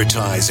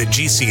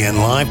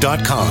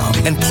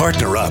advertise@gcnlive.com and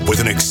partner up with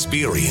an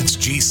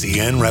experienced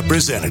GCN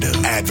representative.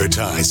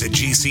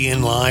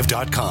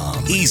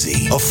 Advertise@gcnlive.com.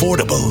 Easy,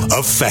 affordable,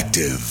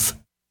 effective.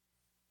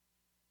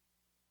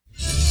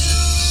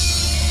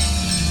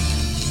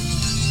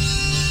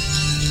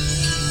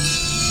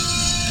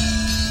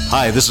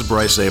 Hi, this is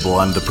Bryce Abel.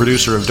 I'm the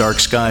producer of Dark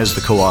Skies,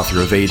 the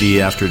co-author of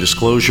AD After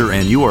Disclosure,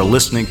 and you are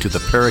listening to the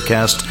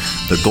Paracast,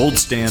 the gold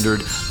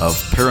standard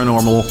of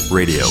paranormal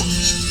radio.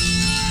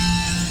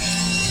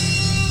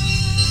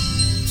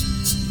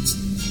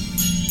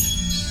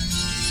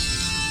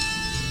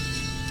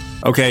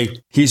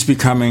 Okay, he's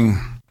becoming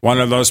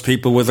one of those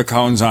people with the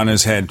cones on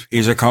his head.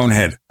 He's a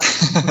conehead.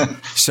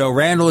 So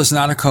Randall is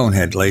not a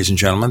conehead, ladies and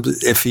gentlemen.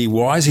 If he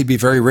was, he'd be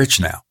very rich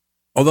now.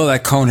 Although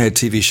that Conehead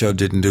TV show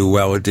didn't do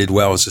well, it did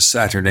well as a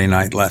Saturday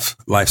Night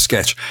Live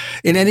sketch.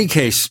 In any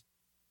case,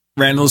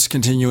 Randall's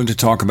continuing to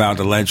talk about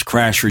alleged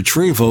crash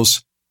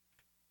retrievals,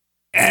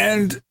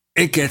 and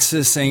it gets to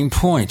the same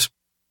point.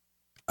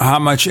 How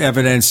much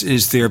evidence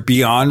is there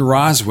beyond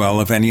Roswell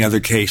of any other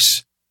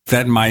case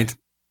that might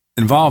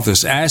involve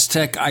this?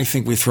 Aztec, I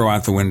think we throw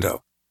out the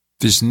window.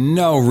 There's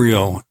no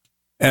real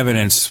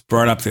evidence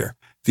brought up there.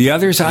 The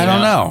others, I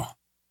don't know.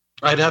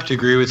 I'd have to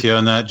agree with you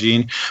on that,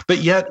 Gene. But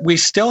yet we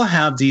still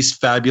have these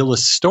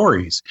fabulous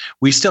stories.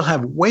 We still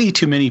have way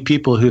too many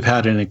people who've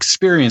had an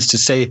experience to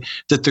say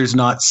that there's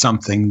not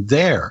something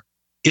there.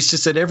 It's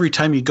just that every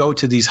time you go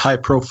to these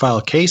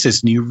high-profile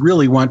cases and you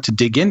really want to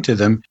dig into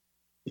them,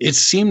 it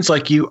seems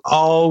like you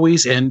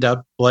always end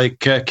up like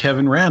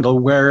Kevin Randall,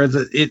 where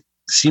it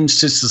seems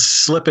to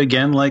slip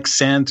again like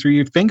sand through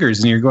your fingers.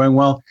 And you're going,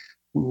 well,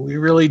 we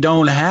really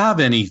don't have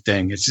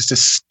anything. It's just a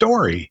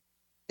story.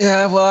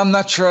 Yeah, well, I'm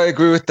not sure I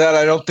agree with that.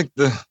 I don't think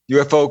the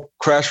UFO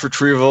crash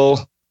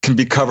retrieval can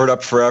be covered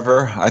up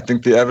forever. I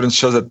think the evidence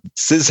shows that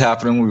this is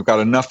happening. We've got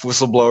enough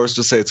whistleblowers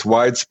to say it's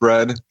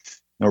widespread. You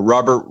know,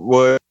 Robert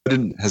Wood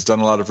has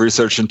done a lot of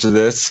research into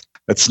this.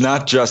 It's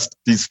not just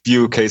these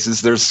few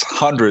cases. There's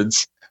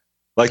hundreds.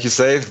 Like you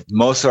say,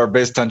 most are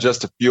based on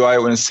just a few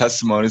eyewitness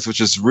testimonies,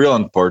 which is real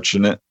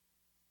unfortunate.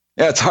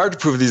 Yeah, it's hard to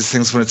prove these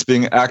things when it's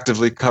being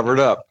actively covered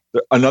up.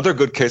 Another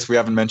good case we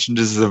haven't mentioned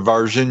is the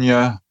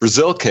Varginha,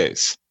 Brazil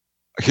case.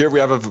 Here we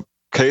have a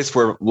case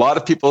where a lot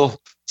of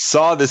people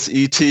saw this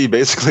ET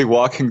basically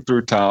walking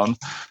through town.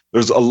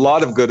 There's a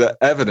lot of good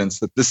evidence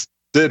that this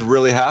did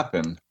really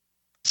happen.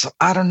 So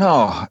I don't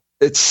know.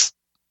 It's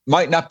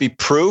might not be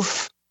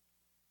proof,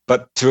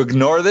 but to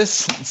ignore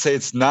this and say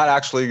it's not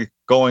actually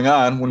going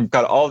on when we've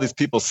got all these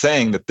people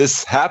saying that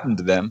this happened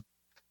to them,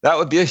 that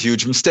would be a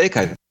huge mistake,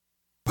 I think.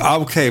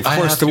 Okay, of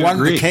course,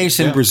 the case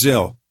in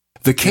Brazil.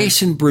 The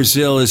case in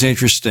Brazil is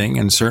interesting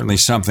and certainly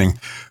something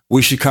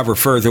we should cover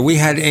further. We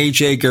had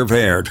A.J.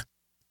 Gerverd,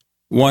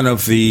 one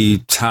of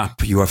the top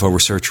UFO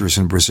researchers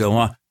in Brazil,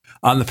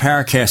 on the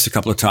Paracast a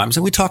couple of times,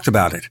 and we talked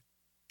about it.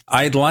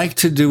 I'd like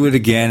to do it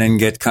again and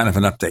get kind of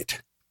an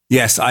update.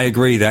 Yes, I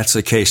agree. That's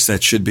a case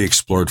that should be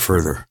explored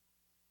further.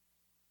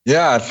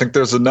 Yeah, I think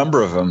there's a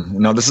number of them.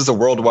 You know, this is a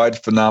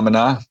worldwide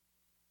phenomena.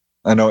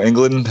 I know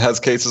England has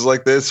cases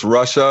like this,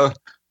 Russia,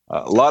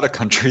 a lot of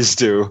countries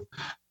do.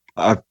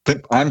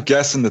 I'm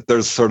guessing that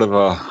there's sort of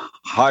a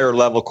higher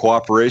level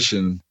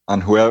cooperation on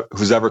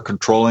who's ever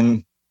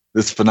controlling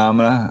this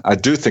phenomena. I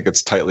do think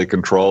it's tightly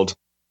controlled.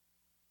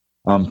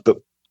 But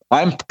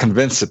I'm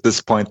convinced at this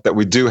point that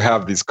we do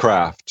have these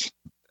craft,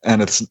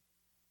 and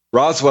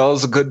Roswell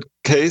is a good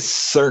case,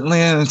 certainly,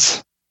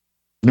 and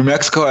New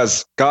Mexico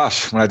has,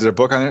 when I did a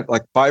book on it,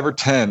 like 5 or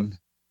 10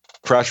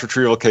 crash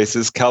retrieval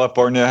cases.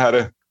 California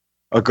had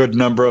a good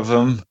number of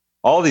them.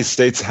 All these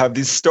states have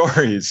these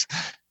stories,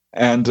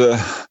 and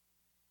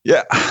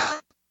yeah,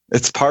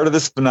 it's part of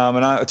this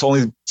phenomena. It's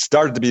only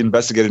started to be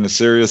investigated in a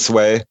serious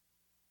way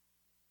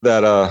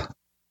that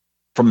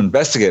from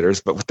investigators,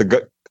 but with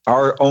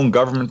our own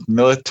government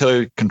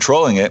military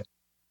controlling it,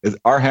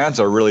 our hands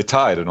are really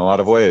tied in a lot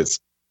of ways.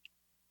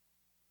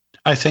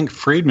 I think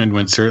Friedman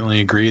would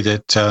certainly agree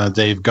that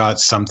they've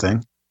got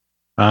something,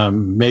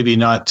 maybe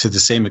not to the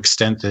same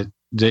extent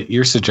that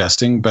you're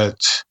suggesting,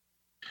 but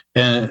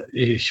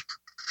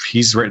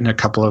he's written a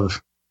couple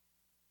of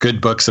good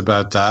books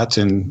about that,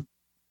 and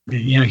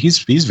you know,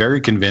 he's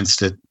very convinced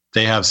that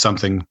they have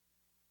something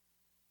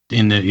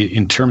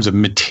in terms of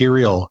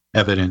material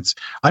evidence.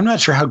 I'm not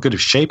sure how good of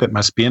shape it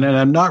must be in, and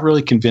I'm not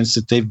really convinced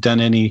that they've done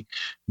any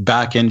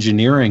back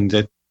engineering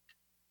that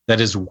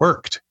has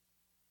worked.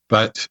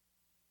 But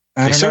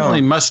they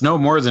certainly must know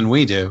more than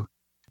we do.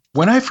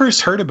 When I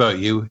first heard about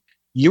you,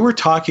 you were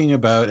talking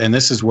about, and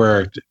this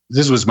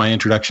was my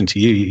introduction to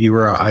you. You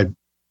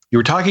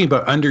were talking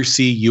about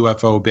undersea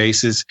UFO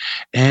bases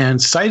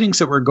and sightings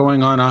that were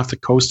going on off the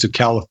coast of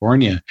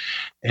California.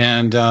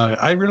 And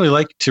I'd really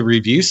like to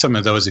review some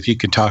of those, if you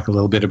could talk a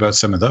little bit about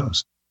some of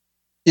those.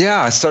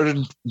 Yeah, I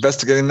started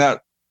investigating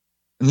that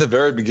in the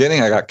very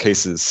beginning. I got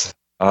cases.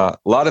 A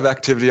lot of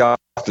activity off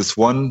this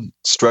one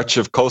stretch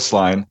of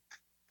coastline,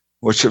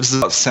 which was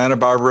about Santa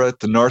Barbara at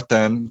the north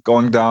end,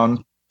 going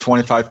down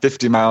 25,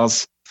 50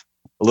 miles,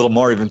 a little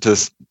more even to,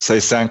 say,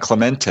 San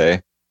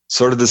Clemente,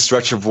 sort of this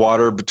stretch of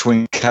water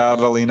between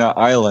Catalina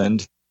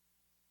Island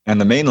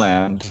and the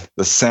mainland,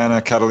 the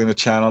Santa Catalina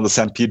Channel, the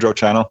San Pedro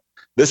Channel,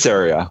 this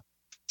area,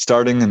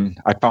 starting in,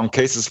 I found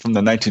cases from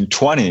the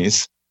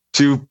 1920s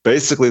to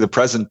basically the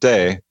present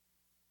day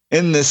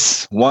in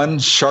this one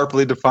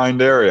sharply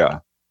defined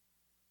area.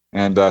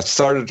 And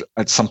started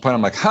at some point,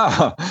 I'm like,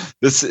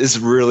 this is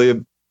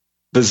really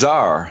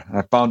bizarre. And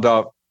I found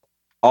out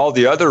all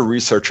the other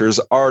researchers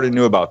already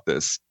knew about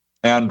this.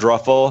 Ann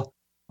Druffel,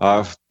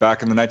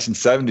 back in the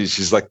 1970s,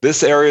 she's like,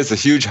 this area is a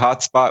huge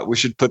hotspot. We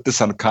should put this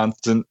on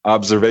constant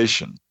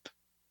observation.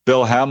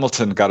 Bill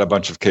Hamilton got a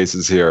bunch of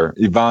cases here.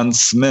 Yvonne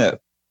Smith,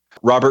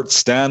 Robert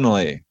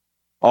Stanley,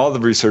 all the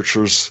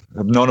researchers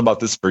have known about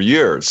this for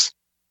years.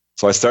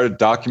 So I started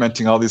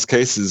documenting all these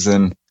cases.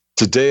 And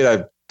to date,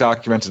 I've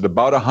documented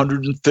about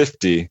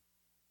 150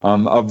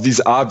 of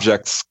these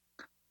objects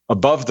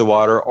above the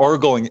water or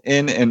going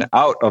in and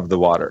out of the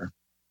water.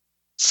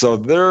 So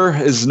there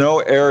is no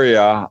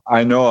area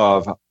I know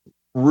of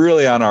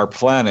really on our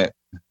planet,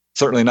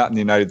 certainly not in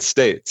the United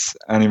States,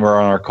 anywhere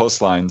on our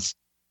coastlines,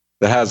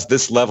 that has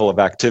this level of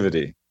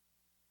activity.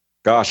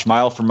 Gosh,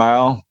 mile for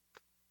mile,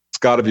 it's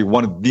got to be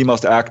one of the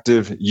most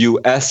active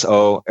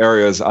USO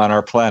areas on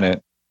our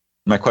planet.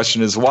 My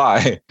question is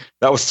why?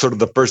 That was sort of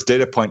the first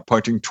data point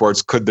pointing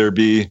towards, could there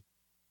be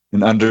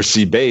an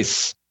undersea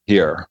base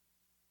here?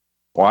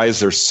 Why is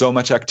there so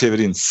much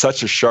activity in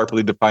such a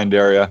sharply defined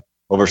area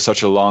over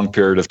such a long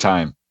period of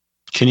time?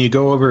 Can you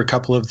go over a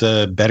couple of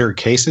the better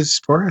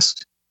cases for us?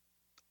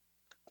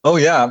 Oh,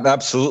 yeah,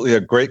 absolutely. A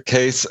great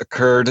case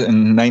occurred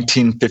in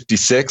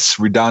 1956,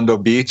 Redondo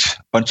Beach.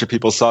 A bunch of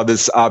people saw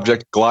this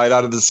object glide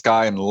out of the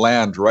sky and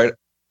land right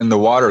in the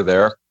water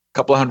there, a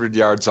couple of 100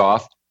 yards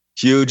off.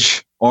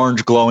 Huge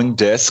orange glowing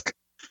disc.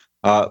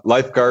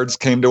 Lifeguards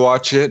came to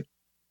watch it.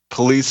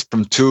 Police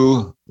from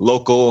two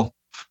local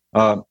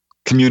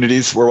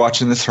communities were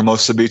watching this,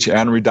 Hermosa Beach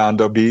and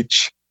Redondo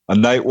Beach. A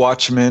night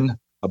watchman,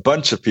 a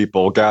bunch of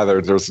people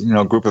gathered. There was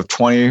a group of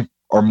 20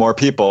 or more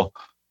people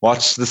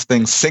watched this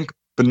thing sink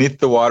beneath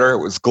the water.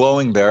 It was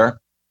glowing there.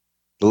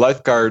 The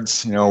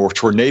lifeguards,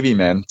 which were Navy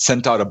men,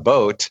 sent out a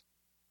boat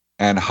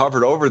and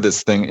hovered over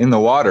this thing in the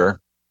water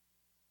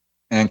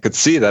and could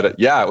see that it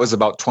was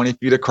about 20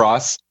 feet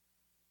across.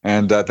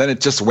 And then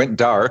it just went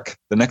dark.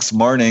 The next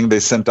morning, they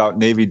sent out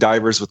Navy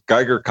divers with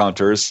Geiger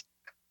counters.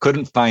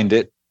 Couldn't find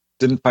it.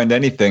 Didn't find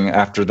anything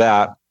after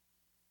that.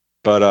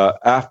 But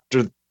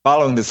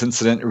following this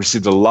incident, it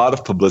received a lot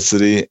of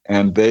publicity,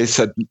 and they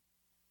said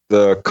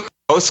the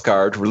Coast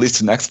Guard released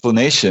an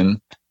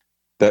explanation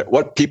that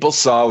what people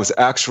saw was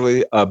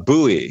actually a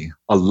buoy,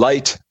 a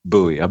light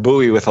buoy, a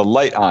buoy with a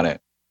light on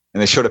it.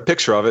 And they showed a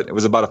picture of it. It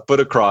was about a foot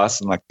across,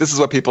 and this is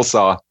what people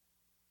saw.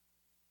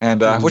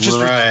 And which is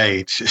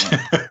right.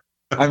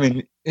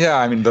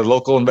 The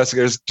local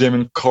investigators, Jim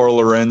and Coral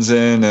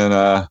Lorenzen, and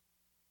a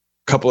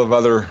couple of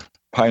other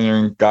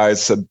pioneering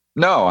guys said,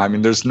 no,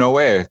 there's no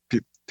way.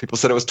 People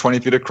said it was 20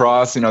 feet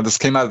across. This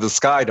came out of the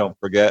sky, don't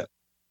forget.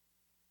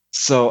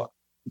 So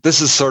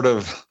this is sort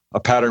of a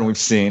pattern we've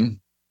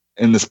seen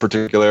in this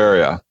particular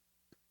area.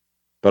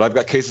 But I've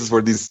got cases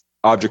where these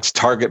objects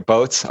target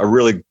boats. A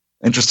really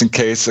interesting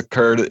case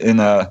occurred in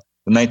the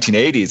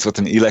 1980s with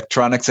an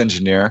electronics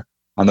engineer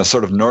on the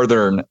sort of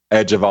northern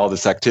edge of all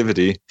this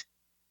activity.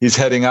 He's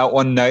heading out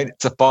one night.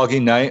 It's a foggy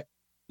night,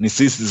 and he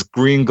sees this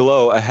green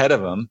glow ahead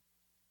of him.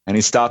 And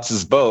he stops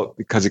his boat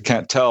because he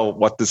can't tell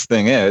what this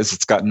thing is.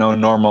 It's got no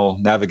normal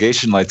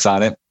navigation lights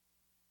on it,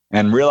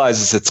 and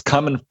realizes it's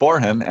coming for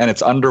him, and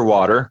it's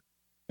underwater,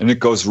 and it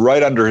goes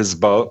right under his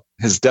boat.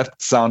 His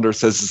depth sounder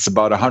says it's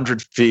about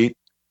 100 feet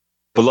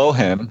below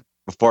him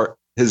before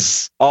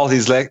all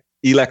these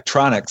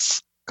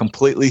electronics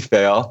completely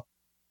fail.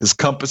 His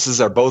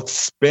compasses are both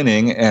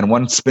spinning, and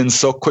one spins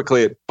so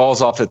quickly it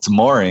falls off its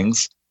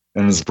moorings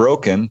and is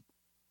broken.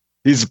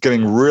 He's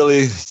getting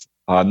really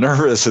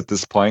nervous at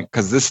this point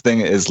because this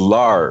thing is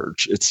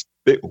large. It's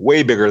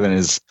way bigger than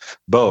his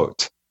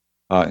boat,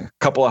 a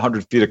couple of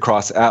 100 feet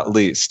across at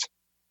least.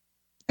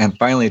 And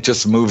finally, it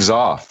just moves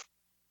off.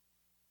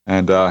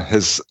 And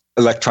his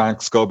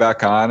electronics go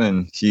back on,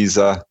 and he's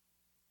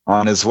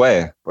on his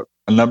way. But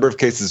a number of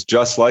cases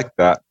just like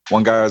that.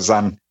 One guy was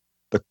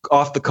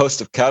off the coast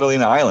of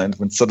Catalina Island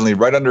when suddenly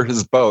right under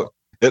his boat,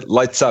 it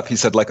lights up, he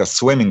said, like a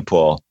swimming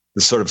pool,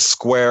 this sort of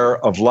square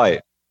of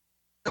light.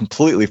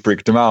 Completely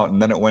freaked him out,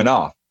 and then it went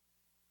off.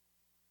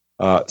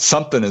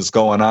 Something is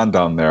going on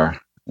down there.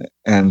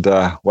 And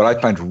what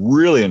I find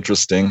really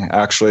interesting,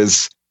 actually,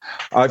 is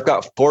I've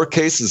got 4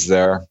 cases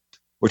there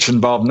which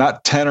involve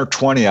not 10 or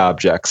 20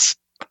 objects,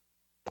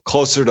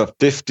 closer to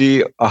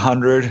 50,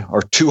 100,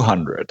 or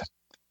 200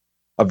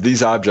 of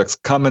these objects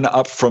coming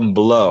up from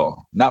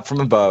below, not from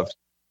above.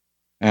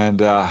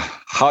 And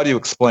how do you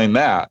explain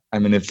that?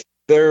 If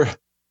they're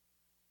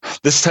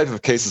this type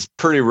of case is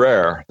pretty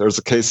rare. There's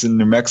a case in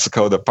New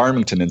Mexico, the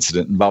Farmington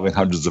incident, involving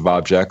hundreds of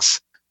objects.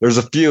 There's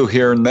a few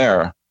here and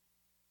there.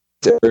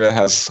 This area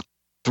has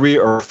 3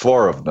 or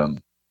 4 of them.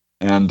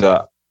 And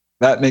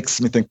that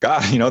makes me think,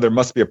 God, there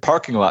must be a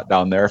parking lot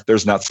down there if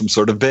there's not some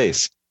sort of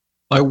base.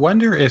 I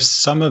wonder if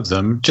some of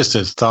them, just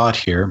a thought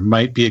here,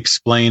 might be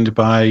explained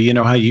by,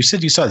 how you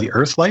said you saw the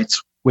earth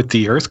lights with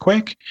the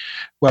earthquake?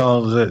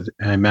 Well,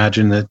 I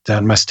imagine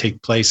that must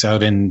take place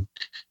out in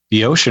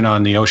the ocean,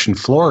 on the ocean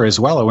floor as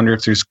well. I wonder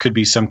if could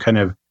be some kind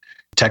of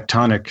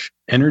tectonic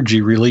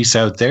energy release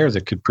out there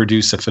that could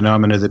produce a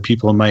phenomena that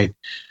people might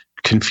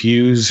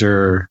confuse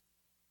or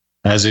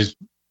as is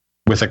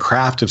with a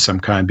craft of some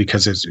kind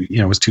because it's,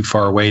 it was too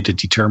far away to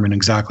determine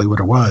exactly what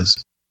it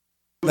was.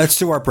 Let's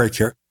do our break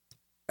here,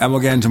 and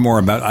we'll get into more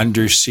about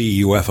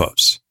undersea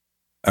UFOs.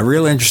 A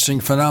real interesting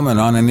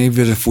phenomenon, and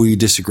even if we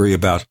disagree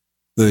about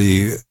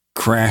the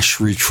crash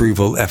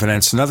retrieval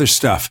evidence and other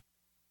stuff,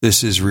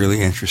 this is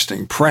really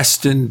interesting.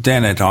 Preston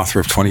Dennett,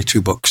 author of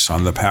 22 books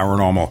on the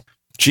paranormal.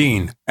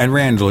 Gene and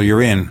Randall,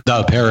 you're in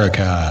the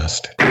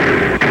Paracast.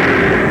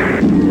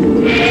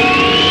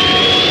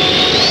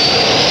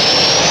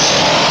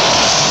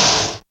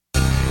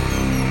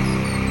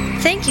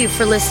 Thank you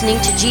for listening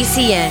to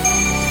GCN.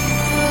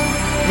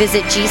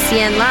 Visit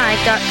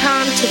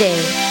GCNlive.com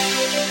today.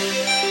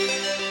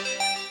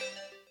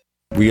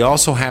 We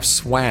also have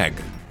swag.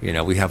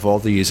 We have all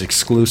these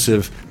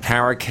exclusive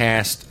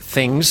Paracast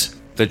things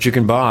that you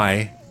can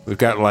buy. We've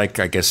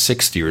got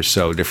 60 or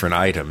so different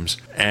items,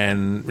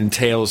 and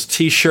entails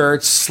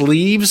t-shirts,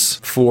 sleeves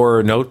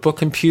for notebook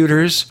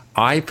computers,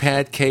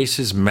 iPad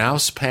cases,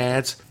 mouse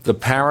pads, the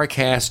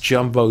Paracast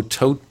Jumbo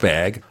tote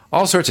bag,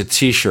 all sorts of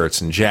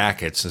t-shirts and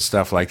jackets and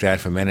stuff like that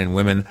for men and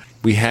women.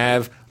 We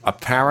have a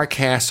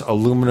Paracast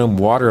aluminum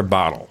water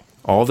bottle.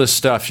 All this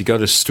stuff, you go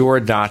to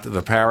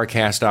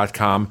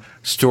store.theparacast.com,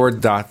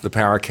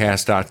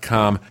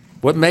 store.theparacast.com.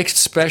 What makes it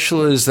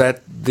special is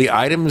that the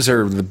items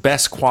are the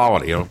best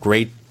quality,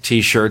 great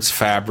t-shirts,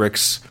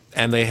 fabrics,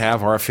 and they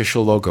have our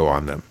official logo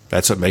on them.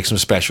 That's what makes them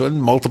special, in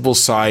multiple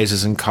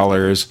sizes and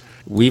colors.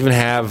 We even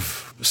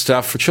have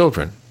stuff for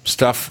children,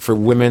 stuff for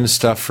women,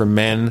 stuff for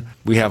men.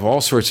 We have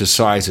all sorts of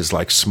sizes,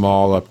 like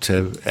small up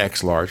to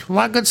X large. A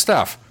lot of good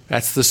stuff.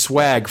 That's the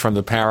swag from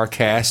the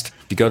Paracast.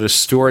 You go to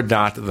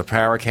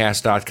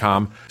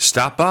store.theparacast.com,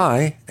 stop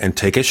by, and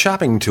take a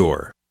shopping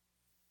tour.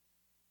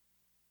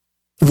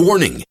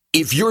 Warning!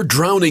 If you're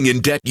drowning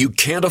in debt you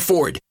can't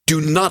afford, do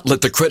not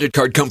let the credit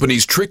card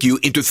companies trick you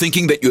into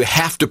thinking that you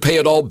have to pay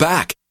it all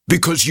back,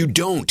 because you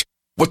don't.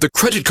 What the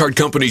credit card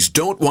companies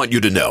don't want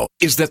you to know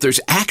is that there's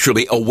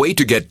actually a way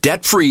to get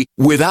debt-free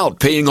without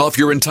paying off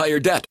your entire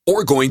debt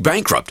or going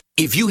bankrupt.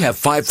 If you have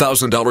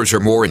 $5,000 or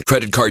more in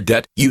credit card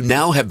debt, you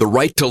now have the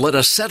right to let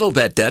us settle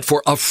that debt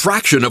for a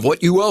fraction of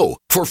what you owe.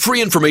 For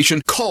free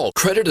information, call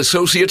Credit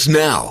Associates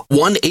now.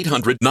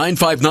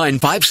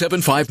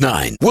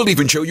 1-800-959-5759. We'll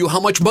even show you how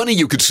much money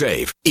you could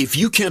save. If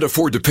you can't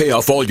afford to pay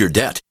off all your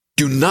debt,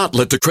 do not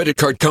let the credit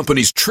card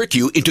companies trick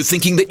you into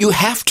thinking that you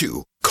have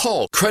to.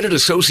 Call Credit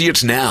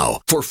Associates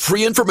now for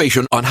free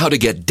information on how to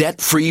get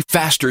debt-free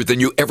faster than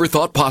you ever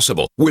thought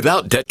possible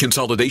without debt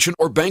consolidation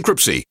or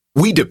bankruptcy.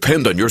 We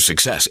depend on your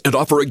success and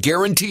offer a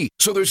guarantee,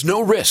 so there's no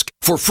risk.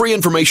 For free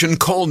information,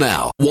 call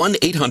now.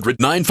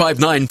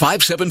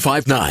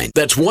 1-800-959-5759.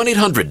 That's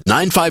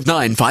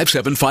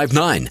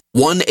 1-800-959-5759.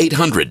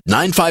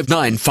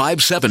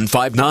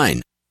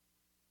 1-800-959-5759.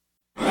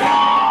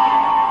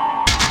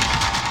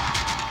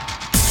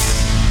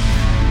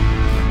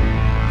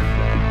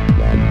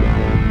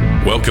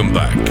 Welcome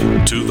back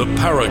to the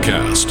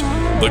Paracast,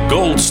 the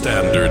gold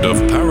standard of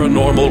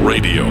paranormal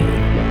radio.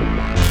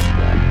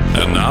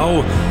 And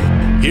now,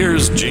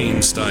 here's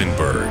Gene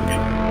Steinberg.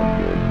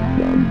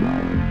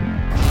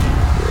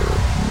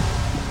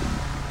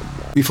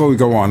 Before we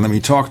go on, let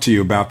me talk to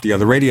you about the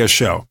other radio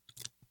show,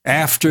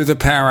 After the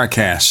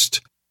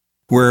Paracast,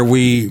 where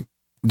we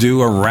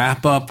do a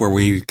wrap-up, where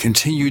we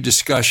continue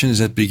discussions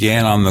that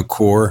began on the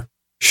core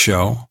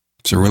show.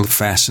 Some really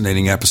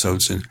fascinating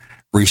episodes in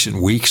recent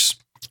weeks.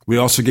 We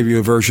also give you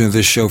a version of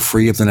this show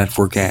free of the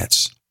network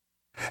ads.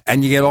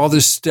 And you get all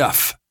this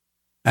stuff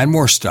and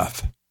more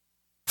stuff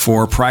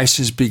for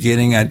prices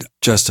beginning at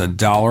just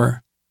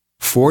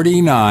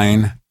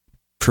 $1.49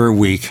 per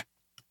week,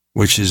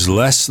 which is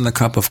less than a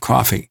cup of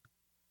coffee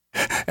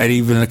at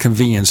even a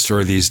convenience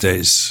store these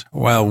days.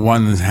 Well,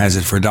 one has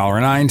it for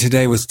 $1.09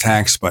 today with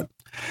tax, but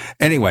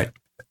anyway,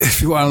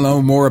 if you want to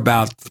know more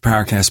about the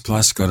Paracast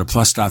Plus, go to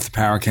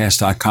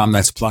plus.theparacast.com.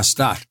 That's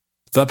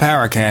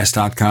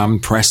plus.theparacast.com.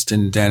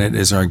 Preston Dennett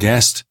is our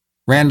guest.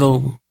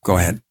 Randall, go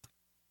ahead.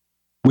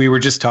 We were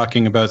just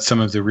talking about some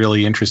of the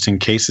really interesting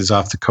cases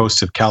off the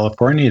coast of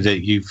California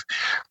that you've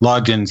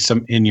logged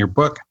in your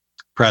book,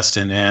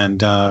 Preston.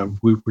 And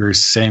we were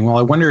saying, well,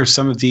 I wonder if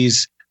some of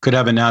these could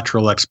have a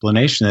natural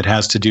explanation that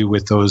has to do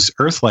with those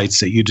earth lights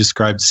that you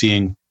described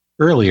seeing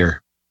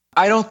earlier.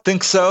 I don't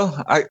think so.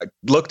 I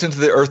looked into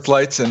the earth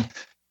lights, and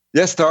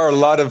yes, there are a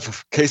lot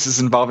of cases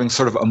involving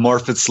sort of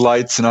amorphous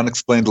lights and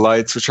unexplained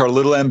lights, which are a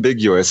little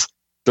ambiguous.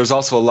 There's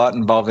also a lot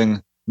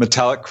involving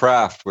metallic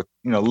craft with,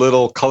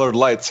 little colored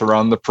lights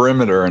around the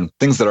perimeter and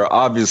things that are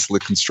obviously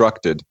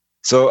constructed.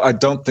 So I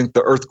don't think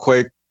the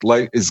earthquake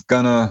light is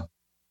gonna,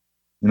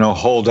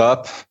 hold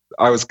up.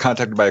 I was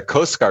contacted by a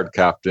Coast Guard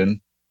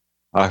captain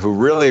who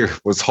really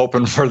was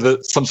hoping for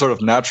some sort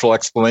of natural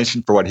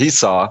explanation for what he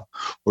saw,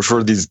 which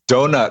were these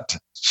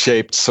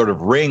donut-shaped sort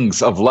of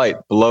rings of light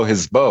below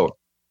his boat.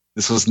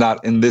 This was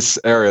not in this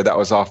area. That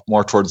was off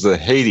more towards the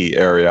Haiti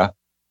area.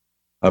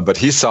 But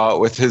he saw it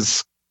with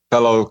his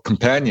fellow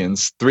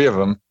companions, 3 of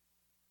them,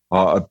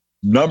 a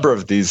number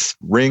of these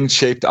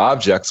ring-shaped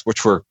objects,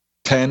 which were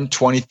 10,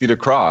 20 feet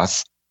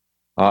across.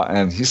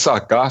 And he saw,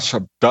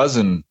 a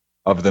dozen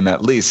of them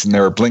at least, and they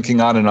were blinking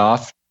on and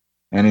off.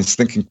 And he's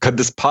thinking, could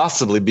this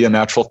possibly be a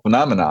natural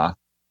phenomena?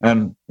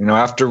 And,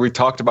 after we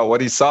talked about what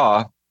he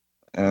saw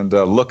and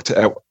looked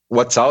at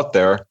what's out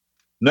there,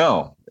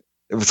 no,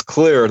 it was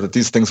clear that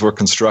these things were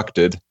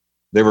constructed.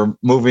 They were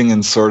moving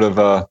in sort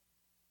of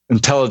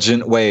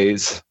intelligent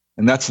ways.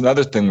 And that's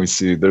another thing we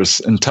see. There's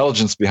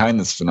intelligence behind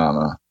this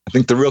phenomena. I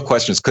think the real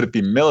question is, could it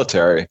be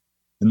military?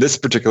 In this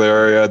particular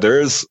area, there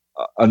is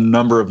a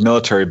number of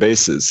military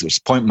bases. There's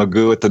Point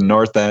Magoo at the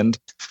north end.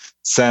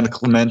 San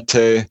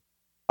Clemente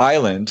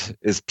Island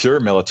is pure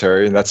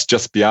military. That's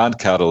just beyond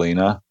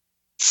Catalina.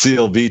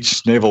 Seal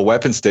Beach Naval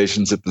Weapon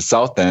Stations at the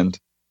south end.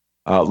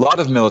 A lot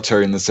of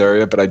military in this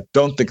area, but I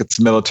don't think it's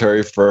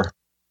military for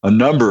a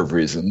number of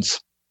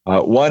reasons.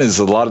 One is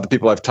a lot of the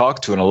people I've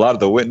talked to and a lot of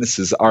the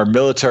witnesses are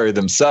military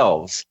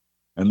themselves,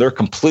 and they're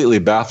completely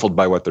baffled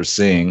by what they're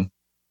seeing.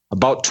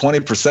 About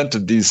 20%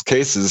 of these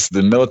cases,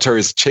 the military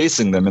is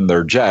chasing them in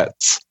their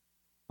jets.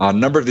 A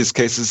number of these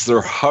cases,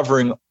 they're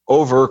hovering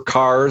over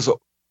cars,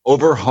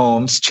 over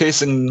homes,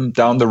 chasing them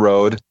down the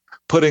road,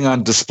 putting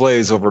on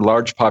displays over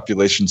large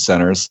population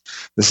centers.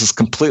 This is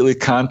completely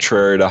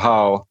contrary to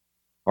how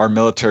our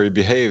military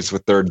behaves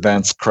with their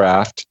advanced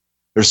craft.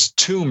 There's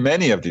too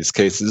many of these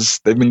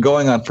cases. They've been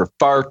going on for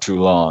far too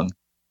long.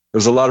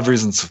 There's a lot of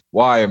reasons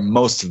why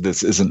most of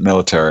this isn't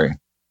military.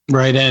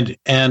 Right,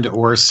 and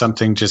or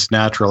something just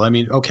natural. I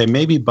mean, okay,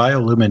 maybe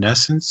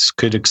bioluminescence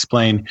could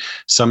explain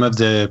some of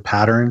the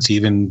patterns,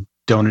 even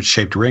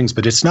donut-shaped rings,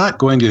 but it's not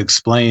going to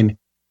explain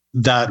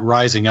that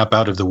rising up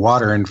out of the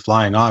water and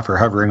flying off or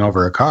hovering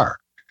over a car.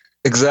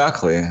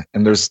 Exactly.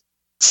 And there's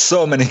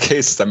so many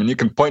cases. I mean, you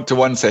can point to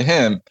one and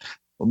say,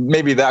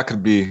 maybe that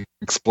could be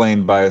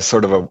explained by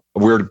sort of a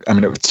weird,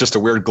 it's just a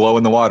weird glow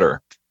in the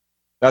water.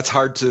 That's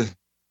hard to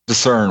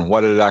discern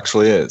what it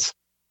actually is.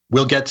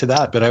 We'll get to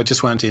that, but I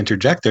just wanted to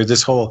interject there.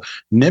 This whole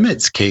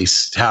Nimitz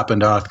case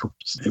happened I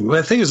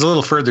think it was a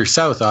little further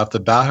south off the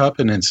Baja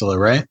Peninsula,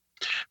 right?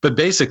 But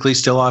basically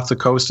still off the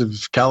coast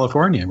of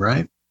California,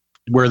 right?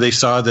 Where they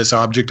saw this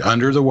object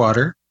under the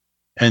water,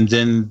 and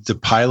then the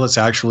pilots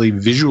actually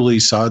visually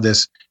saw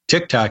this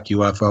Tic Tac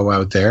UFO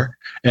out there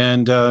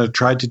and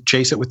tried to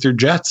chase it with their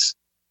jets.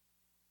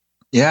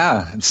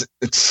 Yeah,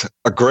 it's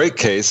a great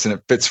case, and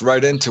it fits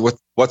right into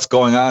what's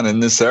going on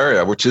in this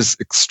area, which is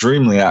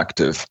extremely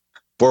active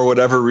for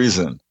whatever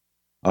reason.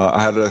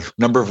 I had a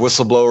number of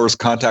whistleblowers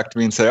contact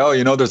me and say,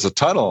 there's a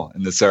tunnel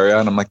in this area.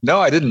 And I'm like, no,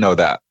 I didn't know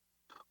that.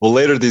 Well,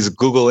 later these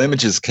Google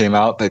images came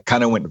out that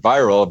kind of went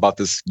viral about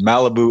this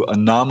Malibu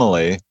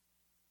anomaly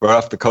right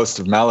off the coast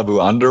of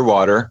Malibu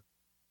underwater.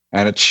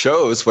 And it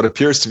shows what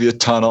appears to be a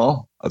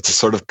tunnel. It's a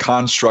sort of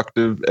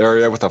constructive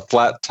area with a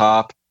flat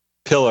top,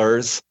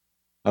 pillars.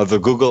 The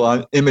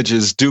Google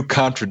images do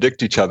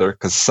contradict each other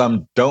because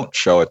some don't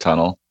show a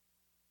tunnel.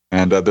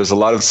 And there's a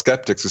lot of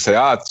skeptics who say,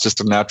 it's just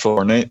a natural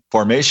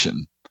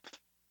formation.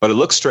 But it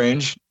looks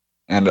strange.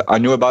 And I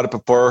knew about it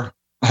before.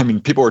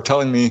 People were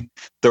telling me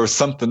there was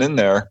something in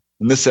there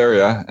in this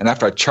area. And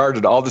after I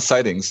charted all the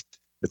sightings,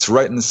 it's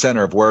right in the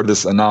center of where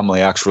this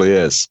anomaly actually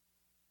is.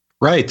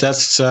 Right.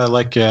 That's on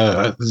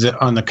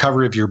the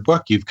cover of your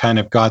book, you've kind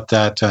of got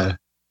that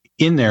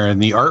in there in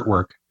the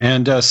artwork.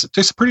 And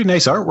there's pretty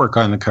nice artwork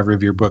on the cover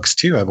of your books,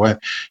 too.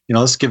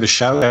 Let's give a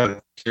shout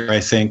out here, I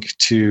think,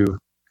 to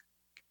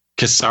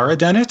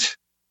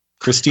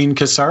Christine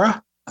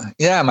Casara.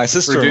 Yeah, my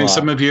sister. We're doing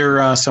some of your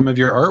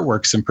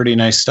artwork, some pretty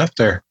nice stuff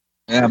there.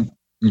 Yeah, I'm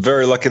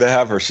very lucky to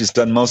have her. She's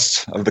done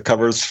most of the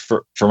covers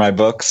for my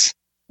books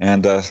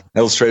and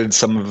illustrated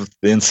some of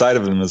the inside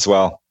of them as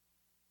well.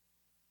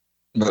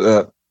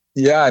 But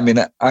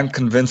I'm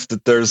convinced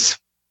that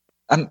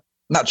I'm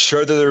not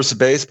sure that there's a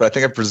base, but I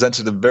think I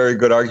presented a very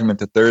good argument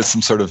that there is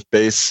some sort of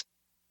base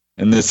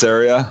in this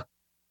area.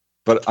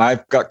 But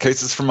I've got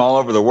cases from all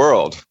over the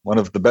world. One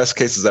of the best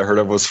cases I heard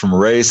of was from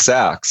Ray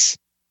Sachs,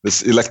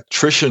 this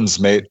electrician's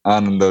mate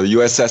on the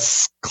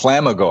USS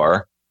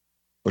Clamagore,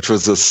 which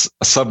was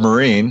a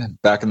submarine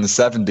back in the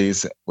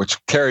 70s, which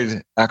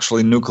carried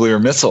actually nuclear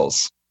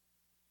missiles.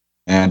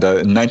 And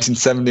in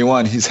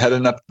 1971, he's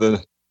heading up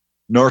the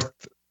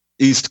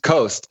northeast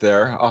coast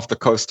there, off the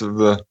coast of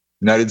the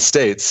United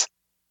States,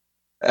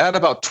 at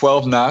about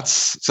 12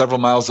 knots, several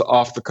miles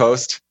off the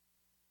coast.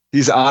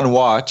 He's on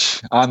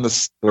watch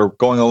they're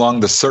going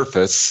along the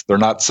surface. They're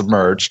not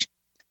submerged.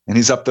 And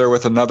he's up there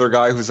with another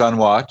guy who's on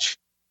watch.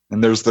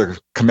 And there's the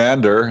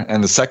commander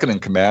and the second in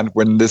command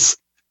when this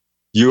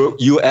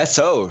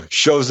USO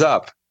shows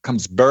up,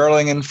 comes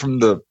barreling in from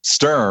the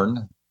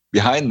stern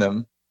behind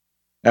them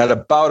at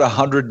about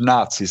 100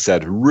 knots, he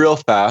said, real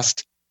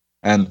fast,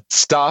 and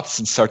stops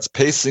and starts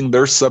pacing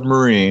their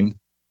submarine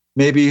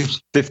maybe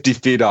 50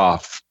 feet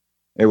off.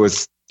 It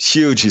was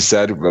huge, he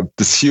said,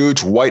 this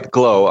huge white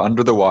glow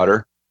under the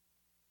water.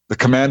 The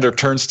commander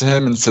turns to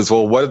him and says,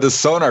 well, what did the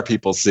sonar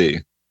people see?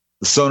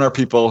 The sonar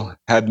people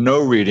had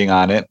no reading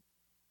on it,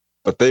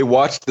 but they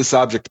watched this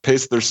object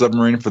pace their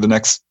submarine for the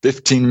next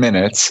 15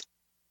 minutes,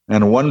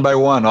 and one by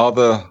one, all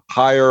the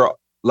higher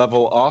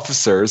level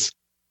officers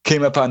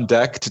came up on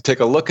deck to take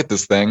a look at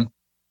this thing.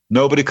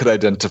 Nobody could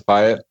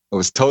identify it. It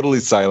was totally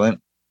silent.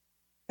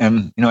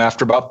 And,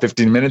 after about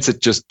 15 minutes,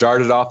 it just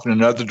darted off in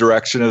another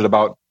direction at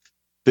about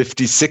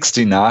 50,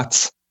 60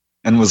 knots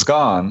and was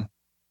gone.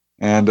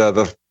 And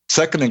the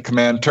second in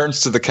command turns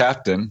to the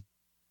captain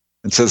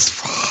and says,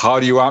 how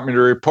do you want me to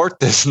report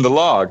this in the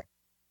log?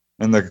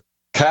 And the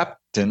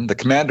captain, the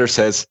commander,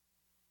 says,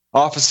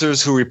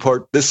 officers who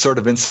report this sort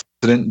of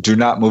incident do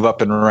not move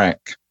up in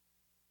rank.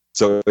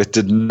 So it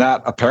did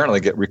not apparently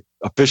get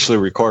officially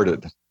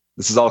recorded.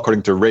 This is all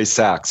according to Ray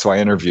Sachs, who I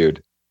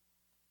interviewed.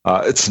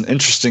 It's an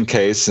interesting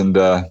case, and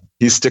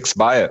he sticks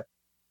by it.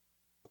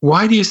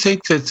 Why do you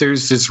think that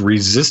there's this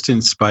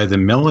resistance by the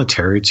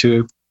military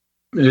to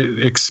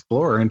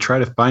explore and try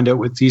to find out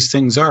what these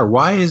things are?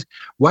 Why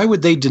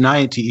would they deny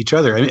it to each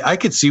other? I mean, I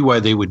could see why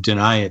they would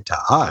deny it to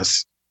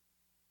us,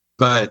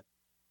 but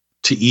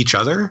to each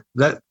other,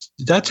 that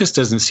just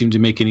doesn't seem to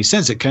make any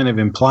sense. It kind of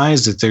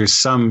implies that there's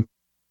some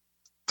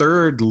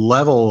third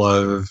level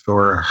of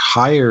or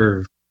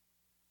higher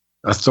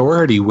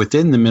authority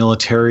within the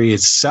military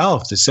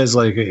itself that says,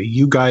 like,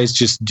 you guys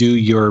just do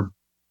your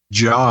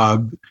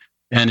job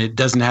and it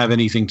doesn't have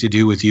anything to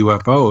do with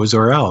UFOs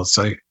or else.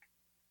 You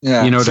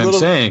know what I'm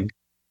saying?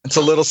 It's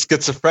a little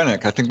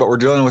schizophrenic. I think what we're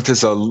dealing with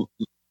is the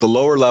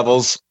lower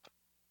levels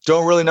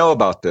don't really know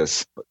about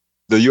this.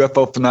 The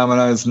UFO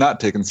phenomenon is not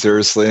taken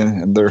seriously,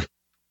 and they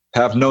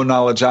have no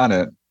knowledge on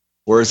it.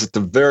 Whereas at the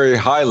very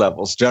high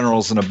levels,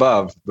 generals and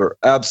above, they're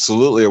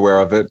absolutely aware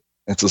of it.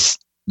 It's a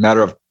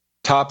matter of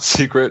top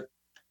secret.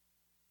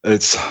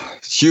 It's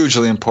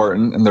hugely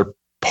important, and they're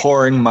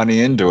pouring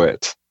money into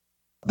it.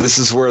 This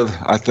is where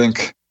I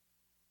think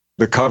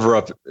the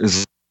cover-up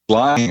is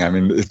lying. I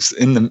mean, it's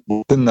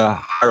within the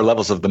higher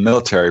levels of the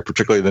military,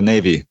 particularly the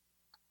Navy.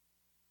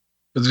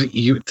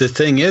 The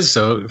thing is,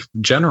 though,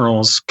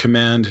 generals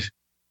command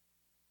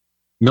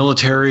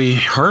military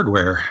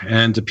hardware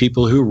and the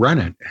people who run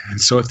it. And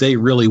so if they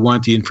really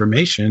want the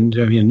information,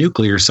 I mean, a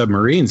nuclear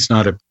submarine's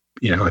not a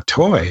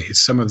toy.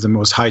 It's some of the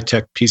most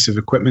high-tech piece of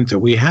equipment that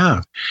we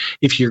have.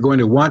 If you're going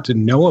to want to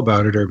know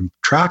about it or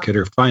track it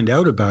or find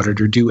out about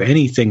it or do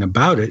anything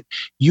about it,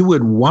 you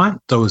would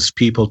want those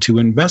people to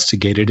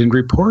investigate it and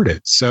report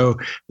it. So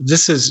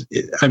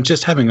I'm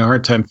just having a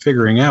hard time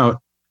figuring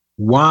out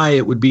why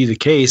it would be the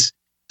case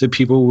that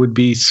people would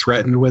be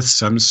threatened with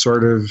some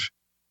sort of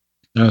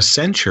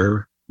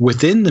censure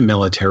within the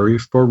military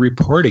for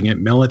reporting it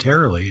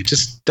militarily. It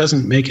just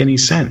doesn't make any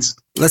sense.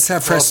 Let's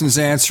have Preston's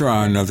answer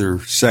on another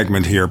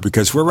segment here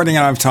because we're running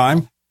out of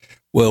time.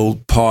 We'll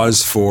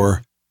pause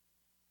for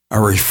a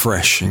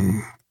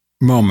refreshing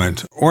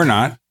moment, or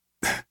not,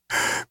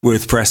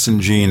 with Preston,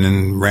 Gene,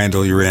 and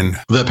Randall. You're in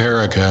the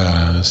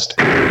Paracast.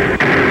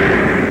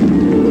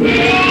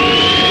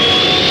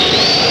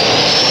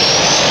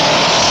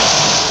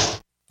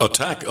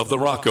 Attack of the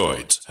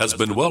Rockoids has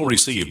been well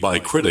received by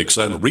critics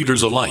and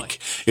readers alike.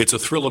 It's a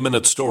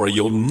thrill-a-minute story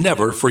you'll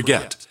never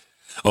forget.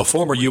 A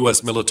former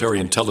U.S.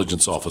 military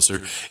intelligence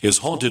officer is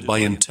haunted by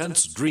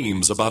intense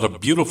dreams about a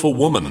beautiful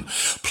woman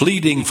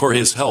pleading for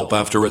his help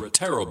after a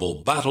terrible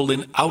battle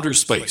in outer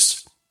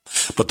space.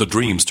 But the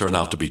dreams turn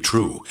out to be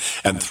true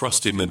and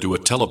thrust him into a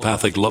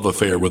telepathic love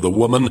affair with a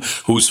woman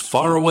whose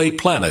faraway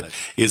planet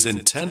is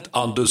intent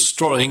on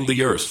destroying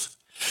the Earth.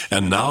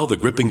 And now the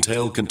gripping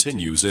tale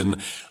continues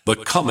in The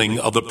Coming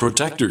of the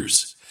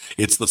Protectors.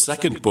 It's the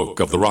second book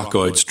of the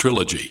Rockoids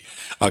trilogy,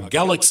 a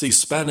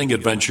galaxy-spanning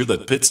adventure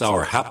that pits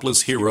our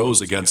hapless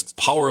heroes against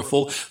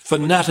powerful,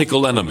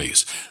 fanatical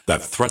enemies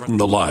that threaten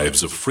the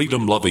lives of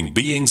freedom-loving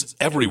beings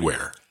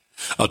everywhere.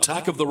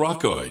 Attack of the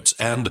Rockoids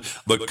and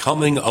The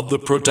Coming of the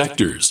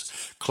Protectors,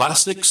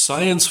 classic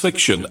science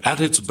fiction at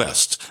its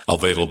best,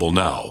 available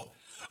now.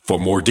 For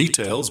more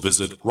details,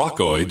 visit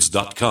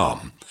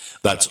rockoids.com.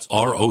 That's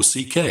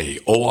ROCKOIDS.com.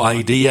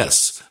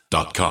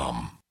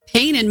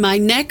 Pain in my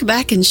neck,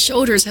 back, and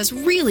shoulders has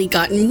really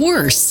gotten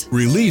worse.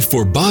 Relief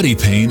for body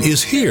pain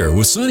is here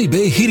with Sunny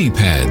Bay heating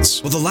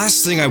pads. Well, the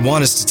last thing I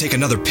want is to take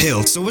another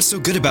pill, so what's so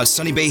good about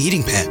Sunny Bay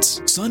heating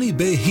pads? Sunny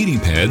Bay heating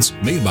pads,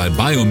 made by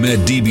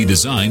Biomed DB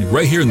Design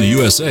right here in the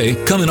USA,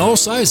 come in all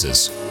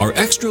sizes. Our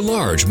extra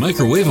large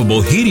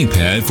microwavable heating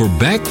pad for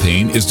back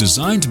pain is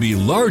designed to be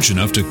large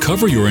enough to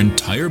cover your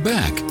entire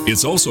back.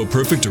 It's also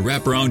perfect to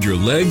wrap around your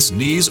legs,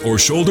 knees, or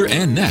shoulder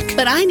and neck.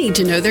 But I need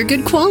to know they're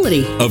good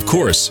quality. Of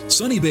course,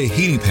 Sunny Bay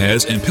heating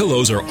pads and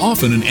pillows are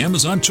often an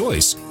Amazon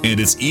choice, and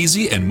it's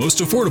easy and most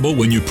affordable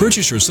when you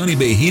purchase your Sunny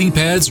Bay heating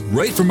pads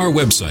right from our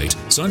website,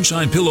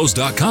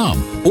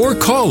 sunshinepillows.com, or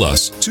call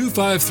us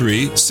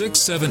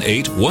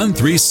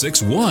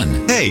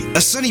 253-678-1361. Hey,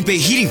 a Sunny Bay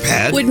heating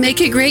pad would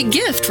make a great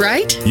gift,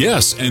 right?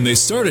 Yes, and they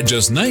start at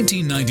just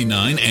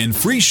 $19.99 and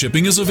free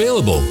shipping is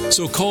available.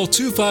 So call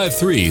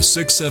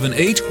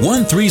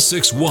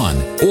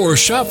 253-678-1361 or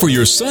shop for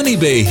your Sunny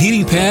Bay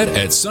heating pad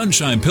at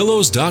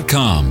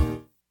sunshinepillows.com.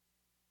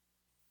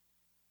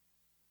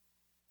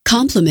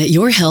 Complement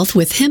your health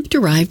with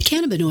hemp-derived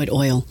cannabinoid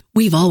oil.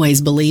 We've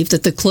always believed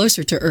that the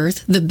closer to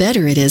Earth, the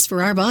better it is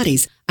for our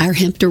bodies. Our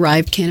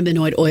hemp-derived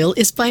cannabinoid oil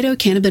is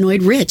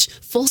phytocannabinoid-rich,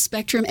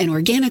 full-spectrum, and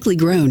organically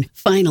grown.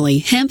 Finally,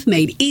 hemp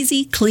made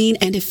easy, clean,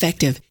 and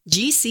effective.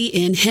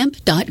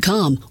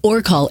 GCNhemp.com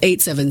or call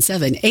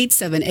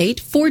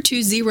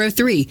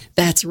 877-878-4203.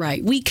 That's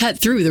right, we cut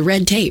through the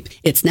red tape.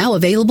 It's now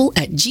available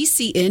at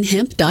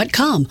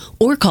GCNhemp.com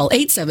or call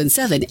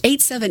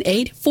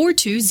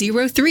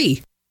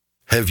 877-878-4203.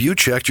 Have you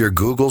checked your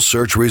Google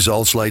search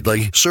results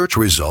lately? Search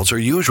results are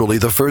usually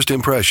the first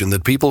impression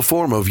that people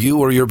form of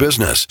you or your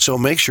business, so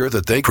make sure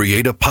that they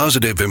create a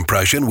positive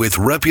impression with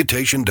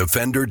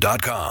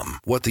ReputationDefender.com.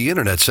 What the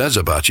internet says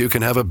about you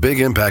can have a big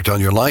impact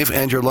on your life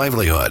and your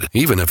livelihood,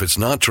 even if it's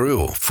not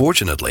true.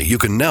 Fortunately, you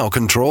can now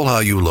control how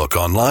you look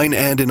online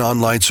and in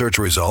online search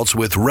results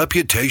with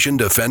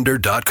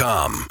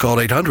ReputationDefender.com. Call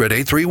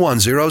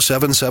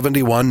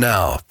 800-831-0771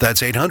 now.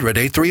 That's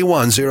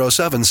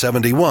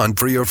 800-831-0771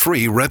 for your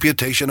free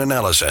reputation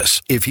analysis.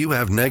 If you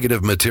have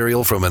negative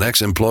material from an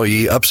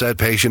ex-employee, upset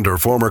patient, or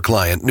former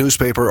client,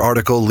 newspaper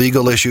article,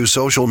 legal issue,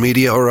 social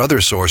media, or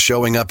other source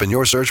showing up in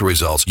your search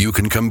results, you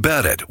can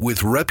combat it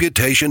with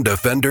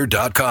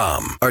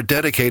ReputationDefender.com. Our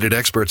dedicated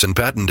experts in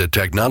patented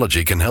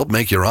technology can help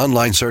make your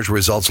online search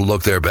results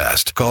look their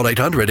best. Call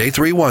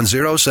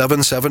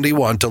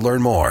 800-831-0771 to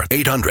learn more.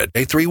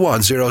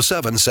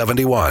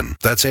 800-831-0771.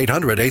 That's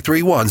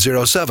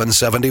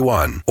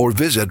 800-831-0771. Or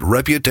visit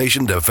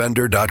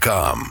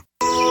ReputationDefender.com.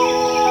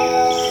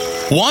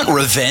 Want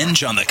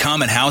revenge on the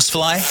common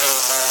housefly?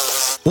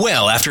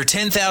 Well, after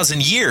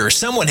 10,000 years,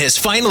 someone has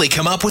finally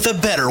come up with a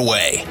better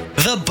way.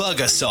 The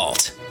Bug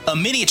Assault, a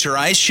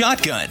miniaturized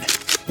shotgun,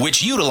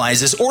 which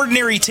utilizes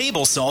ordinary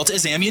table salt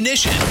as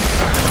ammunition.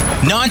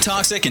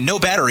 Non-toxic and no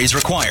batteries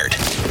required.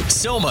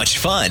 So much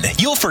fun,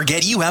 you'll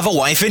forget you have a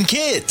wife and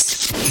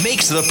kids.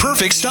 Makes the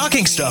perfect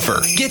stocking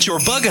stuffer. Get your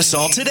Bug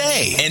Assault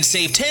today and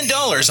save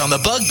 $10 on the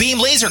Bug Beam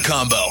Laser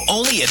Combo,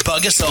 only at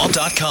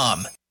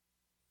bugassault.com.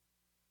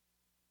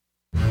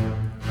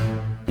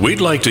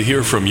 We'd like to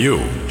hear from you.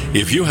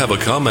 If you have a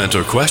comment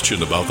or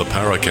question about the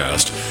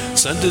Paracast,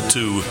 send it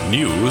to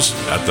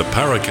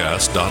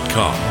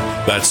news@theparacast.com.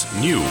 That's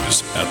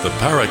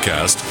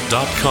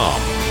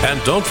news@theparacast.com.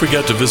 And don't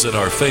forget to visit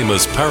our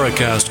famous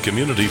Paracast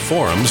community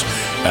forums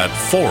at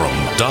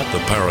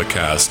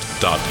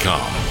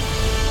forum.theparacast.com.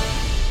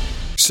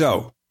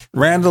 So,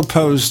 Randall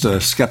posed a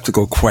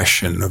skeptical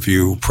question of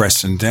you,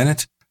 Preston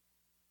Dennett.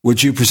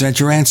 Would you present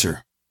your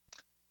answer?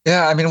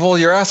 Yeah, I mean, well,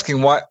 you're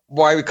asking why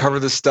we cover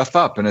this stuff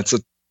up, and it's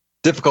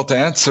difficult to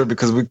answer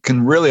because we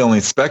can really only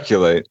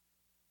speculate.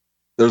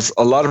 There's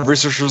a lot of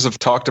researchers have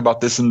talked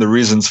about this and the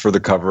reasons for the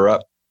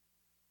cover-up,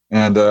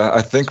 and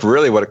I think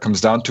really what it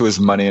comes down to is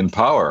money and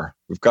power.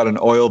 We've got an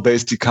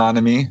oil-based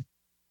economy,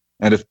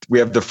 and if we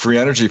have the free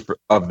energy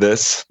of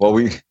this, well,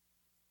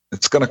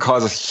 it's going to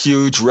cause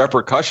huge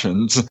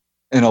repercussions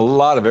in a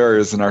lot of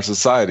areas in our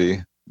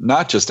society,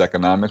 not just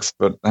economics,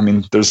 but I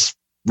mean, there's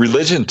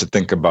religion to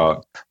think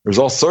about. There's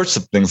all sorts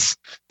of things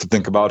to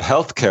think about.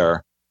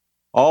 Healthcare,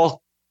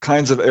 all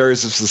kinds of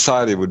areas of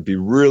society would be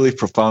really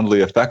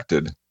profoundly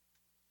affected.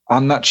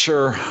 I'm not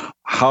sure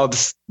how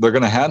they're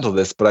going to handle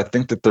this, but I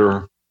think that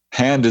their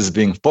hand is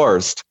being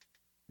forced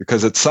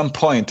because at some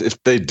point,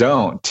 if they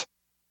don't,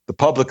 the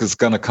public is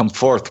going to come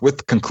forth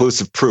with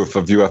conclusive proof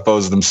of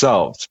UFOs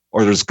themselves,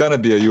 or there's going to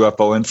be a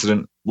UFO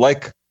incident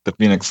like the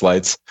Phoenix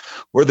Lights,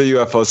 where the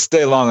UFOs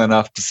stay long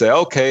enough to say,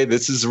 okay,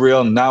 this is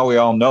real, now we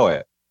all know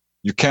it.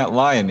 You can't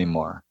lie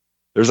anymore.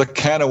 There's a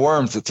can of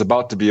worms that's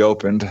about to be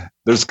opened.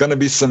 There's going to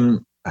be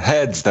some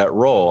heads that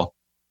roll.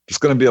 There's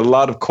going to be a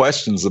lot of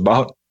questions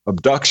about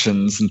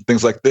abductions and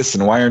things like this,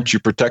 and why aren't you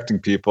protecting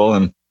people?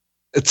 And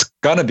it's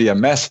going to be a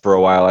mess for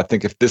a while, I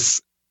think, if this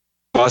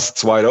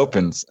busts wide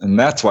open, and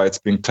that's why it's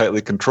being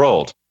tightly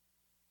controlled.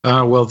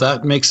 Well,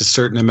 that makes a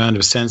certain amount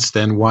of sense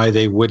then why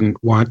they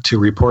wouldn't want to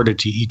report it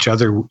to each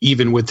other,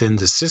 even within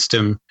the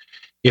system.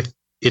 If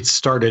it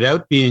started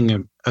out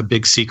being a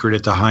big secret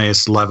at the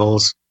highest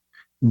levels,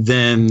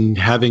 then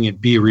having it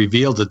be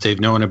revealed that they've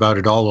known about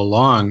it all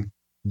along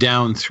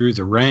down through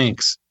the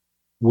ranks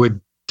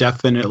would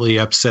definitely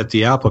upset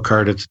the apple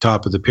cart at the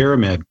top of the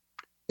pyramid.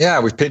 Yeah,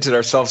 we've painted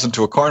ourselves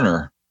into a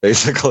corner,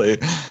 basically.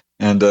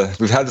 And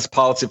we've had this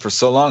policy for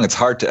so long, it's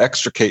hard to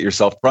extricate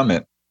yourself from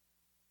it.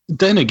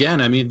 Then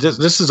again, I mean,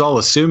 this is all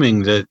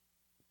assuming that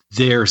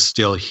they're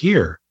still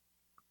here.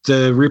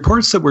 the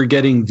reports that we're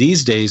getting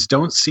these days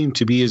don't seem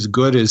to be as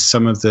good as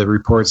some of the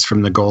reports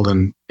from the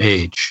Golden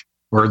Age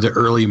or the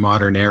early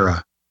modern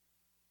era,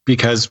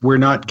 because we're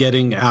not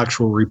getting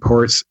actual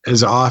reports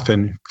as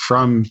often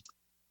from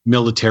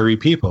military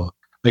people.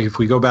 Like if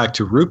we go back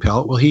to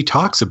Ruppelt, well, he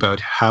talks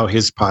about how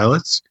his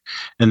pilots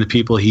and the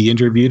people he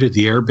interviewed at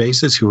the air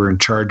bases who were in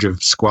charge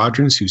of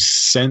squadrons who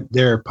sent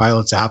their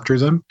pilots after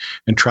them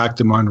and tracked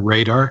them on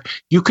radar,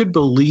 you could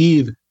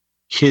believe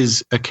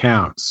his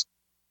accounts.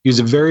 He was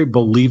a very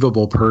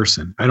believable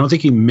person. I don't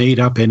think he made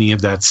up any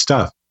of that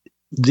stuff.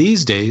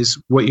 These days,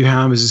 what you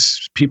have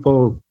is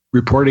people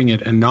reporting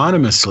it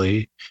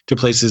anonymously to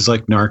places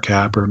like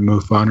NARCAP or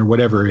MUFON or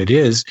whatever it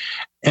is.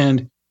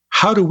 And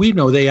how do we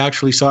know they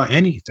actually saw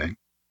anything?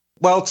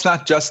 Well, it's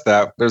not just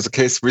that. There's a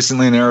case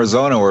recently in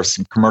Arizona where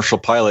some commercial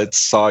pilots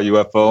saw a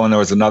UFO, and there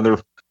was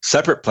another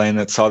separate plane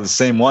that saw the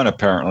same one,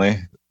 apparently.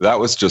 That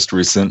was just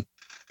recent.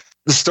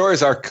 The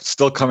stories are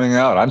still coming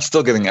out. I'm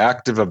still getting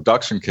active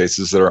abduction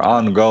cases that are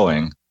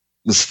ongoing.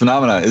 This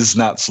phenomena is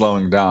not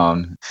slowing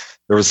down.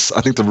 There was,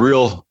 I think,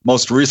 the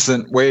most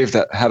recent wave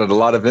that had a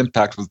lot of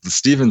impact was the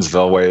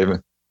Stevensville wave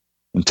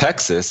in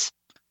Texas.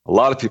 A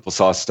lot of people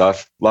saw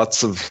stuff.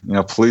 Lots of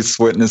police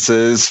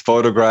witnesses,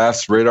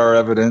 photographs, radar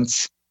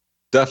evidence.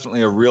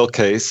 Definitely a real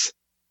case,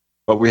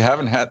 but we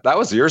haven't had. That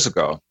was years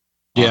ago.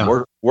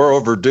 Yeah, we're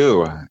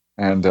overdue,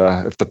 and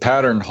if the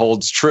pattern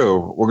holds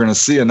true, we're going to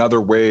see another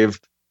wave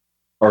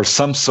or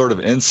some sort of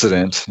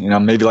incident.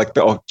 Maybe like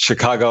the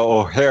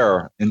Chicago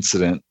O'Hare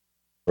incident,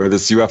 where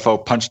this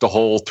UFO punched a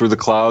hole through the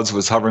clouds,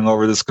 was hovering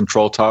over this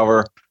control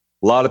tower.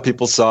 A lot of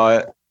people saw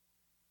it.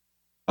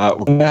 We're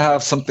going to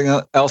have something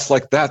else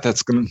like that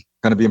that's going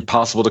to be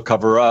impossible to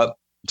cover up,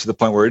 to the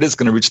point where it is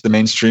going to reach the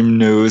mainstream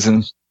news.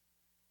 And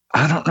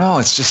I don't know.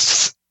 It's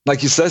just, like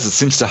he says, it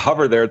seems to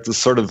hover there at this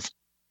sort of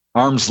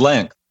arm's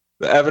length.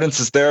 The evidence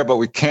is there, but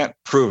we can't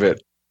prove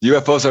it.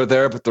 UFOs are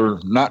there, but they're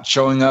not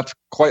showing up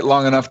quite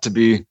long enough to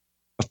be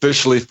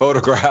officially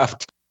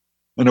photographed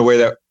in a way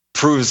that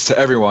proves to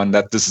everyone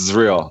that this is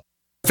real.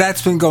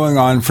 That's been going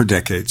on for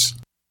decades.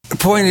 The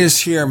point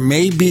is here,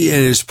 maybe it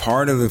is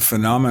part of the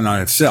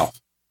phenomenon itself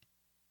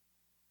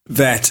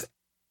that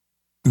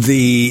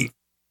the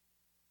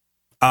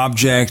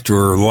object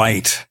or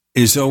light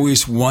is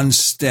always one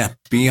step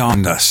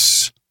beyond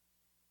us,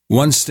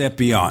 one step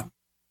beyond,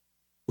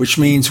 which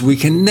means we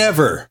can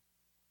never,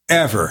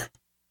 ever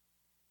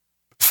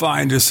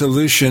find a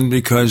solution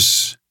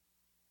because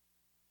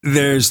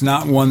there's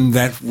not one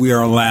that we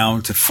are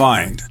allowed to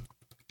find.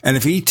 And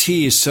if ET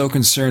is so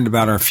concerned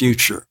about our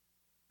future,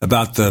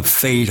 about the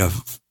fate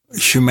of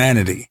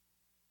humanity,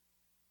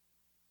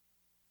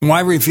 why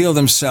reveal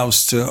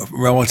themselves to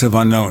relative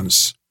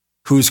unknowns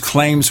whose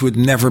claims would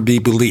never be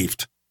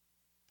believed?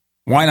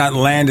 Why not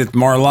land at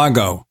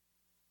Mar-a-Lago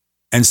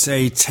and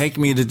say, take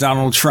me to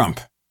Donald Trump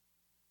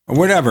or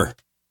whatever?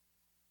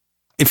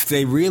 If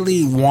they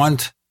really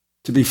want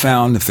to be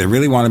found, if they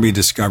really want to be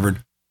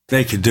discovered,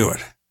 they could do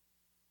it.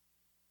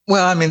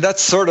 Well, I mean, that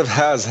sort of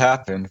has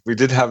happened. We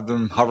did have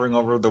them hovering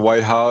over the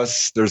White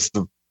House. There's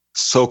the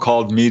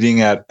so-called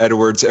meeting at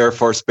Edwards Air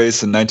Force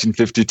Base in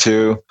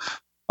 1952.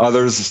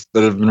 Others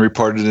that have been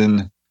reported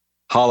in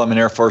Holloman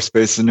Air Force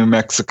Base in New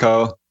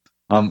Mexico.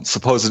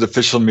 Supposed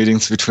official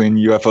meetings between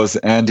UFOs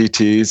and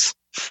ETs,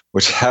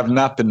 which have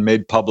not been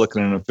made public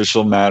in an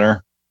official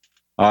manner.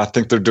 I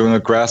think they're doing a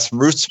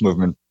grassroots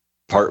movement,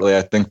 partly.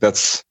 I think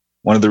that's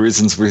one of the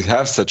reasons we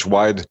have such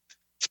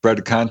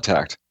widespread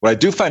contact. What I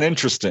do find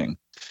interesting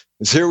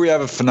is here we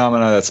have a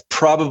phenomenon that's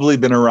probably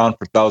been around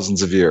for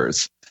thousands of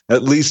years,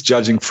 at least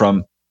judging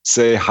from,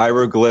 say,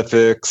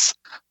 hieroglyphics,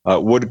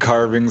 wood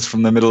carvings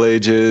from the Middle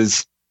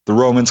Ages. The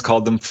Romans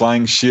called them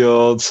flying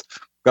shields.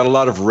 We've got a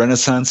lot of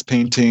Renaissance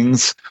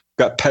paintings.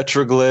 We've got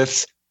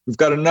petroglyphs. We've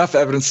got enough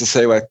evidence to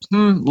say, like,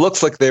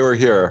 looks like they were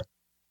here.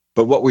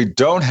 But what we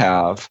don't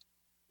have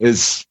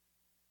is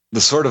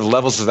the sort of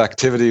levels of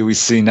activity we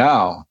see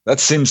now. That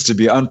seems to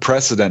be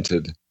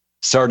unprecedented.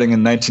 Starting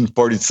in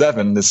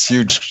 1947, this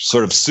huge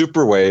sort of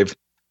super wave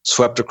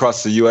swept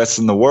across the U.S.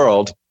 and the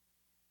world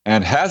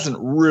and hasn't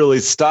really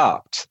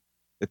stopped.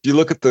 If you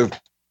look at the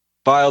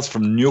files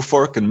from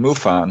Newfork and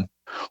MUFON,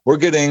 we're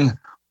getting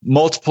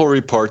multiple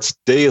reports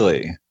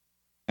daily.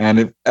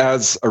 And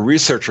as a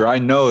researcher, I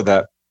know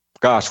that,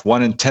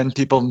 1 in 10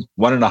 people,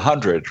 1 in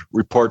 100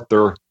 report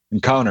their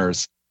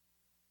encounters.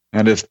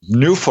 And if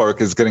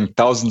Newfork is getting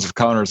thousands of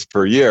encounters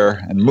per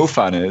year, and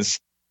MUFON is,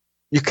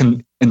 you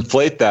can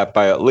inflate that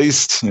by at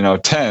least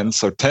 10.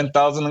 So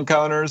 10,000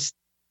 encounters,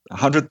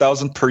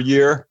 100,000 per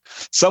year.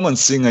 Someone's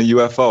seeing a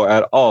UFO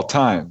at all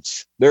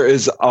times. There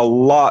is a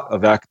lot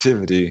of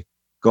activity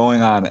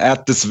going on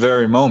at this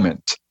very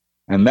moment.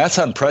 And that's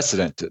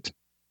unprecedented.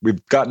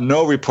 We've got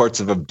no reports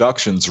of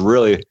abductions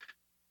really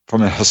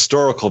from a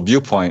historical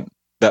viewpoint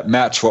that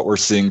match what we're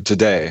seeing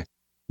today.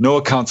 No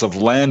accounts of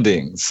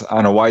landings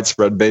on a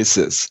widespread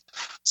basis.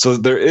 So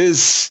there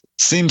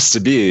seems to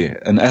be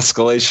an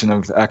escalation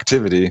of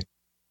activity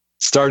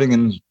starting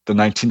in the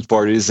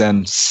 1940s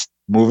and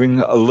moving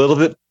a little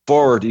bit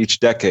forward each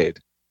decade.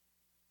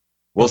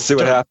 we'll see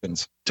what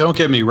happens. Don't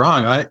get me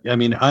wrong. I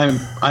mean,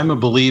 I'm a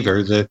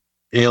believer that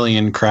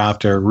alien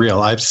craft are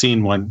real. I've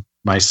seen one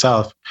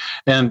myself,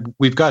 and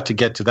we've got to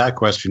get to that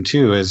question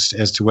too,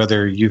 as to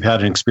whether you've had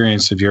an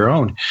experience of your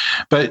own.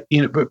 But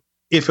but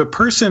if a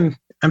person,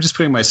 I'm just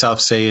putting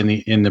myself, say,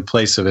 in the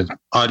place of an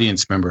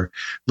audience member,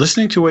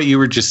 listening to what you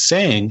were just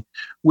saying,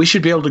 we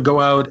should be able to go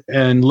out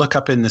and look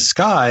up in the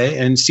sky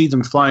and see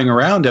them flying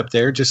around up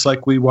there, just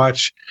like we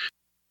watch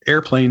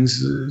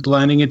airplanes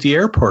landing at the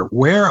airport.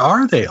 Where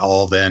are they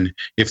all then,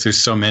 if there's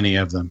so many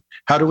of them?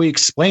 How do we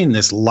explain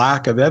this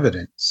lack of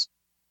evidence?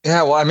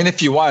 Yeah, well, I mean,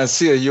 if you want to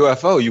see a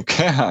UFO, you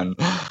can.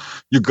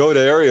 You go to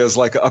areas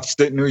like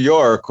upstate New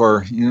York,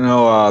 or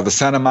the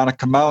Santa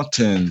Monica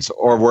Mountains,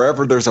 or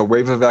wherever there's a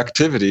wave of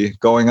activity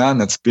going on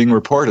that's being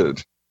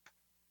reported.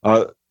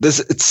 I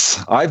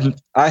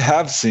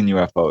have seen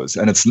UFOs,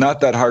 and it's not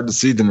that hard to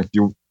see them if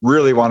you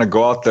really want to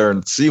go out there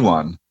and see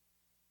one.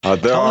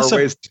 There are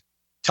ways.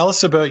 Tell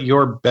us about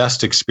your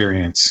best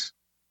experience.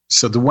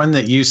 So if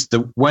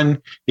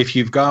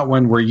you've got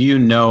one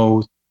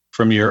where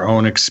from your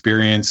own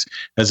experience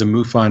as a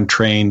MUFON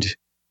trained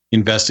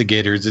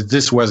investigator that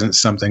this wasn't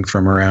something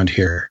from around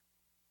here.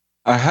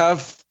 I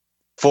have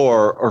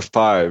 4 or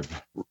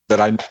 5 that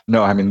I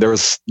know. I mean, there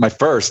was my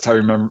first, I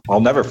remember,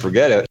 I'll never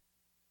forget it.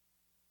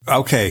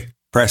 Okay,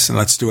 Preston,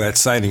 let's do that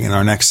sighting in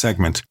our next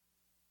segment.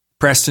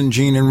 Preston,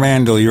 Gene, and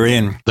Randall, you're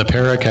in the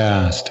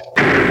Paracast.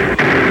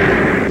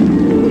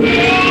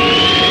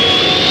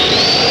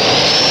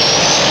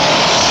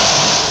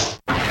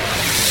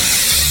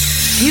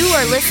 You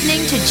are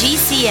listening to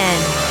GCN.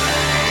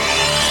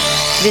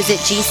 Visit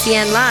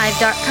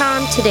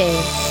GCNlive.com today.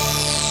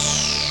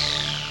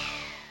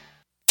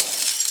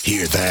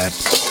 Hear that?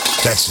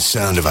 That's the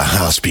sound of a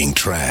house being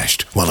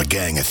trashed while a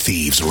gang of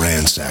thieves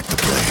ransack the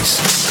place.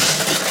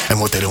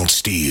 And what they don't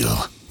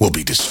steal will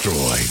be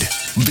destroyed.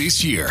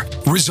 This year,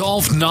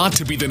 resolve not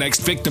to be the next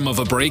victim of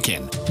a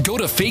break-in. Go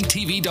to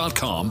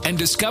faketv.com and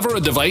discover a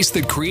device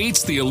that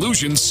creates the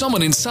illusion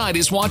someone inside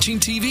is watching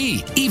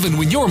TV, even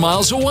when you're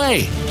miles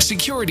away.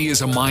 Security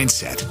is a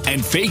mindset,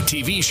 and Fake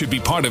TV should be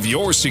part of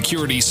your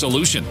security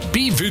solution.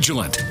 Be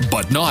vigilant,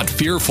 but not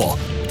fearful.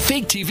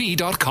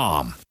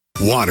 faketv.com.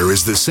 Water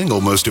is the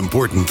single most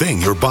important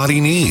thing your body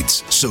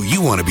needs, so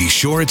you want to be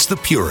sure it's the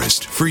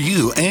purest for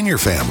you and your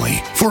family.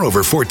 For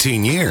over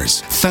 14 years,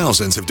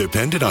 thousands have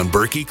depended on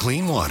Berkey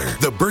Clean Water.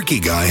 The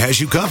Berkey guy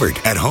has you covered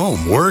at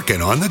home, work,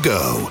 and on the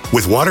go.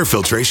 With water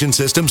filtration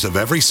systems of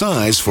every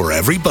size for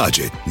every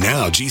budget.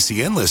 Now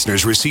GCN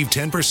listeners receive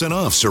 10%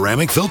 off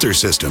ceramic filter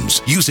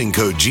systems using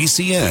code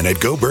GCN at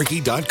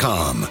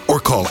goberkey.com or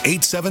call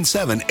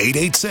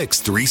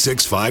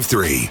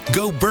 877-886-3653.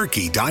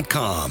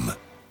 Goberkey.com.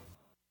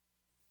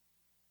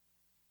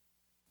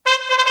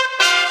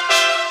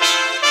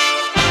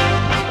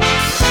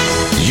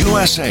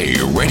 USA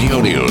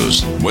Radio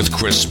News with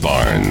Chris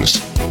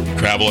Barnes.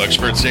 Travel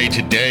experts say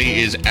today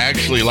is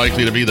actually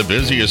likely to be the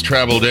busiest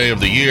travel day of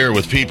the year,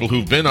 with people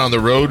who've been on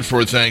the road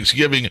for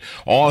Thanksgiving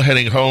all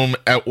heading home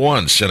at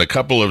once, and a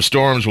couple of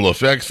storms will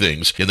affect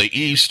things. In the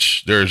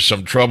east, there's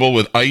some trouble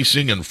with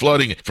icing and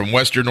flooding from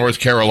western North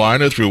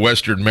Carolina through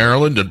western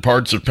Maryland and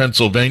parts of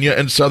Pennsylvania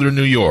and southern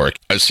New York.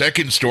 A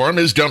second storm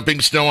is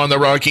dumping snow on the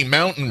Rocky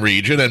Mountain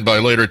region, and by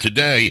later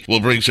today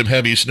will bring some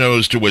heavy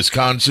snows to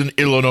Wisconsin,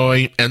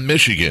 Illinois, and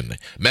Michigan.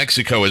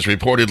 Mexico is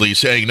reportedly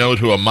saying no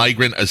to a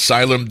migrant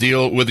asylum deal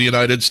with the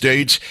United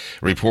States.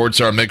 Reports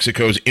are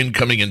Mexico's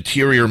incoming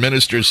interior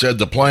minister said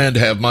the plan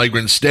to have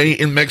migrants stay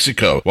in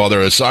Mexico while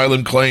their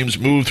asylum claims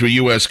move through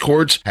U.S.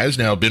 courts has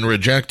now been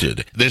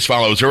rejected. This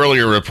follows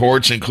earlier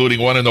reports, including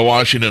one in the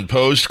Washington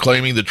Post,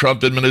 claiming the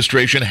Trump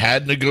administration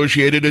had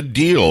negotiated a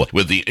deal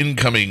with the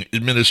incoming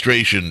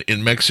administration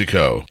in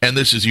Mexico. And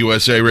this is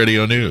USA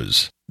Radio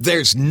News.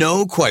 There's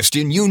no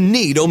question you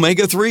need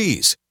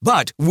omega-3s.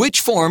 But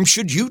which form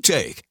should you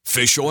take?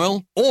 Fish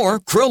oil or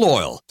krill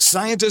oil?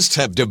 Scientists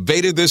have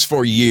debated this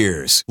for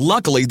years.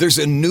 Luckily, there's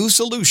a new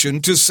solution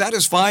to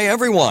satisfy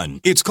everyone.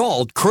 It's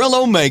called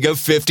Krill Omega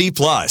 50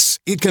 Plus.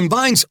 It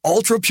combines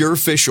ultra-pure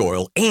fish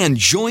oil and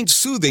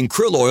joint-soothing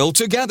krill oil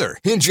together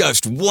in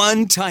just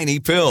one tiny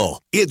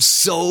pill. It's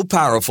so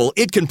powerful,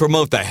 it can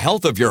promote the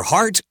health of your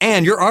heart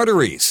and your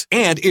arteries.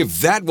 And if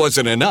that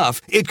wasn't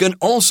enough, it can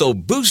also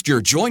boost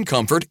your joint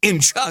comfort in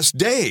just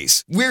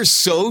days. We're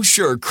so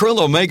sure Krill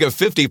Omega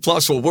 50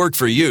 Plus will work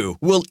for you.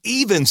 We'll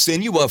even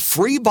send you a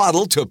free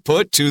bottle to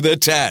put to the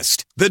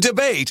test. The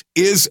debate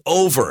is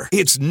over.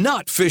 It's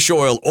not fish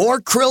oil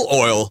or krill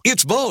oil.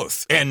 It's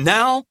both. And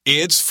now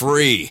it's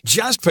free.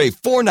 Just pay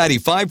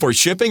 $4.95 for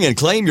shipping and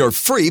claim your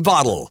free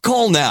bottle.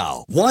 Call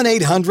now.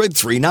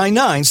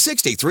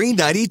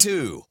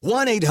 1-800-399-6392.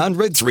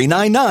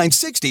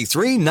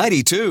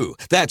 1-800-399-6392.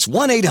 That's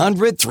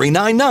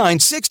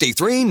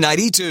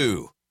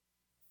 1-800-399-6392.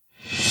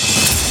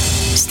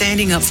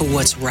 Standing up for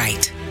what's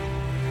right.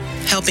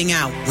 Helping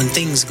out when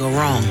things go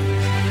wrong.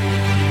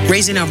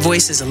 Raising our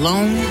voices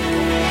alone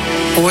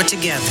or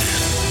together.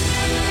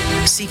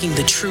 Seeking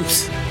the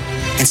truth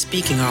and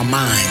speaking our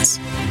minds.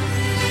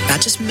 Not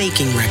just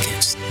making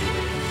records,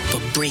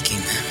 but breaking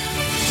them.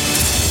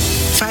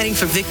 fighting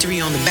for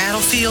victory on the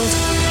battlefield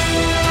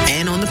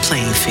and on the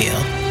playing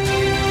field.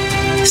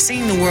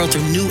 Seeing the world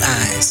through new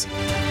eyes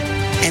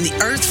and the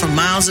earth from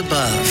miles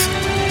above.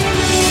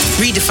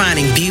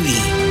 Redefining beauty,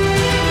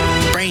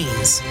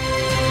 brains,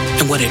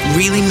 and what it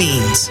really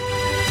means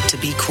to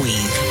be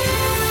queen.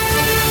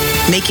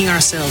 Making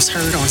ourselves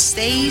heard on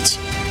stage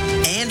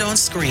and on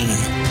screen.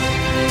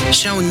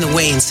 Showing the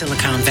way in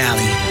Silicon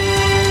Valley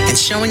and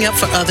showing up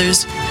for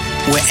others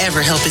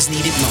wherever help is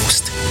needed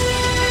most.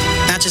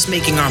 Not just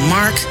making our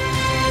mark,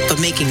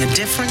 but making a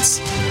difference.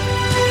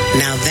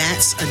 Now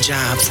that's a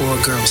job for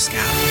a Girl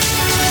Scout.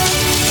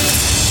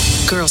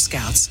 Girl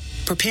Scouts,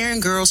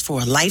 preparing girls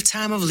for a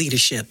lifetime of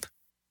leadership.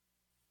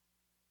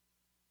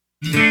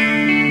 This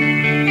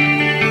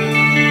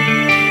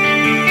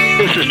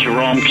is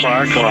Jerome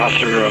Clark,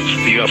 author of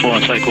the UFO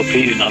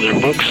Encyclopedia and other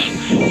books.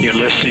 You're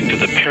listening to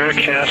the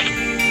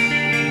Paracast.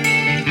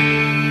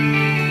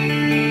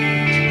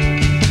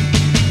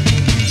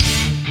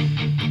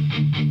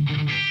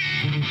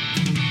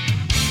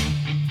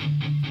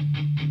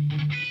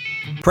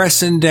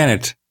 Preston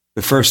Dennett,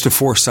 the first of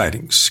 4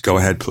 sightings. Go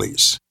ahead,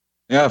 please.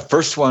 Yeah,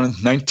 first one,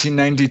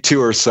 1992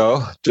 or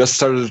so. Just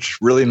started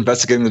really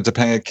investigating the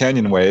Topanga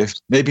Canyon wave,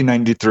 maybe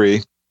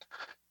 93.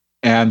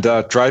 And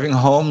driving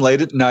home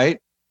late at night.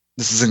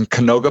 This is in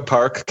Canoga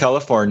Park,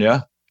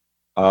 California,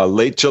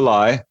 late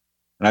July.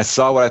 And I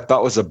saw what I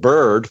thought was a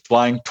bird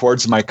flying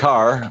towards my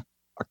car,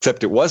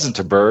 except it wasn't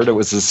a bird. It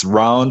was this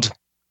round,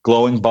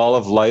 glowing ball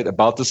of light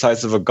about the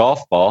size of a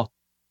golf ball,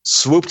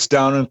 swooped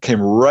down and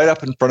came right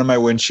up in front of my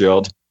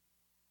windshield,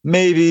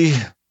 maybe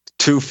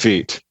 2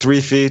 feet, 3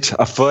 feet,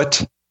 a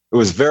foot. It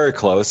was very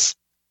close.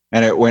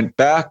 And it went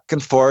back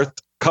and forth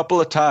a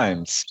couple of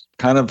times,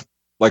 kind of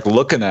like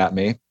looking at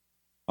me.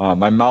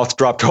 My mouth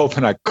dropped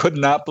open. I could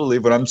not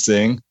believe what I'm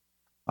seeing,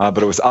 but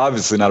it was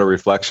obviously not a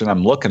reflection.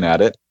 I'm looking at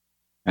it.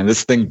 And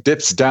this thing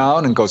dips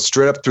down and goes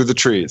straight up through the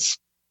trees.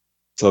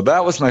 So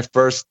that was my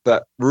first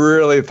that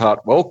really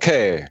thought,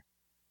 okay,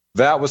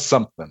 that was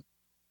something.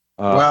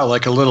 Wow,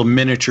 like a little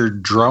miniature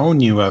drone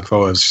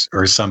UFO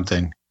or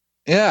something.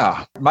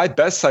 Yeah. My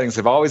best sightings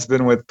have always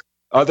been with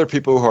other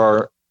people who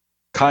are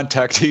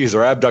contactees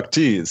or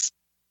abductees.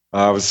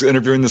 I was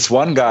interviewing this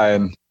one guy,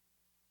 and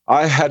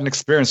I had an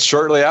experience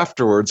shortly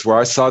afterwards where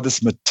I saw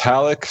this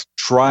metallic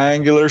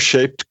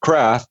triangular-shaped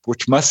craft,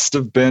 which must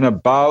have been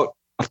about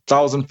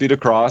 1,000 feet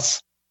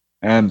across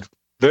and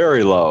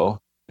very low.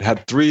 It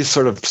had 3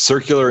 sort of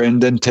circular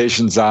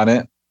indentations on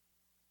it,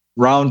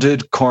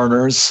 rounded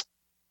corners,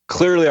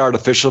 clearly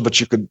artificial,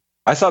 but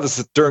I saw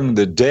this during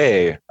the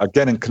day,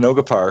 again in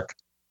Canoga Park,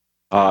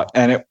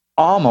 and it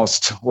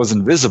almost was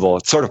invisible.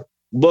 It sort of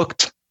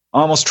looked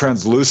almost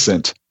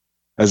translucent,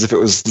 as if it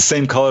was the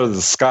same color of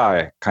the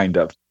sky, kind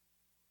of.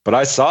 But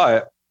I saw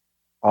it.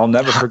 I'll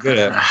never forget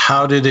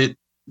it.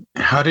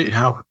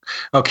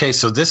 Okay,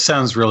 so this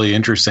sounds really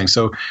interesting.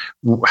 So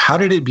how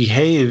did it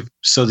behave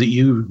so that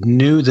you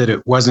knew that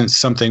it wasn't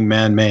something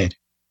man-made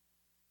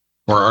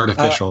or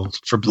artificial,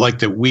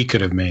 that we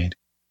could have made?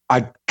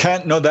 I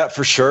can't know that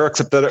for sure,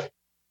 except that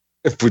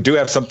if we do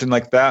have something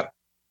like that,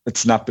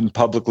 it's not been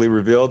publicly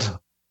revealed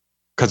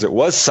because it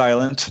was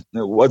silent.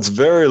 It was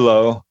very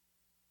low.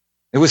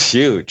 It was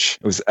huge.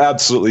 It was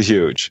absolutely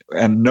huge.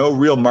 And no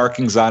real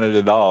markings on it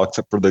at all,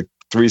 except for the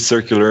 3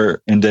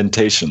 circular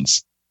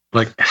indentations.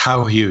 Like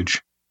how huge?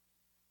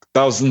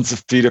 Thousands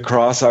of feet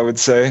across, I would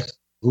say.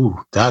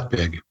 Ooh, that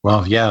big.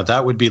 Well, yeah,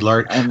 that would be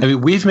large. I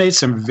mean, we've made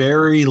some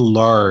very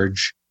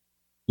large,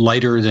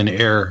 lighter than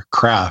air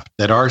craft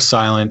that are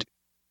silent,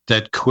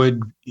 that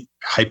could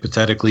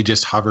hypothetically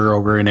just hover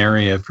over an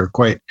area for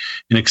quite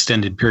an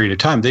extended period of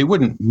time. They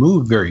wouldn't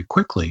move very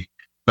quickly,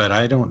 but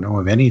I don't know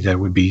of any that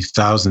would be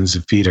thousands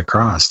of feet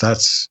across.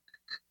 That's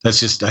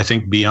just, I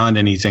think, beyond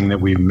anything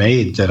that we've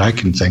made that I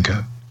can think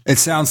of. It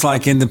sounds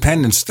like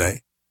Independence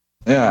Day.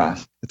 Yeah,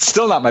 it's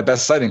still not my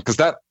best sighting because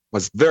that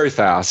was very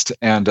fast.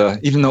 And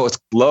even though it was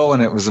low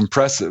and it was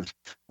impressive,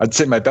 I'd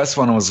say my best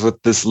one was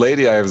with this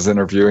lady I was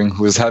interviewing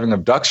who was having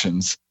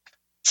abductions.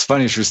 It's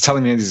funny, she was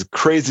telling me these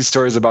crazy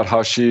stories about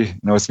how she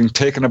was being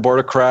taken aboard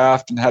a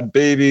craft and had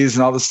babies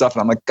and all this stuff.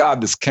 And I'm like,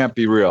 God, this can't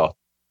be real.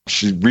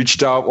 She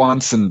reached out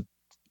once and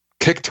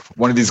kicked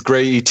one of these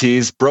gray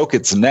ETs, broke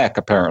its neck,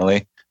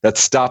 apparently. That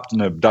stopped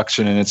an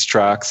abduction in its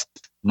tracks.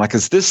 I'm like,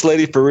 is this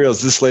lady for real?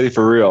 Is this lady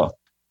for real?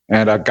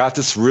 And I got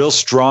this real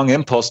strong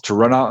impulse to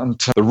run out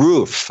onto the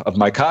roof of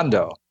my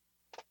condo.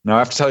 Now, I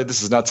have to tell you,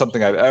 this is not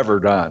something I've ever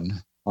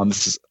done.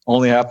 This has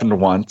only happened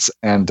once,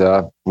 and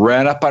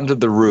ran up onto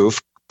the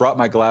roof, brought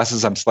my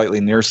glasses, I'm slightly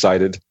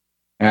nearsighted,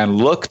 and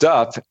looked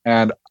up,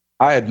 and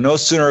I had no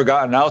sooner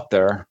gotten out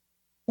there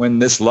when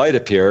this light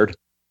appeared,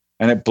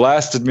 and it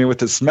blasted me with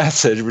this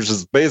message, which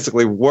is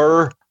basically,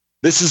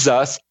 this is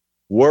us,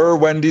 we're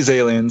Wendy's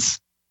aliens,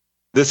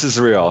 this is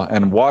real,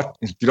 and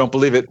if you don't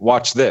believe it,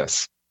 watch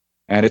this.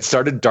 And it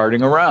started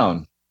darting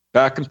around,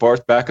 back and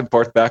forth, back and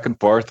forth, back and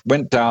forth,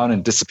 went down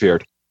and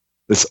disappeared.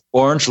 This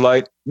orange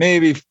light,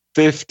 maybe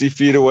 50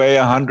 feet away,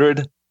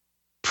 100,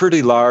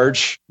 pretty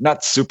large,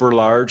 not super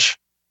large,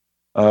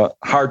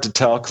 hard to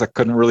tell because I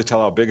couldn't really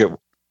tell how big it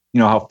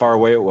how far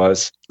away it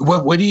was.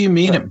 What do you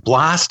mean it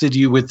blasted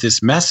you with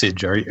this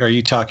message? Are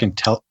you talking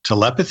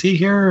telepathy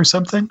here or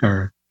something?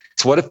 Or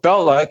it's what it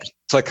felt like.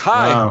 It's like,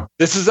 hi,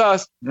 this is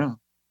us.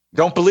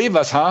 Don't believe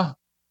us, huh?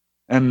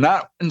 And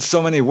not in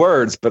so many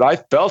words, but I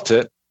felt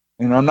it.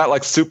 I'm not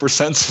like super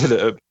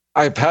sensitive.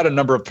 I've had a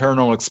number of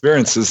paranormal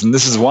experiences, and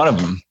this is one of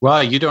them.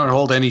 Well, you don't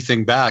hold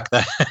anything back.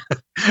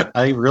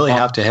 I really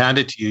have to hand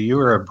it to you. You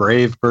are a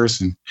brave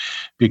person,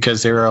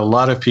 because there are a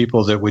lot of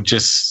people that would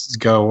just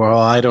go, well,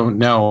 I don't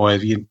know.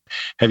 Have you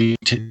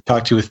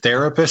talked to a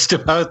therapist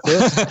about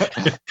this?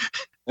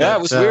 Yeah,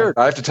 it was weird.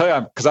 I have to tell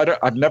you, because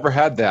I've never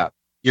had that.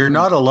 You're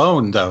not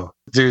alone, though.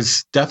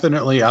 There's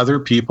definitely other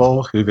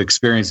people who've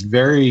experienced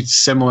very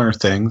similar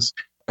things.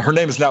 Her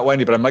name is not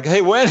Wendy, but I'm like,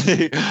 hey,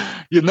 Wendy,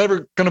 you're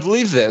never going to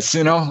believe this.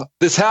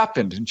 This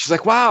happened. And she's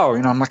like, wow.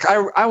 I'm like,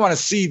 I want to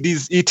see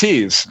these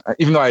ETs,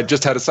 even though I had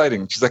just had a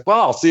sighting. She's like, well,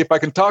 I'll see if I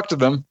can talk to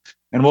them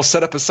and we'll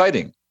set up a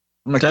sighting.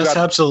 I'm like, that's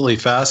absolutely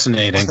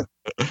fascinating.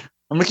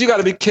 I'm like, you got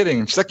to be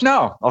kidding. She's like,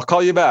 no, I'll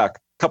call you back.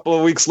 A couple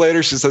of weeks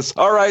later, she says,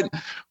 all right,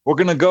 we're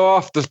going to go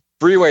off the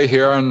freeway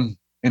here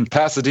in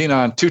Pasadena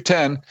on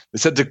 210. They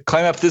said to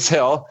climb up this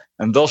hill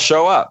and they'll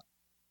show up.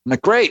 I'm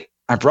like, great.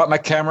 I brought my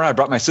camera. I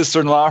brought my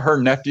sister-in-law,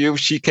 her nephew.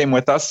 She came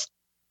with us,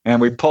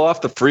 and we pull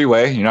off the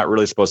freeway. You're not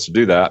really supposed to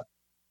do that.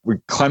 We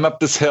climb up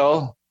this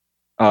hill.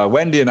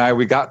 Wendy and I,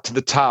 we got to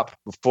the top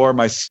before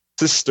my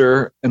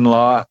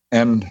sister-in-law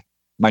and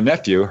my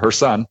nephew, her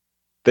son,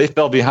 they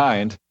fell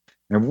behind.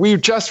 And we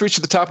just reached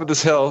the top of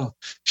this hill.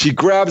 She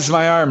grabs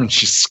my arm, and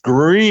she's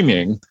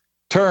screaming,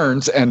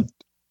 turns, and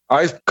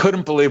I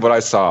couldn't believe what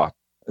I saw.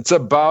 It's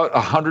about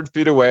 100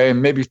 feet away,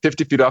 maybe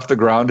 50 feet off the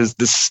ground, is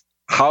this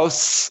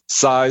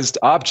house-sized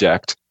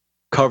object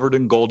covered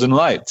in golden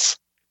lights.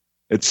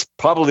 It's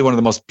probably one of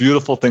the most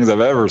beautiful things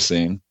I've ever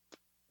seen.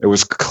 It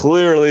was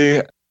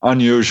clearly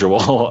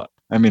unusual.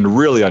 I mean,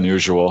 really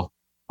unusual.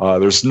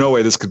 There's no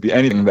way this could be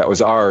anything that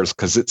was ours,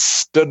 because it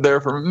stood there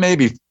for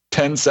maybe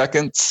 10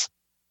 seconds,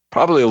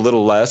 probably a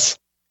little less,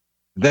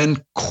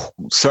 then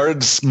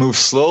started to move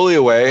slowly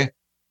away,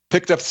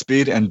 picked up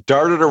speed, and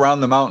darted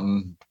around the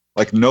mountain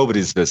like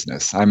nobody's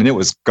business. I mean, it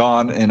was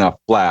gone in a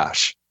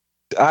flash.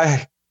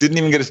 I didn't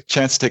even get a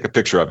chance to take a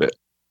picture of it,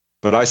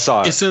 but I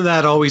saw it. Isn't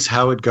that always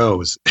how it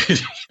goes?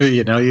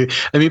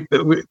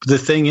 The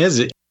thing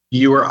is,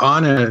 you were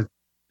on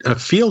a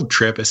field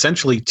trip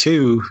essentially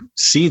to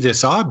see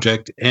this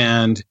object.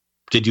 And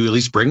did you at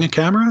least bring a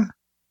camera?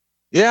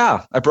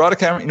 Yeah, I brought a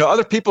camera.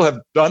 Other people have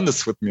done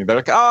this with me. They're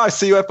like, oh, I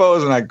see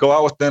UFOs, and I go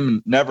out with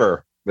them,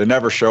 and they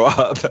never show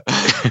up.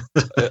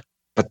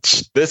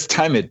 But this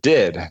time it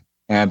did.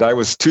 And I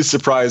was too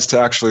surprised to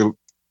actually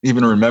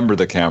even remember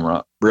the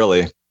camera,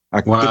 really.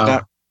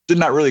 I did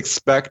not really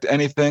expect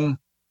anything.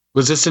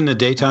 Was this in the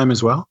daytime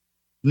as well?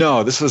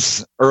 No, this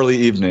was early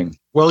evening.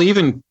 Well,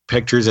 even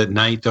pictures at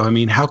night, though, I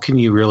mean, how can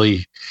you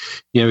really,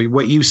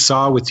 what you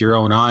saw with your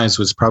own eyes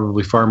was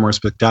probably far more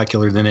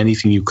spectacular than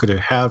anything you could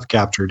have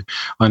captured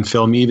on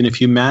film, even if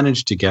you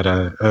managed to get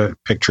a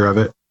picture of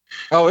it.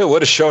 Oh, it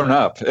would have shown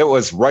up. It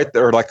was right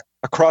there, like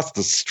across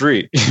the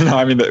street.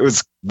 It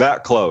was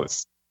that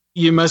close.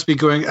 You must be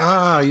going,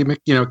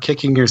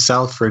 kicking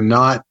yourself for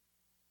not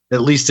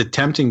at least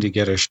attempting to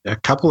get a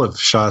couple of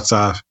shots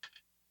off.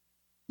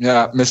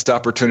 Yeah, missed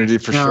opportunity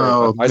for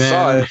sure.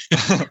 I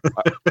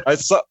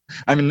saw it.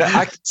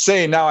 I could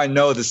say now I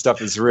know this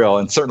stuff is real,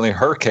 and certainly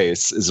her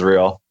case is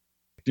real.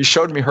 You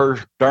showed me her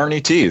darn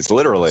ETs,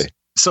 literally.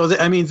 So,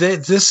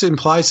 this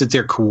implies that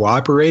they're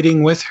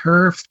cooperating with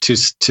her to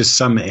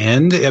some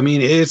end. I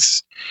mean,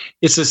 it's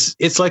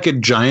like a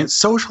giant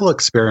social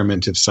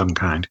experiment of some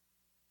kind.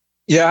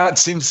 Yeah, it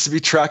seems to be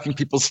tracking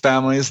people's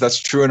families. That's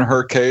true in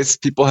her case.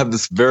 People have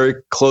this very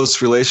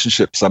close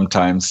relationship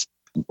sometimes.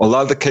 A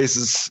lot of the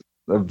cases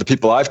of the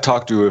people I've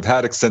talked to who have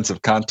had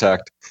extensive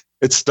contact,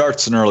 it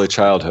starts in early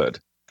childhood.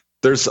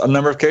 There's a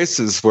number of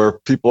cases where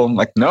people are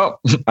like, no,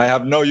 I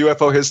have no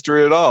UFO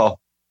history at all.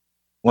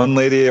 One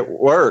lady at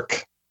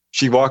work,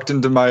 she walked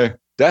into my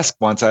desk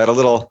once. I had a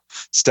little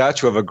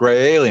statue of a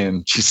gray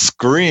alien. She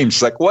screamed.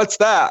 She's like, what's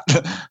that?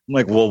 I'm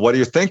like, well, what do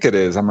you think it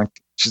is? I'm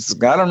like, she's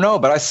like, I don't know,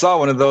 but I saw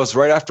one of those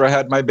right after I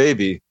had my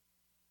baby.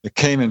 It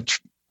came and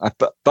I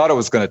thought I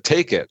was going to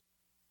take it.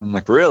 I'm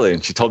like, really?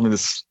 And she told me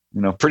this,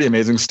 pretty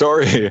amazing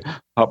story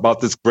about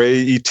this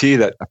gray ET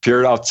that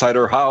appeared outside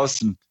her house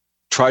and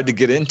tried to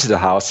get into the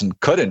house and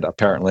couldn't,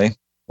 apparently.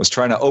 Was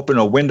trying to open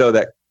a window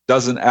that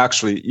doesn't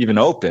actually even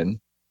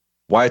open.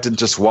 Why it didn't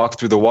just walk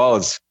through the wall,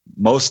 as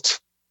most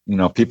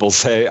people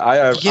say.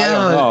 I don't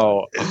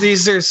know.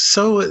 These are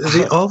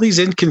all these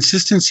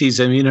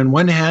inconsistencies. I mean, on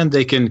one hand,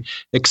 they can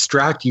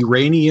extract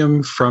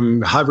uranium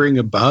from hovering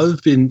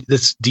above in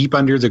this deep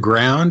under the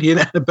ground,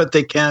 but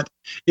they can't,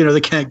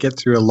 they can't get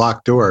through a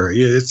locked door.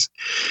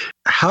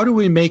 How do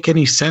we make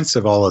any sense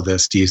of all of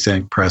this, do you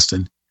think,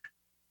 Preston?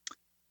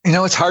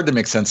 It's hard to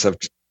make sense of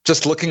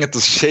just looking at the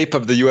shape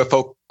of the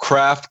UFO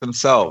craft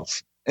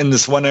themselves in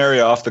this one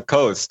area off the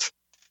coast.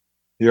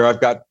 Here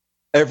I've got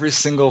every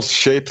single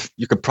shape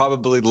you could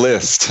probably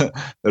list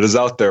that is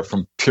out there,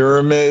 from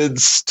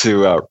pyramids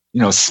to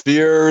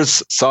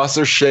spheres,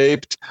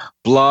 saucer-shaped,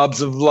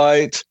 blobs of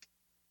light,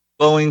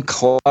 flowing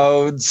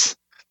clouds,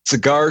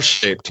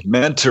 cigar-shaped,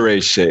 manta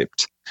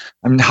ray-shaped.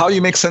 I mean, how do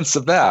you make sense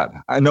of that?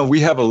 I know we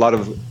have a lot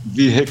of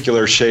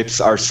vehicular shapes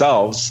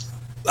ourselves.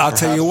 I'll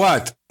tell you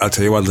what.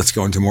 Let's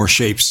go into more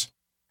shapes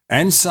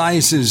and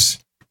sizes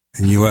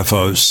in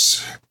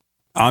UFOs.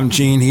 I'm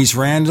Gene. He's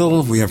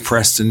Randall. We have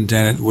Preston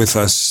Dennett with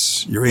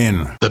us. You're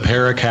in the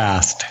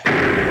Paracast.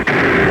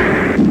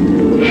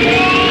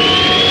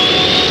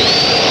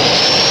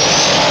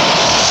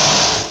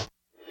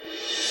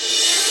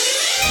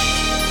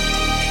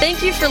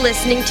 Thank you for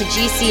listening to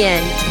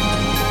GCN.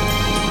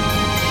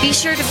 Be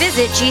sure to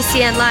visit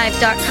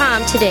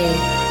GCNlive.com today.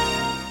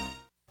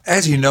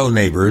 As you know,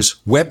 neighbors,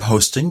 web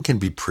hosting can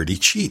be pretty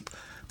cheap,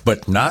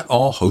 but not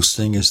all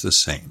hosting is the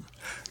same.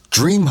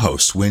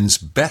 DreamHost wins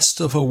Best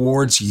of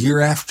Awards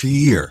year after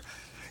year.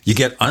 You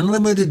get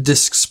unlimited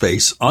disk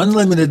space,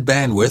 unlimited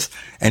bandwidth,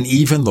 and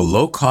even the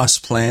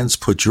low-cost plans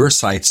put your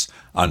sites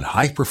on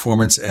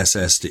high-performance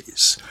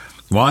SSDs.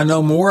 Want to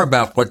know more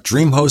about what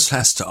DreamHost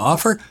has to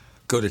offer?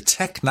 Go to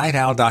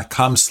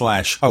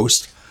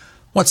technightowl.com/host.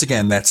 Once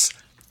again, that's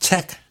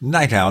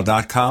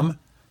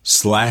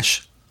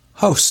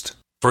technightowl.com/host.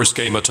 First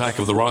came Attack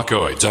of the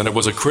Rockoids, and it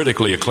was a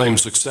critically acclaimed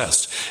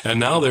success. And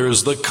now there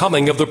is The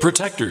Coming of the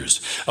Protectors.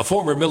 A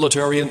former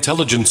military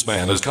intelligence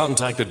man is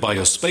contacted by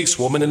a space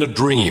woman in a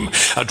dream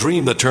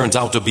that turns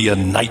out to be a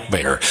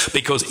nightmare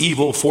because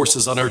evil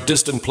forces on our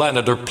distant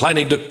planet are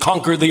planning to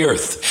conquer the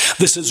Earth.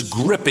 This is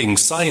gripping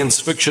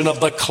science fiction of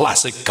the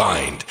classic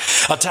kind.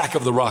 Attack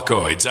of the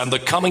Rockoids and The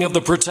Coming of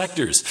the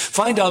Protectors.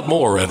 Find out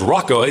more at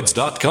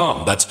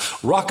rockoids.com. That's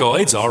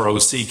Rockoids,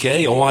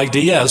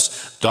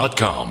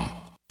 ROCKOIDS.com.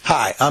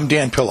 Hi, I'm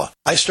Dan Pilla.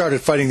 I started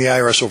fighting the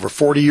IRS over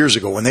 40 years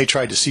ago when they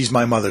tried to seize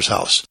my mother's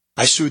house.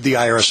 I sued the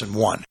IRS and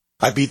won.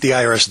 I beat the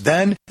IRS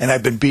then, and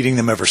I've been beating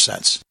them ever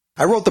since.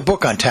 I wrote the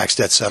book on tax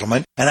debt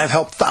settlement, and I've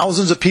helped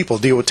thousands of people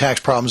deal with tax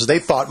problems they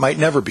thought might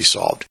never be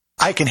solved.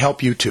 I can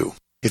help you too.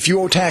 If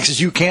you owe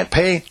taxes you can't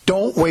pay,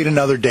 don't wait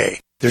another day.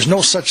 There's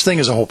no such thing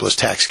as a hopeless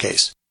tax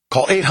case.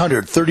 Call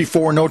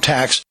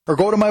 800-34-NO-TAX or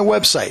go to my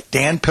website,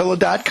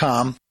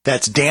 danpilla.com.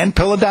 That's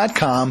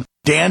danpilla.com,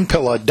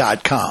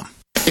 danpilla.com.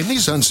 In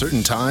these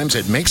uncertain times,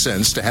 it makes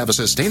sense to have a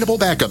sustainable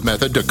backup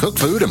method to cook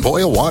food and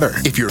boil water.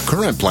 If your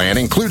current plan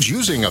includes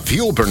using a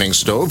fuel-burning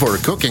stove or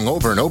cooking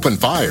over an open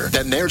fire,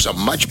 then there's a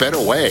much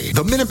better way.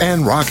 The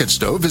Minuteman Rocket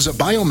Stove is a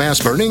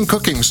biomass-burning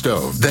cooking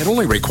stove that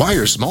only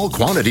requires small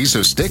quantities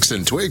of sticks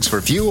and twigs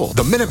for fuel.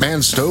 The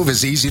Minuteman Stove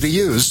is easy to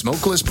use,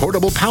 smokeless,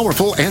 portable,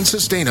 powerful, and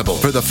sustainable.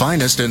 For the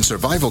finest in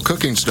survival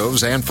cooking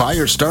stoves and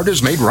fire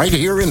starters made right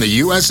here in the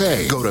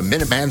USA, go to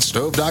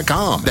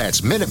MinutemanStove.com.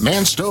 That's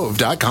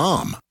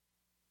MinutemanStove.com.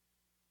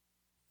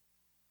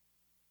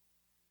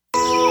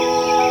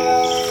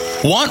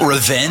 Want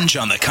revenge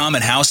on the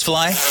common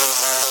housefly?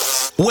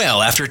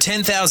 Well, after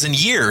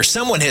 10,000 years,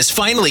 someone has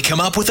finally come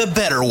up with a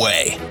better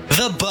way.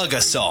 The Bug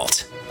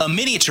Assault, a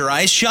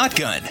miniaturized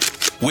shotgun,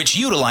 which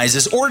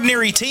utilizes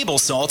ordinary table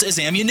salt as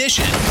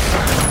ammunition.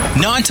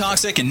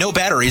 Non-toxic and no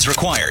batteries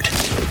required.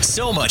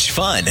 So much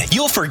fun,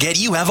 you'll forget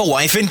you have a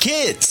wife and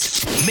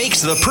kids.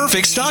 Makes the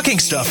perfect stocking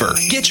stuffer.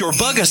 Get your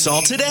Bug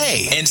Assault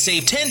today and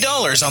save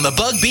 $10 on the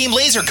Bug Beam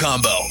Laser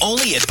Combo,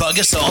 only at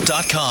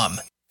bugassault.com.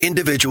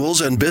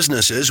 Individuals and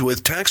businesses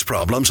with tax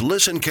problems,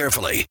 listen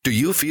carefully. Do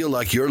you feel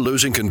like you're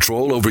losing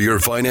control over your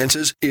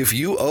finances? If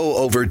you owe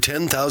over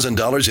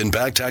 $10,000 in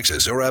back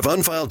taxes or have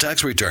unfiled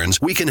tax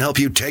returns, we can help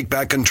you take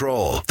back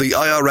control. The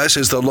IRS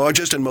is the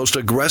largest and most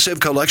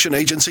aggressive collection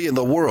agency in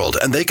the world,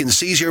 and they can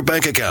seize your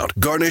bank account,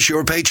 garnish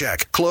your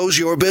paycheck, close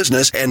your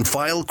business, and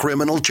file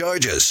criminal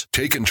charges.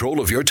 Take control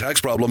of your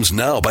tax problems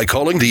now by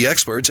calling the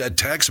experts at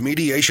Tax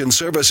Mediation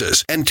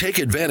Services and take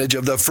advantage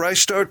of the Fresh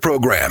Start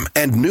program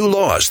and new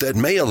laws that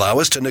may allow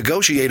us to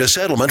negotiate a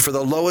settlement for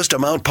the lowest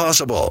amount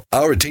possible.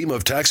 Our team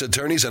of tax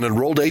attorneys and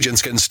enrolled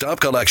agents can stop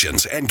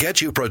collections and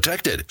get you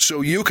protected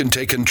so you can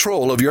take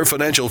control of your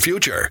financial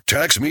future.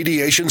 Tax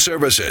Mediation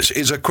Services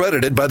is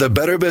accredited by the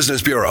Better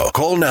Business Bureau.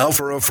 Call now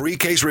for a free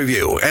case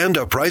review and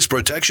a price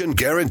protection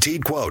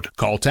guaranteed quote.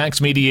 Call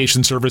Tax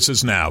Mediation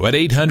Services now at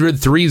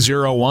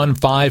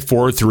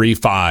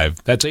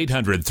 800-301-5435. That's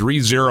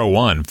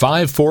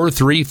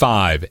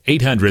 800-301-5435.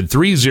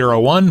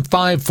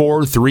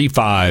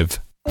 800-301-5435.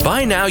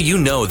 By now you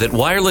know that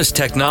wireless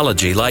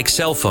technology like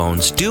cell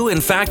phones do in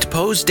fact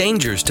pose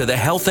dangers to the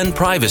health and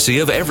privacy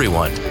of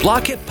everyone.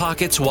 Block-It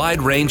Pocket's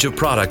wide range of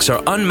products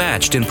are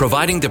unmatched in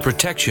providing the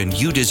protection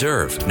you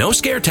deserve. No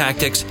scare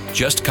tactics,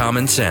 just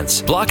common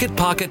sense.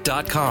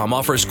 BlockItPocket.com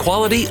offers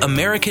quality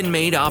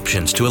American-made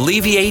options to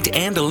alleviate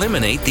and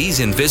eliminate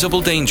these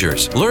invisible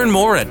dangers. Learn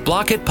more at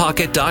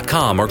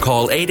BlockItPocket.com or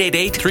call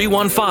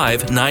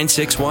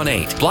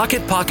 888-315-9618.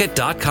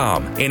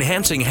 BlockItPocket.com,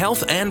 enhancing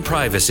health and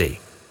privacy.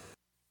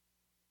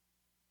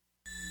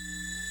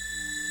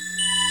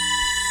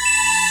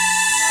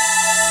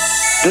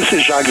 This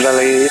is Jacques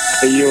Vallée.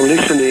 You're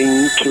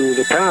listening to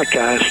the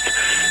Paracast,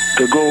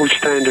 the gold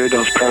standard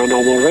of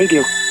paranormal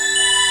radio.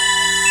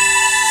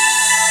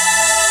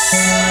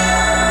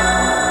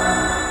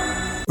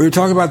 We were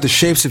talking about the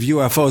shapes of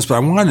UFOs, but I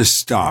wanted to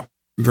stop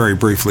very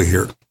briefly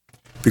here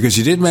because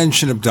you did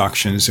mention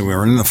abductions, and we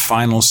were in the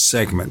final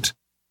segment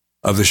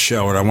of the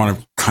show, and I want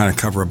to kind of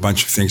cover a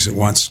bunch of things at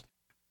once.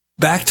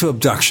 Back to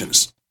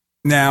abductions.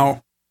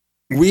 Now,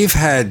 we've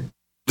had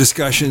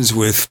discussions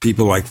with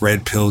people like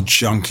Red Pill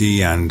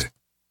Junkie and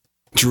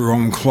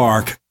Jerome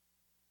Clark,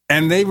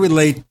 and they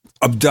relate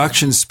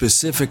abduction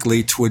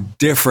specifically to a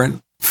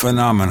different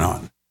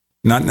phenomenon,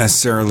 not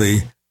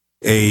necessarily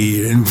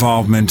a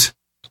involvement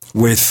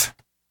with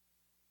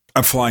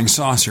a flying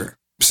saucer.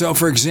 So,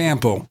 for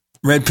example,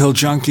 Red Pill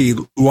Junkie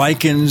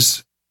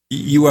likens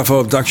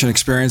UFO abduction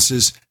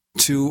experiences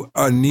to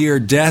a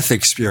near-death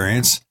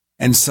experience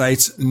and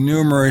cites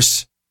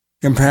numerous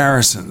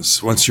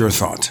comparisons. What's your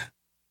thought?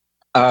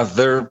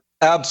 They're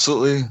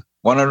absolutely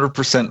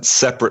 100%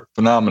 separate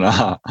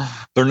phenomena.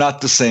 They're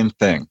not the same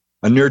thing.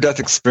 A near-death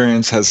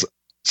experience has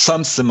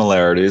some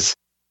similarities.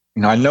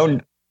 I know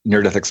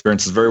near-death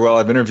experiences very well.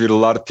 I've interviewed a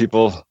lot of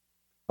people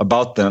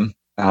about them,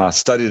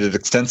 studied it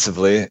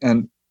extensively.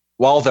 And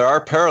while there are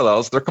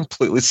parallels, they're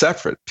completely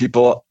separate.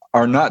 People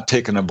are not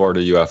taken aboard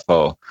a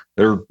UFO.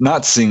 They're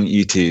not seeing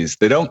ETs.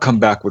 They don't come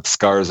back with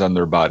scars on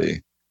their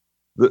body.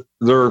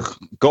 They're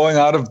going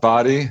out of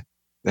body.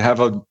 They have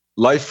a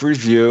life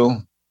review.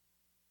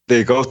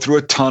 They go through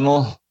a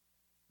tunnel.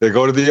 They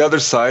go to the other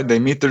side. They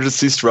meet their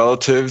deceased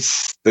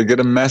relatives. They get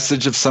a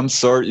message of some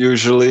sort,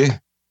 usually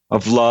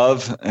of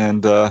love,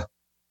 and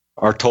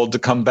are told to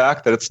come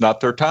back, that it's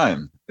not their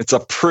time. It's a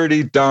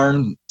pretty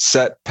darn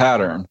set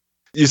pattern.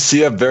 You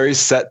see a very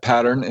set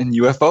pattern in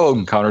UFO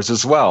encounters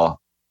as well.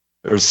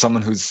 There's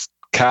someone who's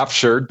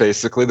captured,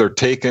 basically. They're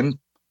taken,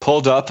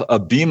 pulled up a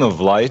beam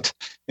of light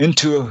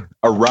into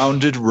a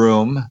rounded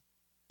room.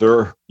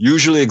 They're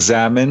usually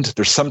examined.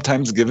 They're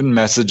sometimes given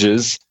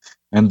messages,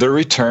 and they're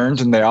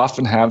returned, and they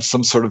often have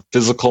some sort of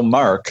physical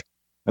mark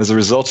as a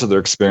result of their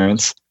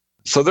experience.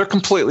 So they're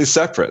completely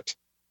separate.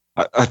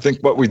 I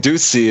think what we do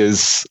see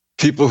is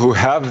people who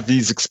have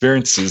these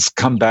experiences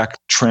come back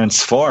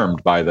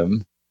transformed by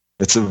them.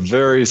 It's a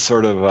very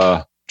sort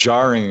of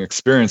jarring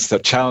experience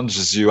that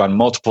challenges you on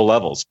multiple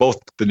levels, both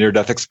the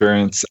near-death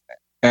experience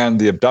and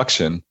the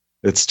abduction.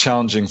 It's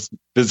challenging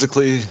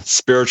physically,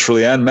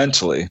 spiritually, and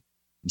mentally.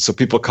 And so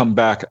people come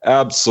back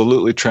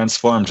absolutely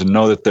transformed and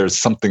know that there's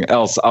something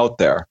else out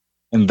there.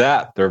 And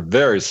that they're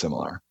very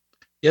similar.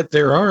 Yet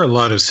there are a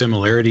lot of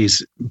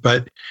similarities.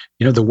 But,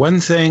 the one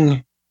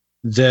thing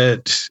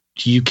that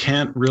you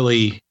can't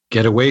really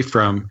get away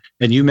from,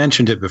 and you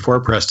mentioned it before,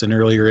 Preston,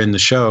 earlier in the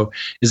show,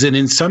 is that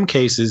in some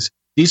cases,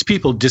 these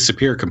people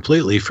disappear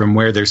completely from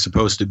where they're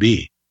supposed to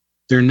be.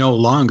 They're no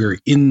longer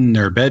in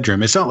their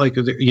bedroom. It's not like,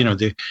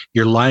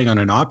 you're lying on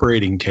an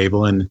operating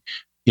table and,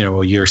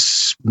 your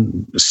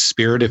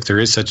spirit, if there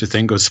is such a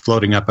thing, goes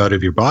floating up out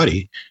of your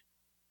body.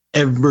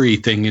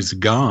 Everything is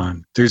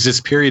gone. There's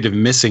this period of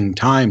missing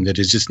time that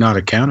is just not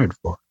accounted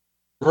for.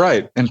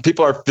 Right. And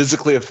people are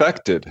physically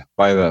affected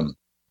by them.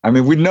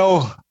 We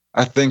know,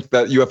 I think,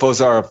 that UFOs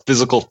are a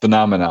physical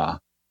phenomena.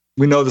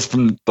 We know this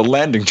from the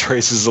landing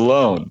traces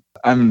alone.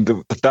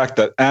 The fact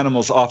that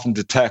animals often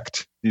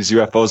detect these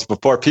UFOs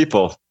before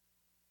people,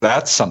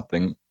 that's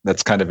something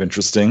that's kind of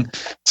interesting.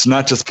 It's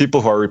not just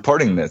people who are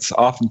reporting this.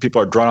 Often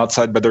people are drawn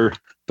outside by their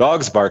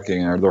dogs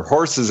barking or their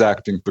horses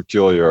acting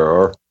peculiar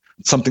or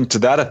something to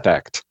that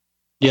effect.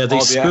 Yeah, they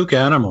spook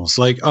animals,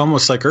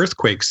 almost like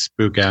earthquakes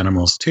spook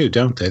animals too,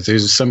 don't they?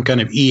 There's some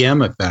kind of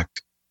EM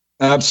effect.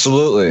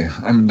 Absolutely.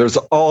 There's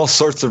all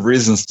sorts of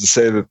reasons to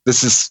say that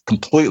this is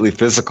completely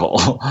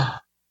physical.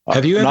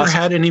 Have you ever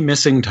had any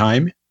missing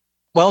time?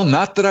 Well,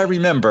 not that I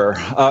remember.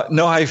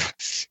 No, I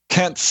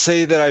can't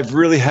say that I've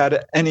really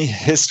had any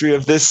history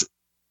of this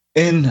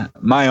in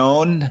my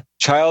own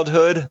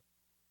childhood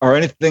or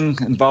anything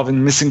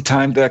involving missing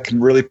time that I can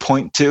really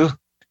point to.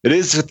 It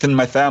is within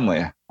my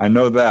family. I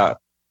know that.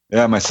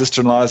 Yeah, my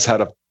sister-in-law has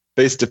had a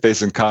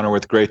face-to-face encounter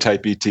with gray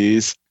type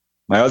ETs.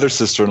 My other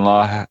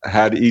sister-in-law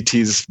had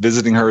ETs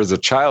visiting her as a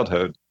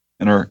childhood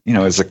and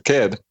as a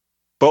kid.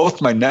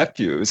 Both my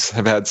nephews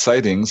have had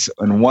sightings,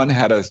 and one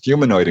had a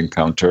humanoid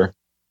encounter.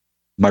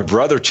 My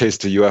brother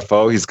chased a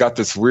UFO. He's got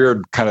this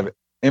weird kind of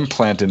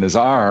implant in his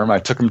arm. I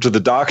took him to the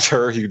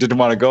doctor. He didn't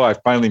want to go. I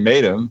finally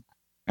made him.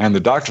 And the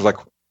doctor's like,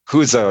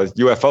 who's a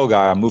UFO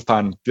guy? A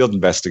MUFON field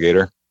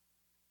investigator.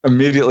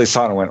 Immediately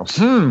saw it and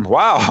went,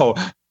 wow.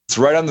 It's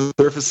right on the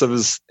surface of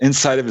his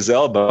inside of his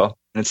elbow.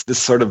 And it's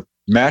this sort of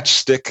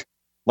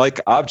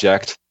matchstick-like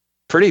object,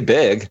 pretty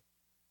big,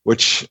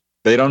 which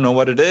they don't know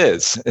what it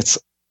is. It's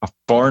a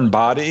foreign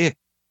body.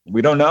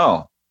 We don't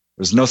know.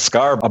 There's no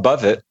scar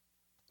above it.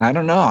 I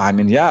don't know.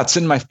 It's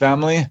in my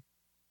family.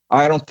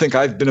 I don't think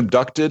I've been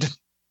abducted,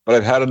 but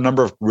I've had a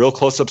number of real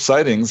close-up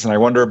sightings, and I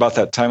wonder about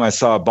that time I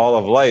saw a ball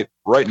of light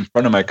right in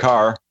front of my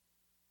car.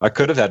 I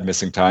could have had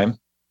missing time.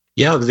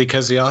 Yeah,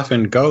 because they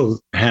often go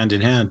hand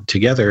in hand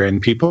together,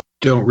 and people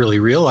don't really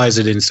realize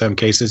it in some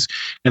cases,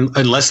 and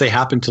unless they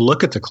happen to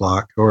look at the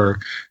clock or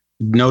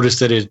noticed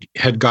that it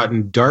had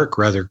gotten dark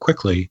rather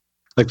quickly.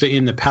 Like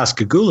in the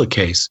Pascagoula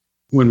case,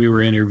 when we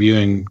were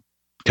interviewing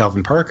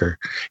Calvin Parker,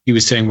 he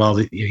was saying, well,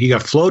 he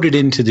got floated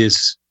into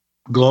this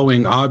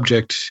glowing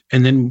object,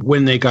 and then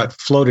when they got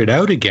floated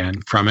out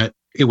again from it,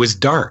 it was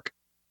dark,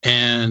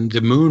 and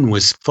the moon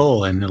was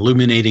full and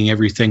illuminating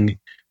everything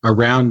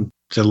around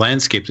the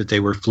landscape that they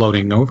were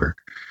floating over.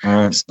 All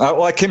right.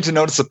 Well, I came to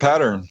notice a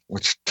pattern,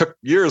 which took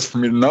years for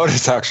me to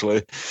notice,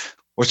 actually,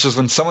 which is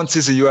when someone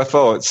sees a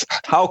UFO, it's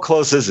how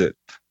close is it?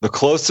 The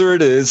closer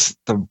it is,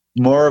 the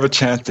more of a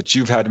chance that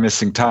you've had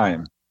missing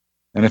time.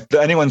 And if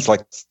anyone's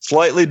like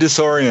slightly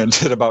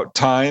disoriented about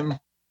time,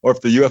 or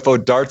if the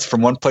UFO darts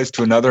from one place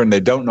to another and they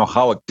don't know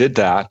how it did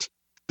that,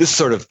 this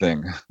sort of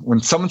thing. When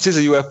someone sees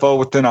a UFO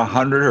within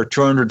 100 or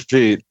 200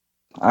 feet,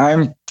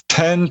 I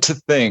tend to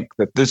think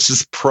that this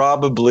is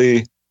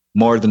probably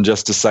more than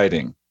just a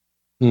sighting.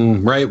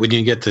 Right. When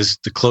you get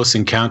the close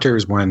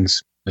encounters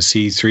ones, the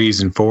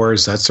C3s and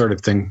 4s, that sort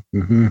of thing.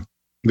 Mm-hmm.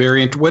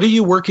 What are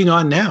you working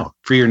on now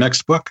for your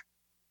next book?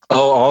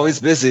 Oh, always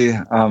busy.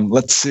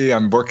 Let's see.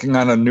 I'm working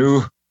on a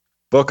new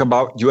book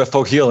about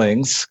UFO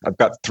healings. I've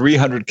got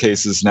 300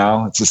 cases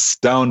now. It's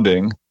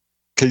astounding.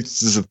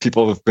 Cases of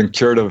people who have been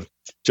cured of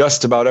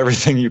just about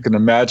everything you can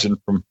imagine,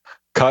 from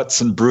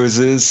cuts and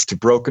bruises to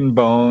broken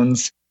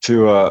bones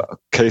to a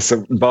case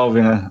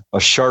involving a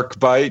shark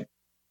bite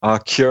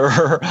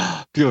cure.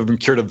 People have been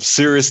cured of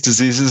serious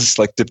diseases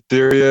like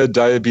diphtheria,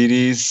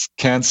 diabetes,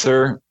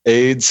 cancer,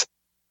 AIDS.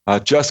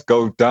 Just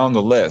go down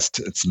the list.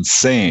 It's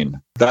insane.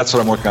 That's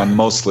what I'm working on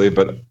mostly,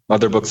 but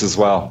other books as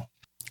well.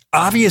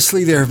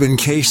 Obviously, there have been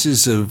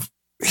cases of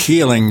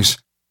healings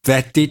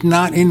that did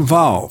not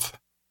involve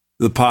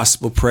the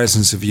possible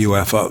presence of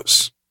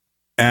UFOs.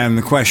 And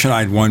the question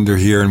I'd wonder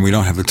here, and we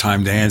don't have the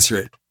time to answer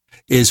it,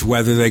 is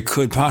whether they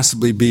could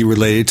possibly be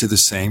related to the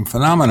same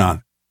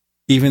phenomenon,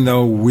 even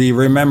though we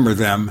remember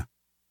them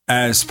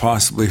as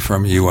possibly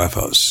from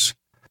UFOs.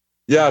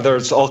 Yeah,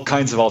 there's all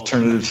kinds of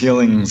alternative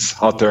healings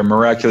out there,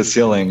 miraculous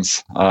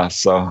healings.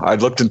 So I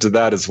looked into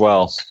that as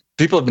well.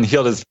 People have been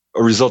healed as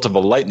a result of a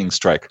lightning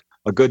strike,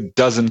 a good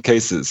dozen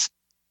cases.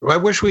 I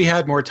wish we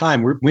had more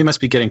time. We must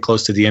be getting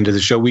close to the end of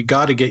the show. We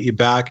got to get you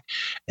back,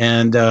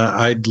 and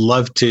I'd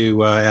love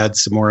to add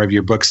some more of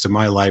your books to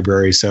my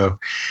library. So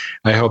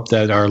I hope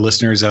that our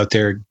listeners out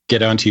there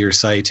get onto your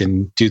site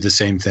and do the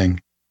same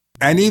thing.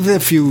 And even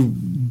if you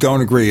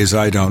don't agree, as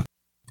I don't,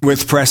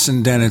 with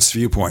Preston Dennett's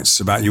viewpoints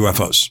about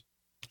UFOs,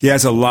 he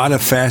has a lot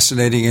of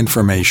fascinating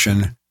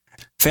information.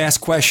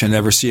 Fast question,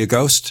 ever see a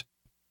ghost?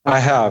 I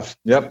have.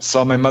 Yep.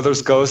 Saw my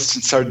mother's ghost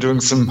and started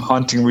doing some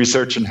haunting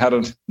research and had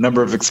a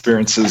number of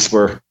experiences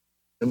where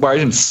I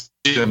didn't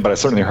see them, but I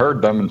certainly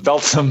heard them and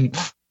felt them.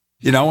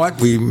 You know what?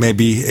 We may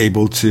be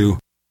able to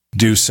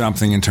do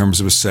something in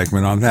terms of a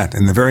segment on that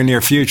in the very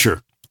near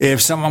future.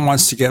 If someone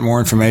wants to get more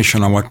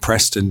information on what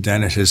Preston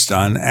Dennett has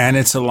done, and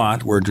it's a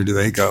lot, where do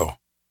they go?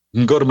 You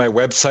can go to my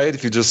website.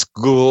 If you just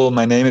Google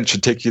my name, it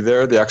should take you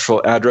there. The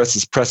actual address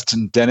is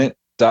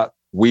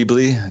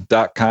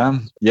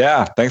prestondennett.weebly.com.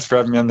 Yeah, thanks for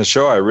having me on the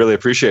show. I really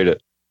appreciate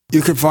it.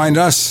 You can find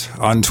us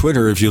on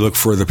Twitter if you look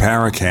for the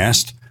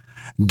Paracast.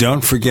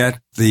 Don't forget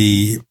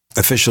the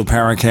official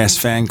Paracast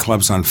fan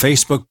clubs on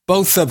Facebook,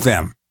 both of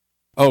them.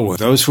 Oh,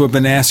 those who have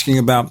been asking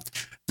about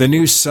the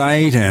new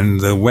site and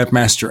the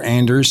webmaster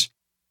Anders,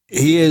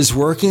 he is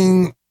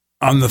working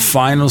on the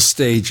final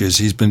stages.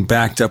 He's been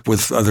backed up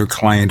with other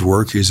client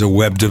work. He's a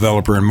web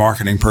developer and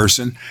marketing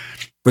person,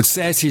 but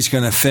says he's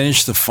going to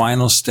finish the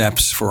final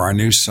steps for our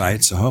new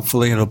site. So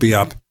hopefully it'll be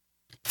up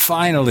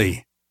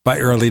finally by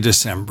early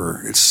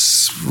December.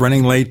 It's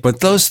running late,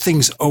 but those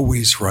things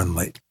always run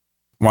late.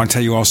 I want to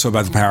tell you also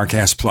about the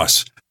Paracast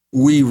Plus.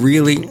 We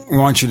really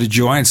want you to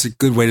join. It's a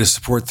good way to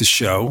support the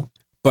show,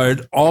 but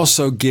it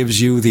also gives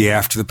you the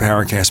After the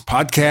Paracast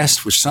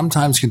podcast, which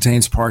sometimes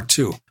contains part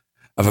 2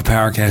 of a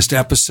Paracast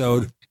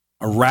episode,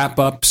 a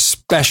wrap-up,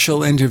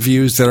 special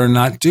interviews that are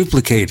not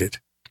duplicated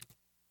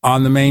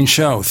on the main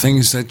show,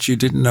 things that you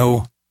didn't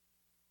know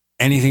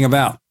anything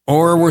about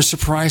or were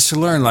surprised to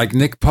learn, like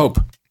Nick Pope.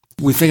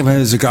 We think of him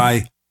as a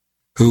guy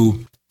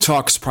who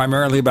talks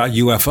primarily about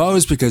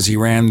UFOs because he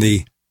ran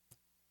the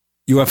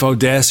UFO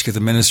desk at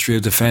the Ministry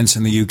of Defense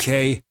in the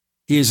UK.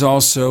 He is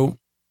also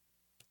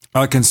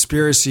a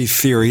conspiracy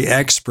theory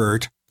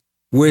expert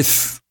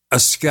with a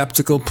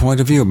skeptical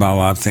point of view about a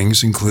lot of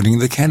things, including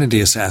the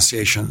Kennedy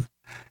assassination.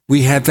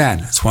 We had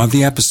that. It's one of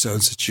the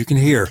episodes that you can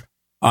hear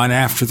on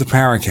After the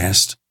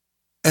Paracast.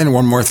 And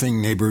one more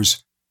thing,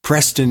 neighbors,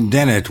 Preston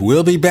Dennett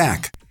will be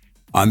back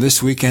on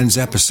this weekend's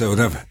episode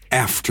of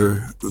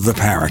After the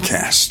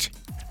Paracast.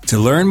 To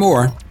learn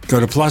more, go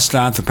to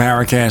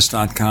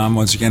plus.theparacast.com.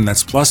 Once again,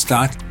 that's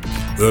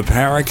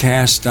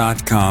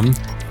plus.theparacast.com.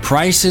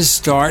 Prices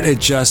start at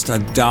just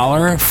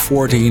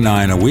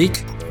 $1.49 a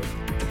week.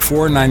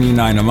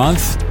 $4.99 a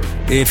month.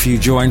 If you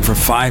join for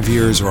 5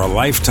 years or a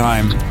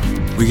lifetime,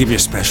 we give you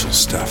special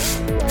stuff,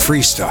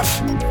 free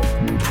stuff.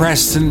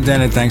 Preston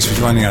Dennett, thanks for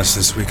joining us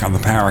this week on the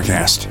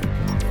Paracast.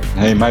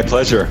 Hey, my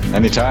pleasure.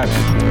 Anytime.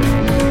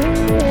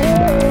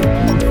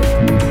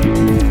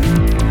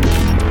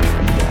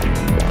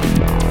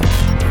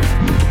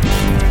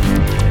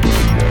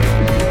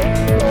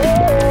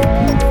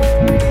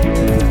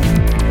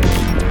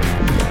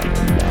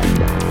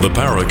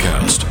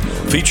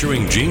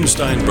 featuring Gene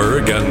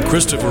Steinberg and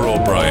Christopher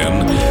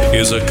O'Brien,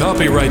 is a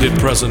copyrighted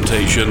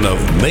presentation of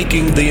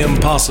Making the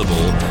Impossible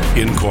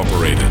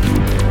Incorporated.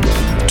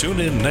 Tune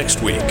in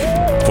next week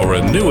for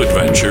a new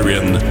adventure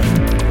in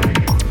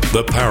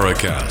the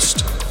Paracast.